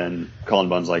happen, and then Cullen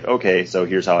Bunn's like, okay, so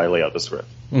here's how I lay out the script.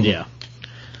 Mm-hmm. Yeah.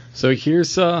 So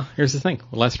here's the thing.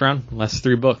 Last round, last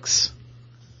 3 books.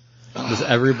 Does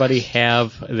everybody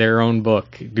have their own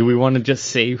book? Do we want to just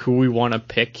say who we want to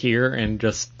pick here and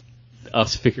just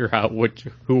us figure out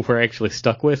who we're actually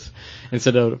stuck with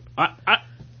instead of...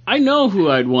 I know who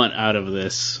I'd want out of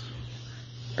this.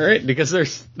 All right, because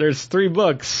there's 3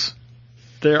 books.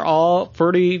 They're all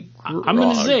pretty I'm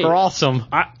going to say awesome.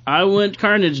 I went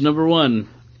Carnage #1.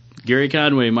 Gary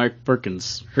Conway, Mark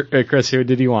Perkins. Chris, who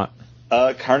did you want?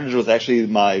 Carnage was actually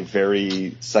my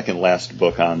very second last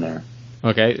book on there.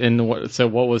 Okay, and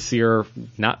what was your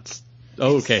not?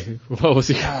 Oh, okay, what was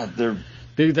your? God,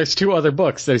 there's 2 other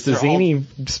books. There's the zany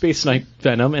Space Knight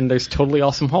Venom, and there's Totally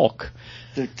Awesome Hulk.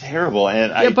 They're terrible,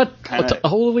 and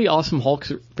Totally Awesome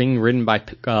Hulk's being written by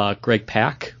Greg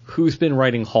Pak, who's been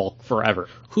writing Hulk forever.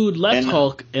 Who'd left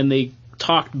Hulk, and they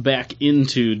talked back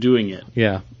into doing it.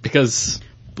 Yeah, because...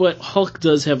 But Hulk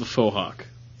does have a faux Hawk.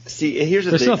 See, here's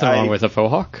the thing. There's nothing wrong with a faux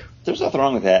Hawk. There's nothing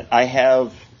wrong with that. I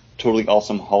have Totally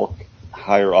Awesome Hulk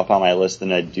higher up on my list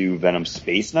than I do Venom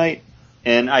Space Knight,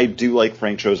 and I do like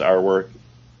Frank Cho's artwork,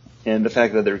 and the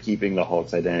fact that they're keeping the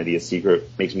Hulk's identity a secret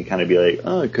makes me kind of be like,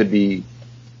 oh, it could be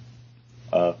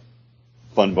a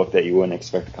fun book that you wouldn't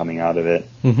expect coming out of it.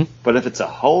 Mm-hmm. But if it's a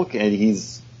Hulk and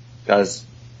he's got his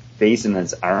face and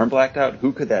his arm blacked out,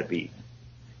 who could that be?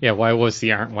 Yeah, why is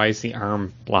the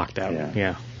arm blocked out?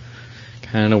 Yeah.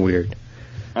 Kind of weird.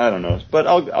 I don't know, but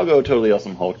I'll go Totally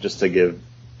Awesome Hulk just to give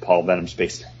Paul Venom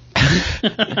Space.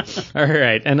 All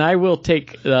right, and I will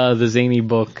take the zany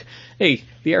book. Hey,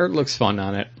 the art looks fun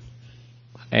on it,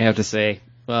 I have to say,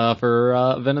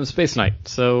 for Venom Space Knight.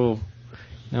 So,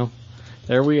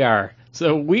 there we are.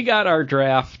 So we got our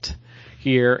draft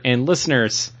here, and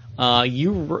listeners,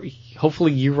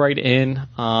 hopefully you write in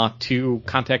to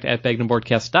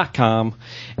contact@bagnumboardcast.com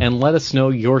and let us know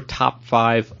your top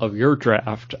 5 of your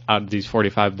draft out of these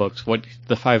 45 books. What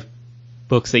the 5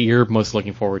 books that you're most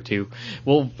looking forward to.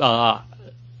 We'll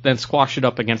then squash it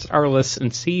up against our list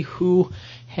and see who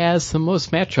has the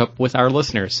most matchup with our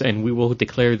listeners, and we will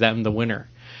declare them the winner.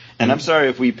 And I'm sorry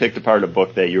if we picked apart a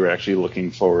book that you were actually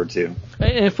looking forward to.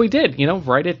 And if we did,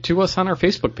 write it to us on our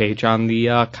Facebook page on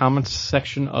the comments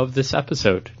section of this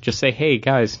episode. Just say, hey,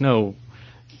 guys, no,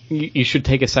 you should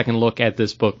take a second look at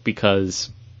this book because,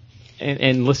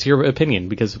 and list your opinion,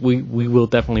 because we will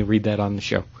definitely read that on the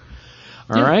show.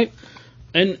 All right?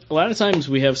 And a lot of times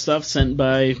we have stuff sent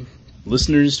by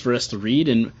listeners for us to read,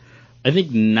 and I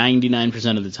think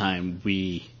 99% of the time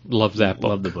we love that book.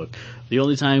 Love the book. The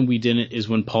only time we didn't is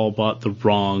when Paul bought the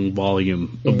wrong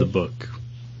volume of the book.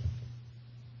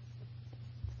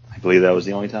 I believe that was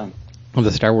the only time. Of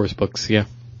the Star Wars books, yeah.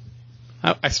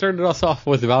 I started us off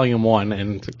with volume 1,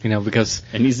 and because...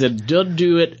 And he said, don't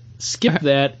do it, skip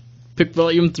that, pick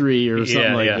volume 3 or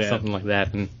something like that. Yeah, something like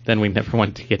that, and then we never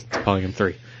went to get to volume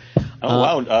 3. Oh,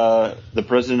 wow, the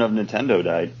president of Nintendo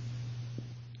died.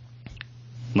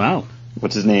 Wow.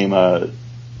 What's his name?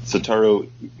 Satoru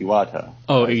Iwata.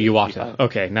 Oh, Iwata.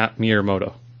 Okay, not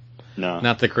Miyamoto. No.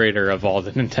 Not the creator of all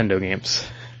the Nintendo games.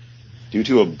 Due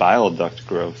to a bile duct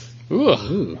growth.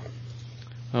 Ooh.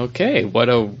 Okay, what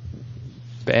a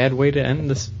bad way to end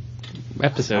this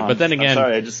episode. But then again,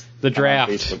 sorry, the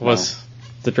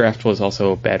draft was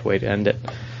also a bad way to end it.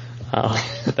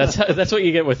 But that's what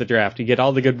you get with the draft. You get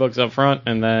all the good books up front,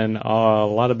 and then a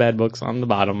lot of bad books on the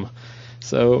bottom.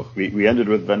 So we ended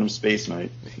with Venom Space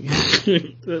Knight.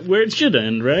 Where it should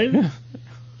end, right? Yeah.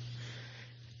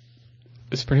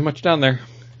 It's pretty much down there.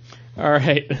 All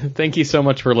right. Thank you so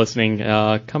much for listening.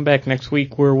 Come back next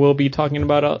week where we'll be talking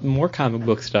about more comic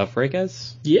book stuff, right,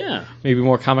 guys? Yeah. Maybe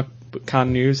more Comic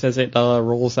Con news as it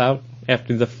rolls out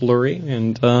after the flurry.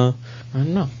 And I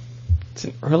don't know. It's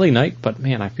an early night, but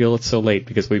man, I feel it's so late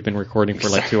because we've been recording for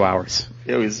like 2 hours.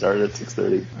 Yeah, we started at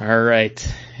 6:30. All right.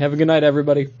 Have a good night,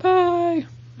 everybody. Bye.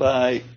 Bye.